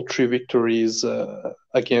all three victories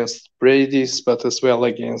against Brady's, but as well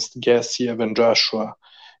against Gassiev and Joshua.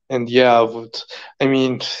 And yeah, I would. I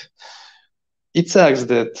mean, it sucks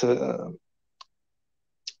that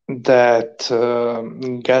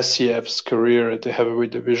Gassiev's career at the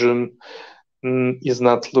heavyweight division is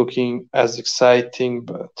not looking as exciting,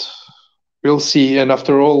 but we'll see. And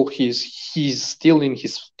after all, he's still in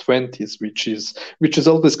his 20s, which is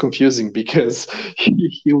always confusing because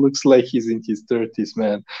he looks like he's in his 30s,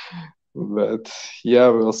 man. But yeah,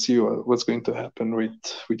 we'll see what's going to happen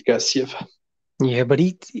with Gassiev. yeah, but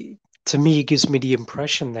to me, it gives me the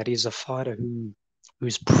impression that he's a fighter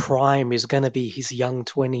whose prime is going to be his young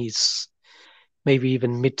 20s, maybe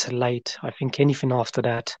even mid to late. I think anything after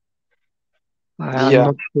that, I'm Yeah,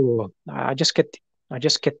 not sure. I just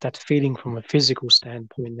get that feeling from a physical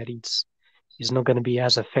standpoint that he's not going to be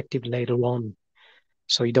as effective later on.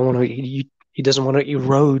 So you don't want to he doesn't want to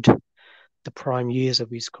erode the prime years of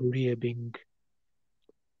his career being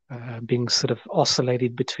being sort of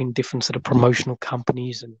oscillated between different sort of promotional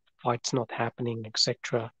companies and fights not happening,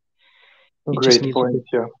 etc. He just Great needs a point. bit.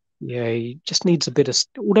 Yeah. Yeah, he just needs a bit of.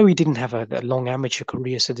 Although he didn't have a long amateur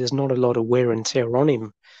career, so there's not a lot of wear and tear on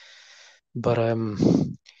him. But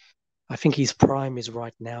I think his prime is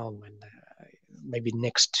right now, and maybe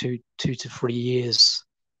next 2 to 3 years.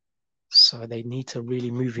 So they need to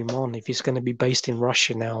really move him on. If he's going to be based in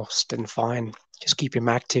Russia now, then fine. Just keep him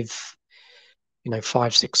active,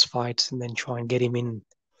 5, 6 fights, and then try and get him in.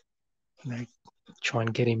 You know, try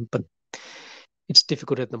and get him. But it's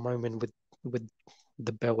difficult at the moment with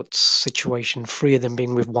the belt situation. Three of them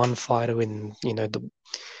being with one fighter, and the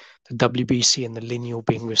WBC and the lineal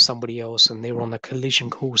being with somebody else, and they're on a collision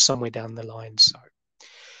course somewhere down the line. So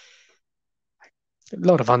a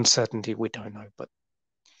lot of uncertainty. We don't know, but.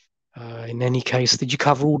 In any case, did you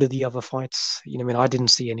cover all of the other fights? I mean, I didn't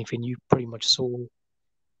see anything. You pretty much saw the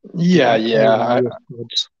Yeah, UK and yeah. US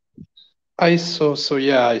cards. I saw. So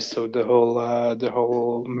yeah, I saw the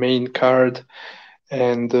whole main card,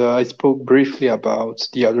 and I spoke briefly about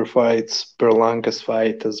the other fights, Berlanga's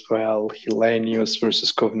fight as well, Helenius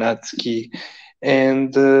versus Kovnatsky,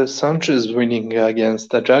 and Sanchez winning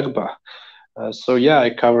against Ajagba. So yeah,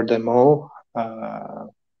 I covered them all. And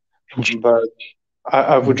But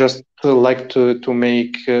I would just like to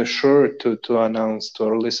make sure to announce to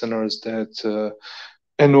our listeners that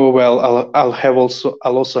and well,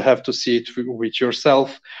 I'll also have to see it with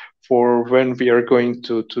yourself for when we are going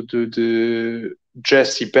to do the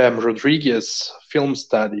Jesse Bam Rodriguez film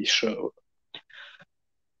study show.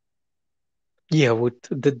 yeah,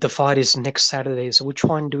 the fight is next Saturday, so we'll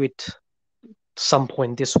try and do it some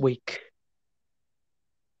point this week.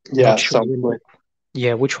 Not Yeah, sure some when. point.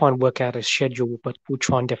 Yeah, we'll try and work out a schedule, but we'll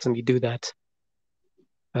try and definitely do that.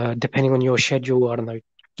 Depending on your schedule, I don't know,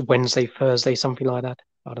 Wednesday, Thursday, something like that.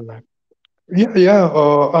 I don't know. Yeah, yeah.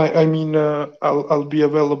 I mean, I'll be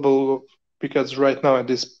available because right now at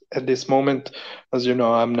this moment, as you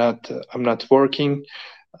know, I'm not working.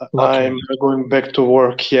 Lucky. I'm going back to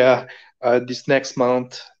work, yeah, this next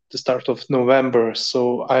month, the start of November.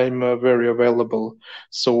 So I'm very available.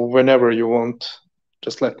 So whenever you want,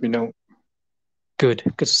 just let me know. Good,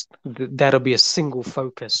 because that'll be a single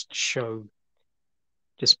focused show,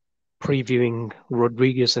 just previewing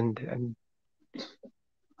Rodriguez and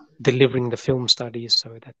delivering the film studies.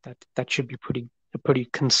 So that should be a pretty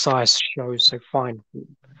concise show. So fine,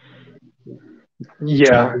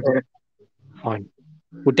 try and Yeah, do that. Fine.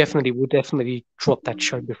 We'll definitely drop that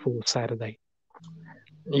show before Saturday.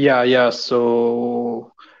 yeah, yeah.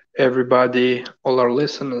 So everybody, all our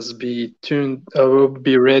listeners, be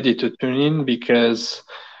ready to tune in because,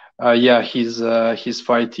 yeah, he's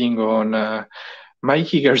fighting on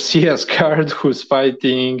Mikey Garcia's card, who's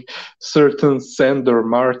fighting certain Sandor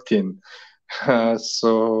Martin.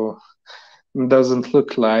 So doesn't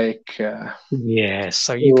look Yeah,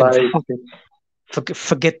 so you can like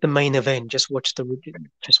forget the main event. Just watch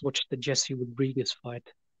the Jesse Rodriguez fight.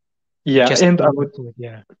 yeah. Jesse And I would Martin,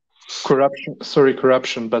 yeah.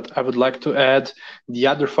 corruption, but I would like to add the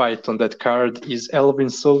other fight on that card is Elvin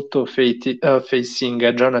Soto facing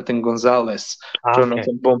Jonathan Gonzalez, Ah, okay.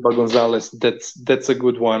 Jonathan Bomba Gonzalez. That's a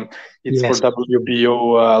good one. It's for Yes.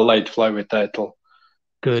 WBO light flyweight title.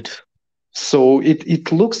 Good. So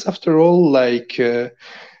it looks after all like I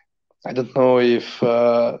don't know if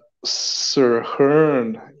Sir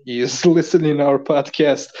Hearn is listening our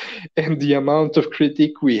podcast and the amount of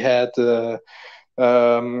critique we had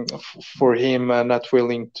for him not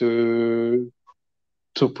willing to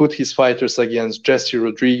put his fighters against Jesse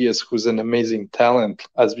Rodriguez, who's an amazing talent,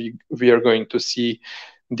 as we are going to see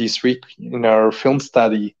this week in our film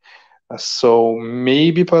study. So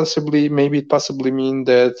maybe it possibly mean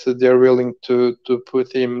that they're willing to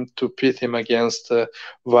pit him against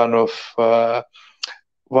one of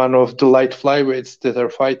the light flyweights that are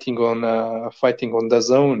fighting on the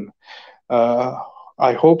zone. Uh,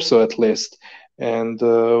 I hope so at least. And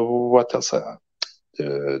what else?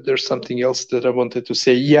 There's something else that I wanted to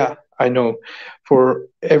say. Yeah, I know. For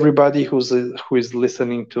everybody who is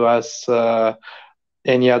listening to us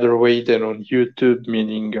any other way than on YouTube,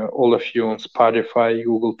 meaning all of you on Spotify,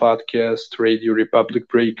 Google Podcast, Radio Republic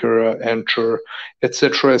Breaker, Anchor,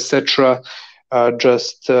 etc., etc.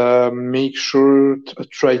 Just make sure to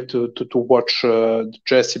try to watch the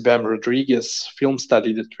Jesse Bam Rodriguez film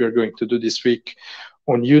study that we are going to do this week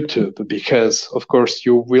on YouTube, because of course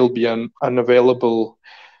you will be unavailable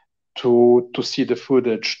to see the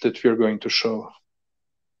footage that we are going to show.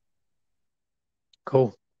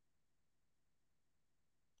 Cool.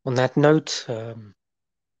 On that note,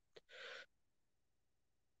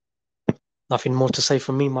 nothing more to say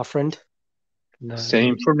from me, my friend. No,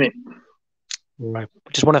 Same for me. right.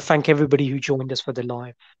 I just want to thank everybody who joined us for the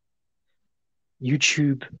live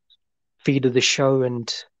YouTube feed of the show,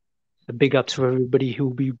 and a big up to everybody who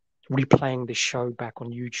will be replaying the show back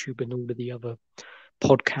on YouTube and all of the other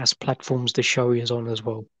podcast platforms the show is on as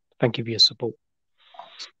well. Thank you for your support.